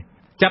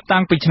ចាប់តាំ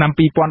ងពីឆ្នាំ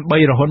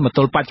2003រហូតមកទ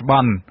ល់បច្ចុប្ប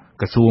ន្ន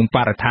ក្រសួងប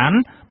រិស្ថាន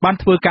បាន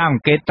ធ្វើការអ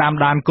ង្កេតតាម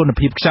ដានគុណ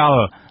ភាពខ្យ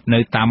ល់នៅ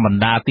តាមប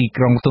ណ្ដាទី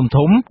ក្រុង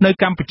ធំៗនៅ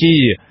កម្ពុជា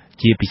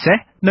ជាពិសេស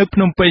នៅភ្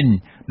នំពេញ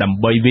ដើម្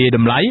បីវាយត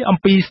ម្លៃអំ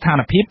ពីស្ថា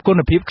នភាពគុ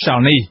ណភាពខ្យ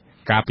ល់នេះ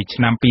កាលពី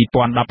ឆ្នាំ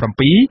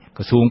2017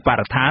ក្រសួងប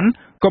រិស្ថាន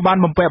ក៏បាន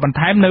បំពាក់បន្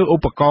ថែមនៅឧ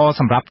បករណ៍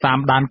សម្រាប់តាម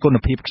ដានគុណ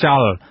ភាពខ្យ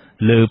ល់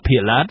លើភា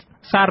គល្អិត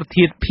សារ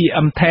ធាតុ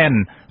PM10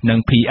 និង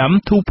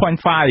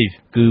PM2.5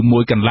 គឺមួ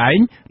យកន្លែង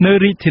នៅ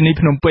រាជធានី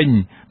ភ្នំពេញ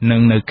និ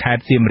ងនៅខេត្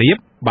តសៀមរាប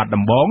បាត់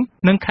ដំបង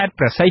និងខេត្ត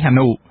ព្រះសីហ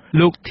នុ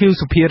លោកធីវ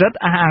សុភារិត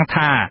អះអាង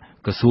ថា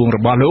ក្រសួងរ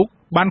បស់លោក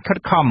បានខិត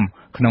ខំ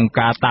ក្នុង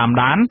ការតាម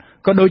ដាន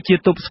ក៏ដូចជា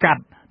ទប់ស្កា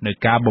ត់នៅ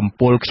ការបំ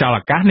ពុលខ្យល់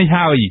អាកាសនេះ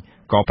ហើយ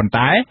ក៏ប៉ុន្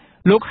តែ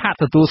លោកហាក់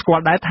ទទួលស្គា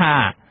ល់ដែរថា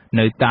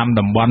នៅតាម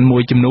តំបន់មួ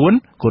យចំនួន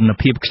គុណ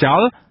ភាពខ្យ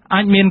ល់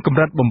អាចមានកម្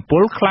រិតបំពុ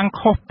លខ្លាំង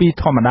ខុសពី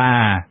ធម្មតា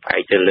ផ្អែ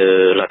កទៅលើ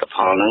លទ្ធផ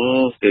លហ្នឹង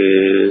គឺ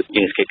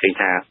យើងសង្កេតឃើញ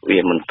ថាវា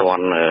មិនទា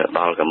ន់ដ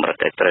ល់កម្រិត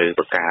ដែលត្រូវ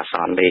ប្រកាសអស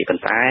ន្នទេប៉ុ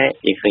ន្តែ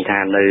យើងឃើញថា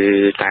នៅ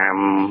តាម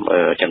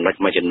ចំណុច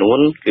មួយចំនួន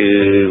គឺ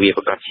វា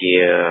ប្រកាសជា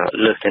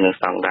លើសទៅនឹង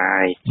ស្តង់ដា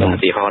រឧ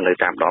ទាហរណ៍នៅ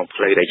តាមដងផ្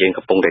លូវដែលយើង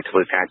កំពុងតែធ្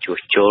វើការជួស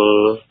ជុល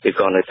ឬ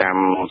ក៏នៅតាម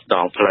ដ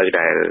ងផ្លូវ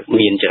ដែល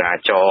មានចរា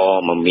ចរណ៍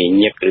មមា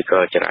ញឹកឬក៏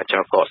ចរាច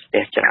រណ៍កកស្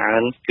ទះច្រើ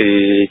នគឺ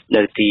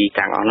នៅទី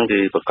តាំងអស់ហ្នឹងគឺ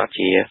ប្រកាស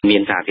ជាមា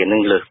នសារធាតុនឹ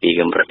ងលើសពី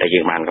កម្រិត ដែលយើ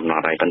ងបានកំណ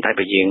ត់ហើយប៉ុន្តែ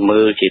បើយើងមើ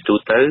លជាទូ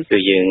ទៅគឺ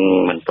យើង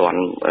មិនទាន់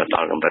ដ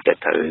ល់កម្រិតដែល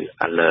ត្រូវ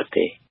alert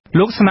ទេ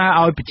លោកស្នើ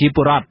ឲ្យប្រជាព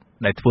លរដ្ឋ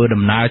ដែលធ្វើ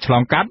ដំណើរឆ្ល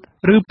ងកាត់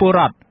ឬពលរ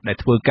ដ្ឋដែល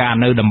ធ្វើការ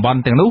នៅតំបន់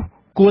ទាំងនោះ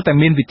គួរតែ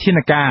មានវិធាន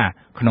ការ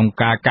ក្នុង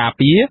ការការ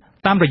ពារ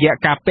តាមរយៈ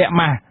ការពាក់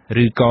ម៉ាស់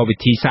ឬក៏វិ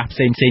ធីសាស្ត្រផ្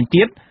សេងៗ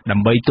ទៀតដើ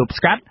ម្បីទប់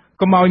ស្កាត់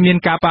កុំឲ្យមាន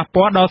ការប៉ះ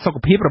ពាល់ដល់សុខ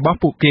ភាពរបស់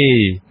ពួកគេ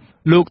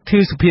លោកធឿ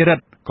សុភិរិ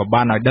ទ្ធក៏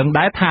បានឲ្យដឹង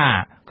ដែរថា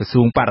ក្រ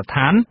សួងបរិស្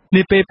ថាន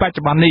នាពេលបច្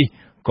ចុប្បន្ននេះ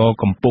ក៏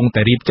កំពុង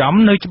តែរៀបចំ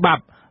នៅច្បា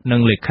ប់និង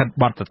លិខិត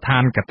បទដ្ឋា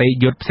នគតិ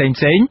យុត្តផ្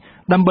សេងៗ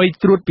ដើម្បី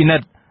ត្រួតពិនិ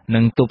ត្យនិ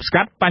ងទប់ស្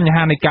កាត់បញ្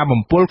ហានៃការ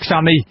បំពុលខ្យ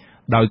ល់នេះ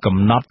ដោយកំ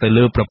ណត់ទៅ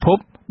លើប្រភព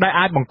ដែល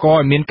អាចបង្កឲ្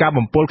យមានការ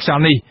បំពុលខ្យ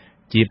ល់នេះ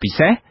ជាពិ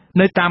សេស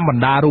នៅតាមប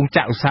ណ្ដារោងច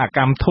ក្រឧស្សាហក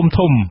ម្ម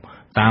ធំៗ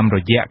តាមរ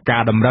យៈកា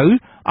រតម្រូវ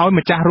ឲ្យ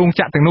ម្ចាស់រោង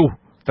ចក្រទាំងនោះ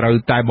ត្រូវ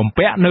តែបំ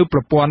ពាក់នៅប្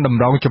រព័ន្ធត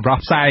ម្រងចម្រោះ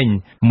ផ្សែង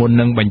មុន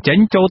នឹងបញ្ចេញ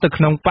ចូលទៅ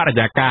ក្នុងបរិ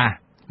យាកាស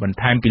បន្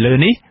ថែមពីលើ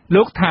នេះ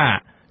លោកថា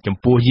ចំ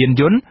ពោះយាន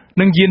យន្ត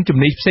និងយានជំ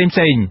និះផ្សេ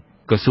ងៗ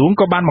ក្រសួង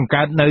ក៏បានបង្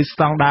កើតនៅស្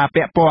តង់ដារ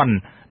ពាក់ព័ន្ធ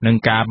នឹង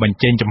ការបញ្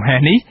ចេញចំហេះ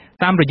នេះ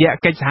តាមរយៈ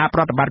កិច្ចសហប្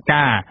រតិបត្តិ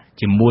ការ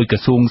ជាមួយក្រ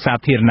សួងសា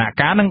ធារណ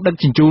ការនិងដឹក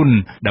ជញ្ជូន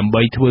ដើម្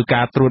បីធ្វើ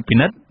ការត្រួតពិ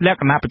និត្យលក្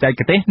ខណៈបច្ចេ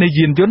កទេសនៃ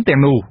យានយន្តទាំ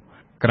ងនោះ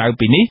ក្រៅ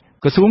ពីនេះ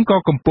ក្រសួងក៏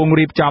កំពុង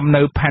រៀបចំ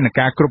នៅផែន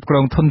ការគ្រប់គ្រ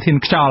ងធនធាន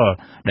ខ្យល់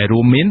ដែលរួ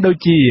មមានដូច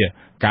ជា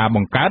ការប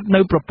ង្កើត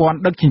នៅប្រព័ន្ធ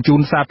ដឹកជញ្ជូ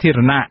នសាធារ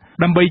ណៈ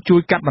ដើម្បីជួ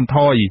យកាត់បន្ថ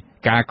យ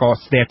ការកក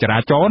ស្ទះចរា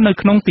ចរណ៍នៅ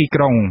ក្នុងទី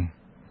ក្រុង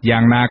យ៉ា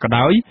ងណាក៏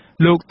ដោយ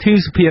លោកធឿ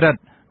សុភិរិទ្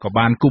ធក៏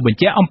បានគូបញ្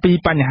ជាក់អំពី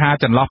បញ្ហា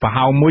ចន្លោះប្រ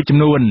ហោងមួយចំ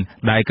នួន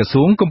ដែលក្រ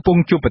សួងកំពុង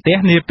ជួបប្រទះ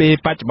នាពេល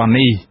បច្ចុប្បន្ន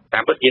នេះ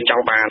តាមពិតយើងច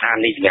ង់បានថា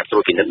នេះសម្រាប់ត្រួ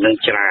តពិនិត្យនឹង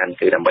ច្រើន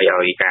គឺដើម្បី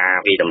ឲ្យការ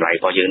វិតម្លៃរ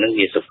បស់យើងនឹង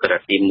វាសុខភា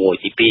ពទី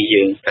1ទី2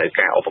យើងត្រូវ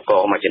ការឧបក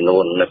រណ៍មួយចំនួ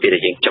ននៅពេលដែ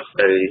លយើងចុះ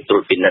ទៅត្រួ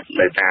តពិនិត្យ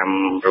នៅតាម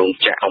រោង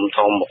ចក្រ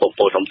ធំៗព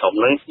ពុលធំៗ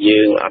ហ្នឹង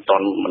យើងអត់ទា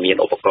ន់មាន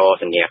ឧបករណ៍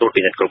សម្រាប់ត្រួត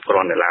ពិនិត្យគ្រប់គ្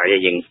រាន់នៅឡើយ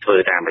យើងធ្វើ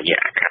តាមរយៈ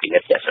ការពិនិ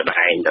ត្យជាក់ស្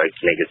ដែងដោយ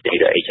នៃគតិ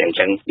ឬអីចឹង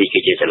នេះគឺ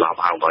ជាចន្លោះ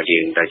ប្រហោងរបស់យើ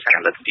ងដោយសារ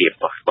លទ្ធភាព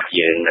របស់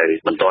យើងនៅ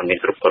មិនទាន់មាន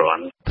គ្រប់គ្រា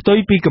ន់ផ្ទុយ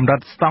ពីកម្រិត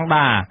ស្តង់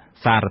ដារ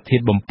សារធា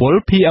តុបំពុល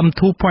PM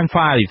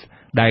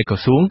 2.5 ដែលក្រ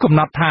សួងកំ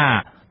ណត់ថា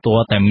ទោះ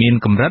តែមាន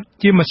កម្រិត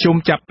ជាមធ្យម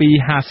ចាប់ពី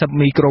50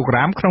មីក្រូក្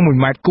រាមក្នុង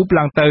1ម៉ែត្រគូប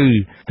ឡើងទៅ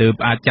ទើប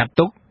អាចចាត់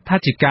ទុកថា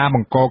ជាការប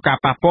ង្កការ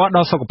ប៉ះពាល់ដ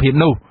ល់សុខភាព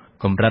នោះ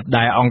កម្រិត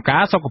ដែលអង្គកា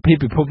រសុខភាព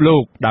ពិភពលោ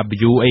ក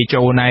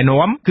WHO ណែ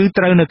នាំគឺ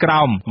ត្រូវនៅក្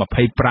រោម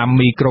25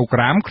មីក្រូក្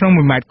រាមក្នុង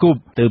1ម៉ែត្រគូប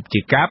ទើបជា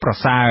ការប្រ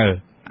សើរ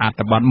អត្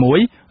ថបទមួយ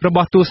រប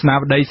ស់ទស្សនាវ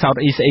ដ្តី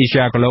Southeast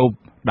Asia Globe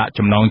ដាក់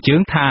ចំណងជើ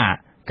ងថា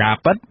ការ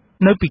ពិត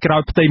នៅពីក្រោ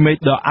យផ្ទៃមេឃ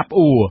ដ៏អាប់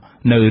អួរ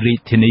នៅរាជ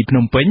ធានីភ្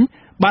នំពេញ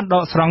បានដ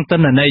កស្រង់ទិ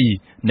ន្នន័យ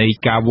នៃ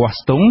ការវាស់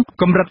ស្ទង់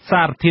កម្រិត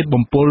សារធាតុ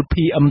បំពុល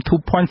PM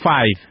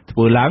 2.5 ធ្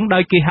វើឡើងដោ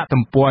យគេហ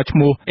ទំព័រឈ្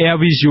មោះ Air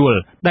Visual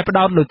ដែលផ្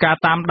ដោតលើការ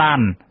តាមដាន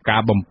កា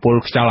របំពុល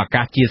ខ្យល់អា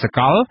កាសជាសក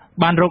ល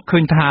បានរកឃើ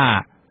ញថា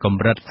ក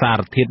ម្រិតសា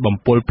រធាតុបំ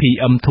ពុល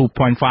PM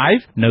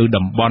 2.5 នៅ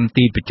តំបន់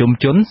ទីប្រជុំ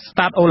ជនស្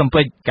តាតអូ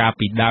ឡ িম্প ិកកាល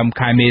ពីដើម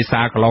ខែមេ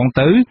សាកន្លង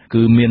ទៅ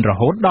គឺមានរ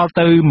ហូតដល់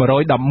ទៅ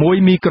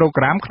111មីក្រូ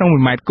ក្រាមក្នុង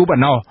1ម៉ែត្រគូបឯ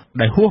ណោះ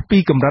ដែលហួសពី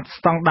កម្រិត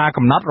ស្តង់ដារ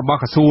កំណត់របស់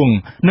ក្រសួង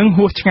និង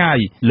ហួសឆ្ងាយ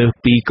លើស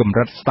ពីកម្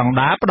រិតស្តង់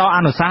ដារផ្ដល់អ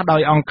នុសាសន៍ដោ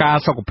យអង្គការ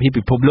សុខភាព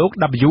ពិភពលោក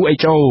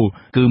WHO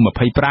គឺ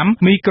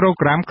25មីក្រូ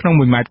ក្រាមក្នុង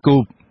1ម៉ែត្រគូ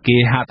បគេ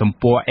ហទំ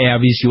ព័រ Air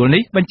Visual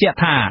នេះបញ្ជាក់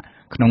ថា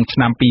ក្នុងឆ្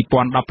នាំ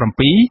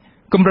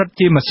2017កម្រិត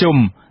ជាមធ្យម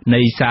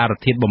នៃសារ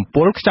ធាតុបំ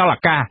ពុលខ្យល់អា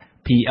កាស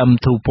PM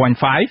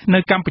 2.5 នៅ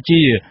កម្ពុ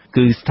ជា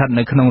គឺស្ថិត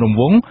នៅក្នុងរង្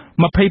វង់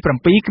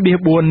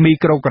 27.4 មី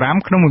ក្រូក្រាម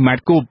ក្នុង1ម៉ែ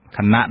ត្រគូបខ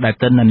ណៈដែល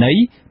ទិន្នន័យ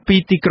ពី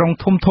ទីក្រុង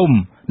ធំៗ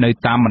នៅ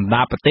តាមបណ្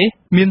ដាប្រទេស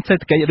មានសេ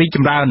ដ្ឋកិច្ចរីកច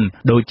ម្រើន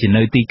ដូចជា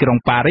នៅទីក្រុង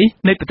ប៉ារីស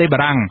នៃប្រទេសបា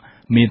រាំង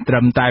មានត្រឹ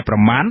មតែប្រ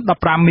មាណ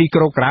15មី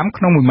ក្រូក្រាម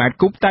ក្នុង1ម៉ែត្រ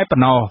គូបតែប៉ុ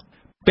ណ្ណោះ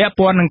ពាក់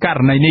ព័ន្ធនឹងករ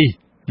ណីនេះ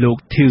លោក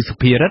ធឿសុ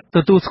ភិរិទ្ធទ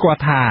ទួលស្គាល់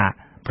ថា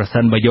ប្រសិ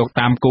នបើយក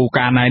តាមគោល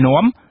ការណ៍ណែ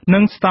នាំនិ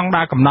ងស្តង់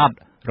ដារកំណត់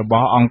រប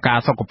ស់អង្គការ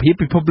សុខភាព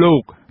ពិភពលោ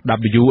ក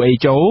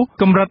WHO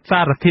កម្រិត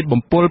សារធាតុ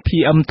បំពុល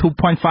PM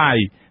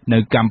 2.5 នៅ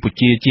កម្ពុ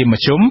ជាជាម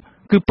ធ្យម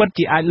គឺពិត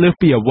ជាអាចលើស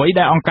ពីអ្វី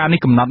ដែលអង្គការនេះ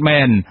កំណត់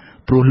មែន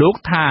ព្រោះលោក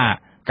ថា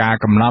ការ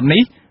កំណត់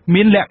នេះ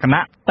មានលក្ខ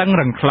ណៈតឹង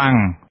រឹងខ្លាំង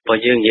បើ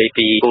យើងនិយាយ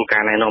ពីគោលកា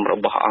រណ៍ណែនាំរ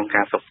បស់អង្គ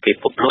ការសុខភាព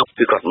ពិភពលោក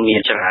គឺគាត់មាន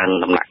ច្រើន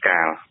ដំណាក់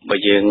កាលបើ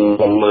យើង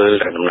មើល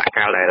ដំណាក់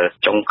កាលដែល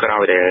ចុងក្រោ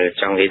យដែល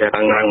ចង់និយាយថា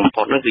រឹងបំ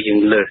ផុតនោះគឺយើង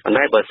លើសប៉ុន្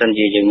តែបើសិន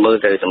ជាយើងមើល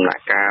ទៅដំណា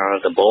ក់កាល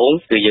ដំបូង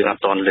គឺយើងអ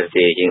ត់ទាន់លើស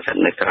ទេយើងស្ថិត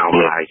នៅក្រោម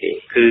ឡើយទេ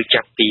គឺ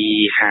ចាប់ពី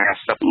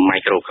50មី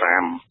ក្រូក្រា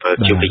ម per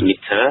cubic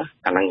meter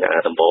អាហ្នឹង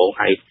ដំបូង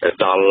ហើយទៅ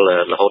ដល់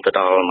រហូតទៅ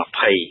ដល់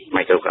20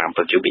មីក្រូក្រាម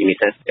per cubic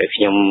meter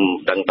ខ្ញុំ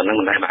ដឹងប៉ុណ្ណឹង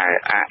មិនដែរ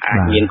អាច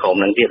មានក្រុម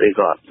ហ្នឹងទៀតឬ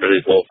គាត់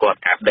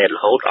អាប់ដេតរ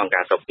ហូតអង្គ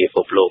ការសុខភាព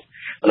ពិភពលោក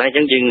ប៉ុន្តែអញ្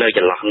ចឹងយើងនៅច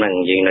ន្លោះហ្នឹង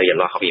យើងនៅច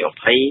ន្លោះពី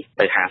20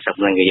ទៅ50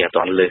ហ្នឹងគឺអត់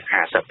ទាន់លើស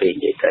50ពេក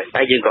និយាយទៅ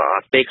តែយើងក៏អ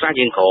ត់ពេលខ្លះ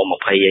យើងក្រោម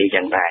20អី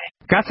ចឹងដែរ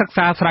ការសិក្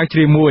សាស្រាវជ្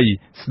រាវមួយ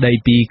ស្ដី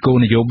ពីគោល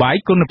នយោបាយ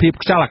គុណភាព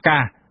ខ្យល់អាកា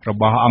សរ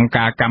បស់អង្គ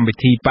ការកម្មវិ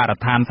ធីបរិ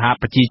ស្ថានសហ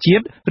ប្រជាជា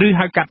តិឬ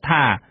ហៅកាត់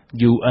ថា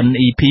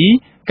UNEP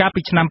កាល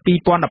ពីឆ្នាំ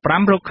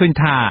2015រកឃើញ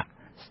ថា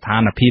ស្ថា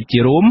នភាពជា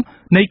រួម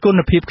នៃគុណ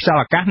ភាពខ្យល់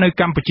អាកាសនៅ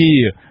កម្ពុជា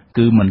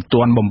គឺមិន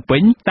ទាន់បំពេ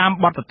ញតាម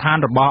បទដ្ឋាន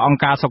របស់អង្គ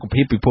ការសុខ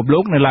ភាពពិភពលោ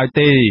កនៅឡើយ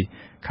ទេ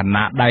ខ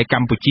ណៈដែលក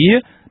ម្ពុជា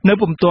នៅ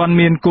ពុំទាន់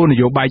មានគោលន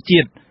យោបាយជា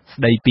តិ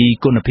ស្ដីពី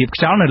គុណភាព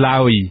ខ្យល់នៅឡើ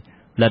យ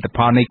លទ្ធផ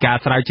លនៃការ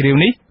ស្រាវជ្រាវ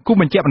នេះគូ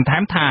បញ្ជាក់បន្ថែ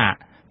មថា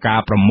កា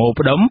រប្រមូល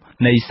ផ្ដុំ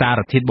នៃសារ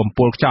ធាតុបំ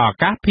ពុលខ្យល់អា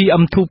កាស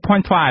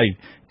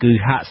PM2.5 គឺ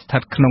ហាក់ស្ថិ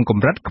តក្នុងក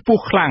ម្រិតខ្ព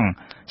ស់ខ្លាំង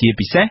ជា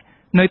ពិសេស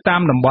នៅតា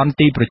មតំបន់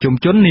ទីប្រជុំ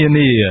ជននា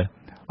នា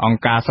អង្គ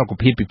ការសុខ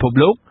ភាពពិភព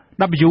លោក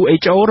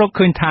WHO រក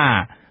ឃើញថា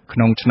ក្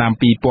នុងឆ្នាំ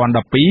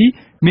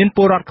2012មានព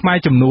លរដ្ឋខ្មែរ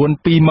ចំនួន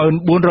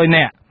 24,000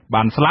 នាក់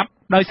បានស្លាប់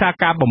ដោយសារ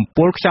ការបំ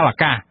ពុលខ្យល់អា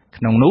កាស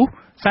ក្នុងនោះ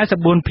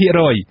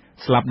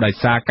 44% ស្លាប់ដោយ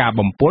សារការ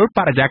បំពុលប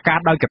រិយាកាស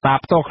ដោយកត្តា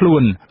ផ្ទាល់ខ្លួ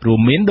នរួម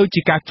មានដូច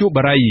ជាការជក់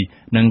បារី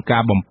និងកា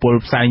របំពុល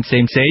ផ្សេងៗ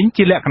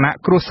ជាលក្ខណៈ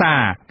គ្រួសារ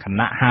ខ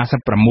ណៈ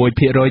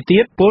 56% ទៀ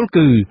តពល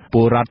គឺព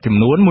លរដ្ឋចំ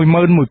នួន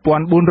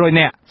 11,400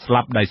 នាក់ស្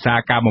លាប់ដោយសារ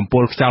ការបំពុ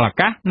លខ្យល់អា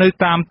កាសនៅ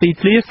តាមទី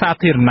ធ្លាសា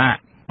ធារណៈ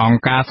អង្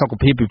គការសុខ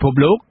ភាពពិភព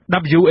លោក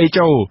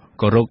WHO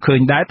ក៏រកឃើញ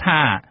ដែរ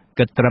ថា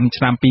គិតត្រឹម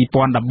ឆ្នាំ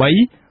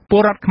2013ព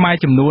លរដ្ឋខ្មែរ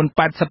ចំនួន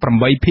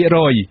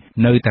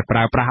 88% នៅតែប្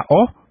រើប្រាស់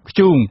អុសធ្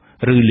យូង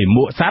ឬលាម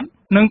កសត្វ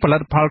និងផលិ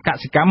តផលក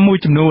សិកម្មមួយ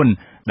ចំនួន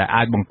ដែល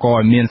អាចបង្កឲ្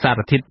យមានសារ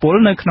ធាតុពុល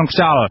នៅក្នុងខ្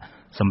យល់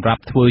សម្រា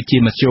ប់ធ្វើជា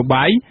មធ្យោ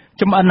បាយ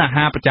ចម្អិនអា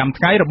ហារប្រចាំ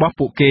ថ្ងៃរបស់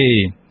ពួកគេ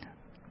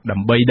ដើ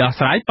ម្បីដោះ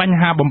ស្រាយបញ្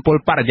ហាបំពុល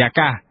បរិយា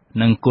កាស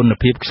និងគុណ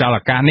ភាពខ្យល់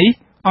អាកាសនេះ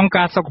អង្គ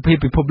ការសុខភាព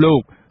ពិភពលោ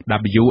ក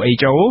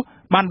WHO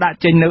បានដាក់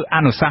ចេញនូវអ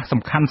នុសាសន៍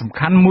សំ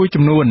ខាន់ៗមួយ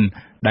ចំនួន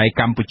ដែល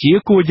កម្ពុជា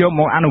គួរយក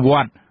មកអនុវ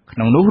ត្តក្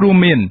នុងនោះរួម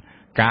មាន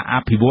ការអ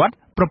ភិវឌ្ឍ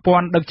ប្រព័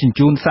ន្ធដឹកជញ្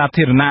ជូនសា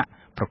ធារណៈ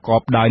ប្រក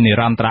បដោយនិ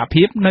រន្តរ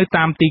ភាពនៅ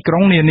តាមទីក្រុ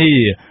ងនានា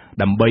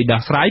ដើម្បី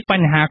ដោះស្រាយប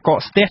ញ្ហាកក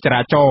ស្ទះច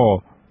រាចរណ៍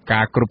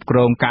ការគ្រប់គ្រ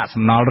ងកាក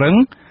សំណល់រឹង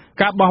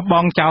ការបោះប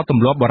ង់ចោលទ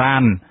ម្លាប់បុរា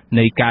ណ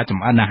នៃការច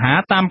ម្អិនអាហារ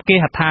តាមគេ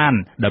ហដ្ឋាន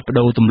ដែលប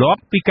ដូរទម្លាប់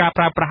ពីការ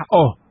ប្រើប្រាស់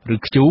អុសឬ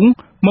ធ្យូង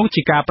មក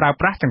ជាការប្រើ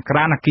ប្រាស់ចង្ក្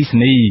រានអគ្គិស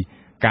នី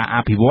ការអ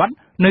ភិវឌ្ឍ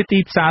នៅទី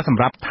ផ្សារស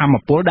ម្រាប់ថាម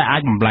ពលដែលអា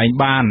ចបំប្លែង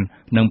បាន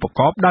និងប្រ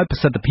កបដោយប្រ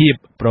សិទ្ធភាព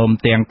ព្រម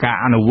ទាំងការ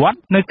អនុវត្ត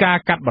នៅការ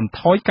កាត់បន្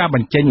ថយការប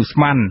ញ្ចេញឧស្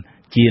ម័ន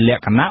ជាល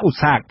ក្ខណៈឧ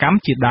ស្សាហកម្ម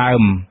ជាដើ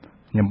ម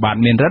ខ្ញុំបាទ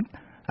មានរិទ្ធ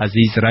អា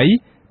ស៊ីសេរី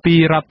ពី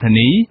រដ្ឋធា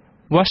នី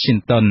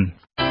Washington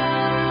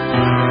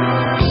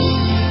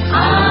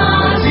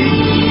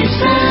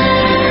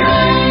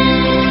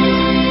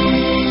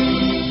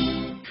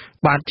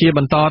បាទជាប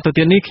ន្តទៅ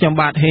ទៀតនេះខ្ញុំ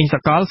បាទហេងស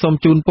កលសូម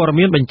ជូនព័ត៌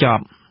មានបញ្ច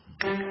ប់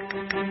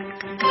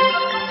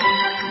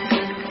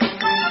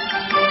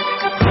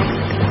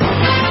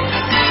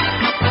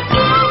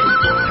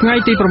ថ្ងៃ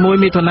ទី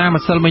6មិថុនា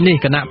ម្សិលមិញនេះ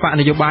គណៈបក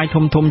នយោបាយ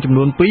ធំចំ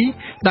នួន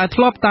2ដែល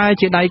ធ្លាប់តែ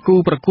ជាដៃគូ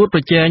ប្រកួតប្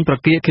រជែងប្រ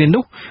កៀកគ្នា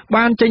នោះ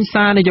បានចេញ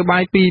សារនយោបា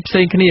យពីរផ្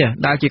សេងគ្នា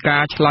ដែលជាកា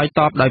រឆ្លើយ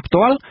តបដោយផ្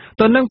ទាល់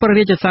ទៅនឹងព្រះ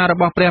រាជសាររ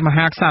បស់ព្រះម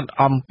ហាក្សត្រ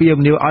អំពាវ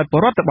នាវឲ្យប្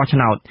រជាពលរដ្ឋទៅបោះឆ្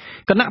នោត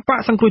គណៈបក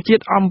សង្គ្រោះជា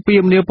តិអំពា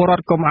វនាវប្រជាពលរ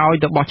ដ្ឋកុំឲ្យ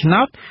ទៅបោះឆ្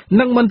នោត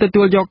និងមិនទ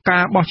ទួលយកកា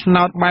របោះឆ្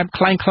នោតបែបค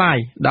ล้าย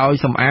ៗដោយ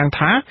សំអាង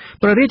ថា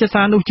ព្រះរាជ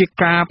សារនោះជា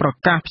ការប្រ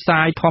កាសផ្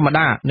សាយធម្ម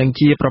តានិង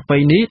ជាប្រពៃ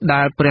ណី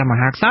ដែលព្រះម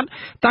ហាក្សត្រ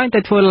តែងតែ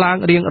ធ្វើឡើង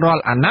រៀងរា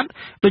ល់អាណត្តិ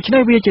ដូច្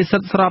នេះវាជាសិ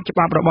ទ្ធិស្របច្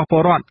បាប់របស់ព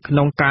លរដ្ឋក្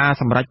នុងការ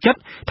សម្រេចចិត្ត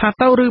ថា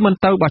ទៅឬមិន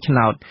ទៅបោះឆ្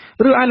នោត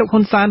ឬឲ្យលោក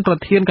ហ៊ុនសែនប្រ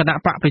ធានគណៈ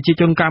បកប្រជា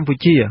ជនកម្ពុ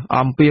ជា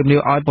អំពាវនា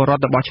វឲ្យពលរដ្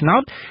ឋទៅបោះឆ្នោ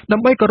តដើ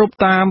ម្បីគោរព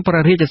តាមព្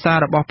រះរាជសារ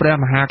របស់ព្រះ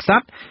មហាក្ស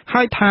ត្រ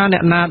ហើយថាអ្ន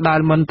កណាដែល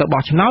មិនទៅ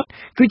បោះឆ្នោត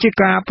គឺជា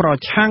ការប្រ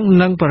ឆាំង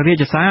នឹងព្រះរា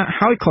ជសារ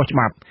ហើយខុសច្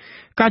បាប់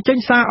ការចេញ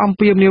សារអំ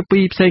ពាវនាវពី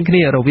រផ្សេងគ្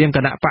នារវាងគ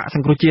ណៈបកស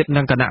ង្គ្រោះជាតិ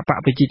និងគណៈបក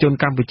ប្រជាជន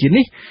កម្ពុជា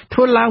នេះធ្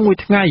វើឡើងមួយ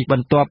ថ្ងៃប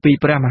ន្ទាប់ពី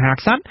ព្រះមហា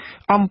ក្សត្រ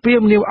អំពាវ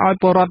នាវឲ្យ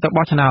ពលរដ្ឋទៅ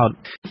បោះឆ្នោត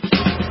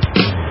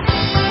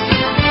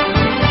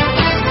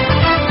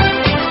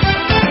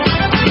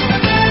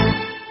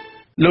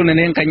លោកអ្នក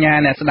នាងកញ្ញា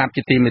អ្នកស្ដាប់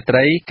ជាទីមេត្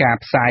រីការ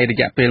ផ្សាយរ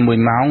យៈពេល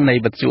1ម៉ោងនៃ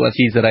វិទ្យុអ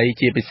ស៊ីសេរី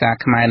ជាភាសា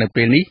ខ្មែរនៅ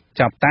ពេលនេះ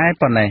ចប់តែ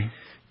ប៉ុណ្ណេះ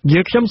យើ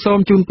ងខ្ញុំសូម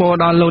ជូនពរ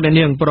ដល់លោកអ្នក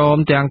នាងព្រម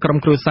ទាំងក្រុម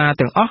គ្រួសារ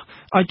ទាំងអស់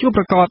ឲ្យជួប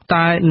ប្រកប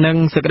តែនឹង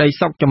សេចក្តី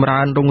សុខចម្រើ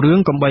នរុងរឿង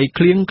កុំបី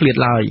ឃ្លៀងឃ្លាត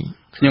ឡើយ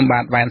ខ្ញុំបា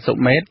ទវ៉ែនសុ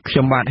មេតខ្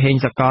ញុំបាទហេង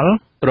សកល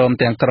ព្រម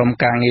ទាំងក្រុម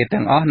ការងារ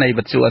ទាំងអស់នៃ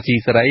វិទ្យុអស៊ី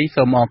សេរី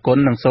សូមអរគុណ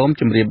និងសូម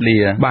ជម្រាបលា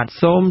បាទ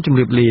សូមជម្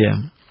រាបលា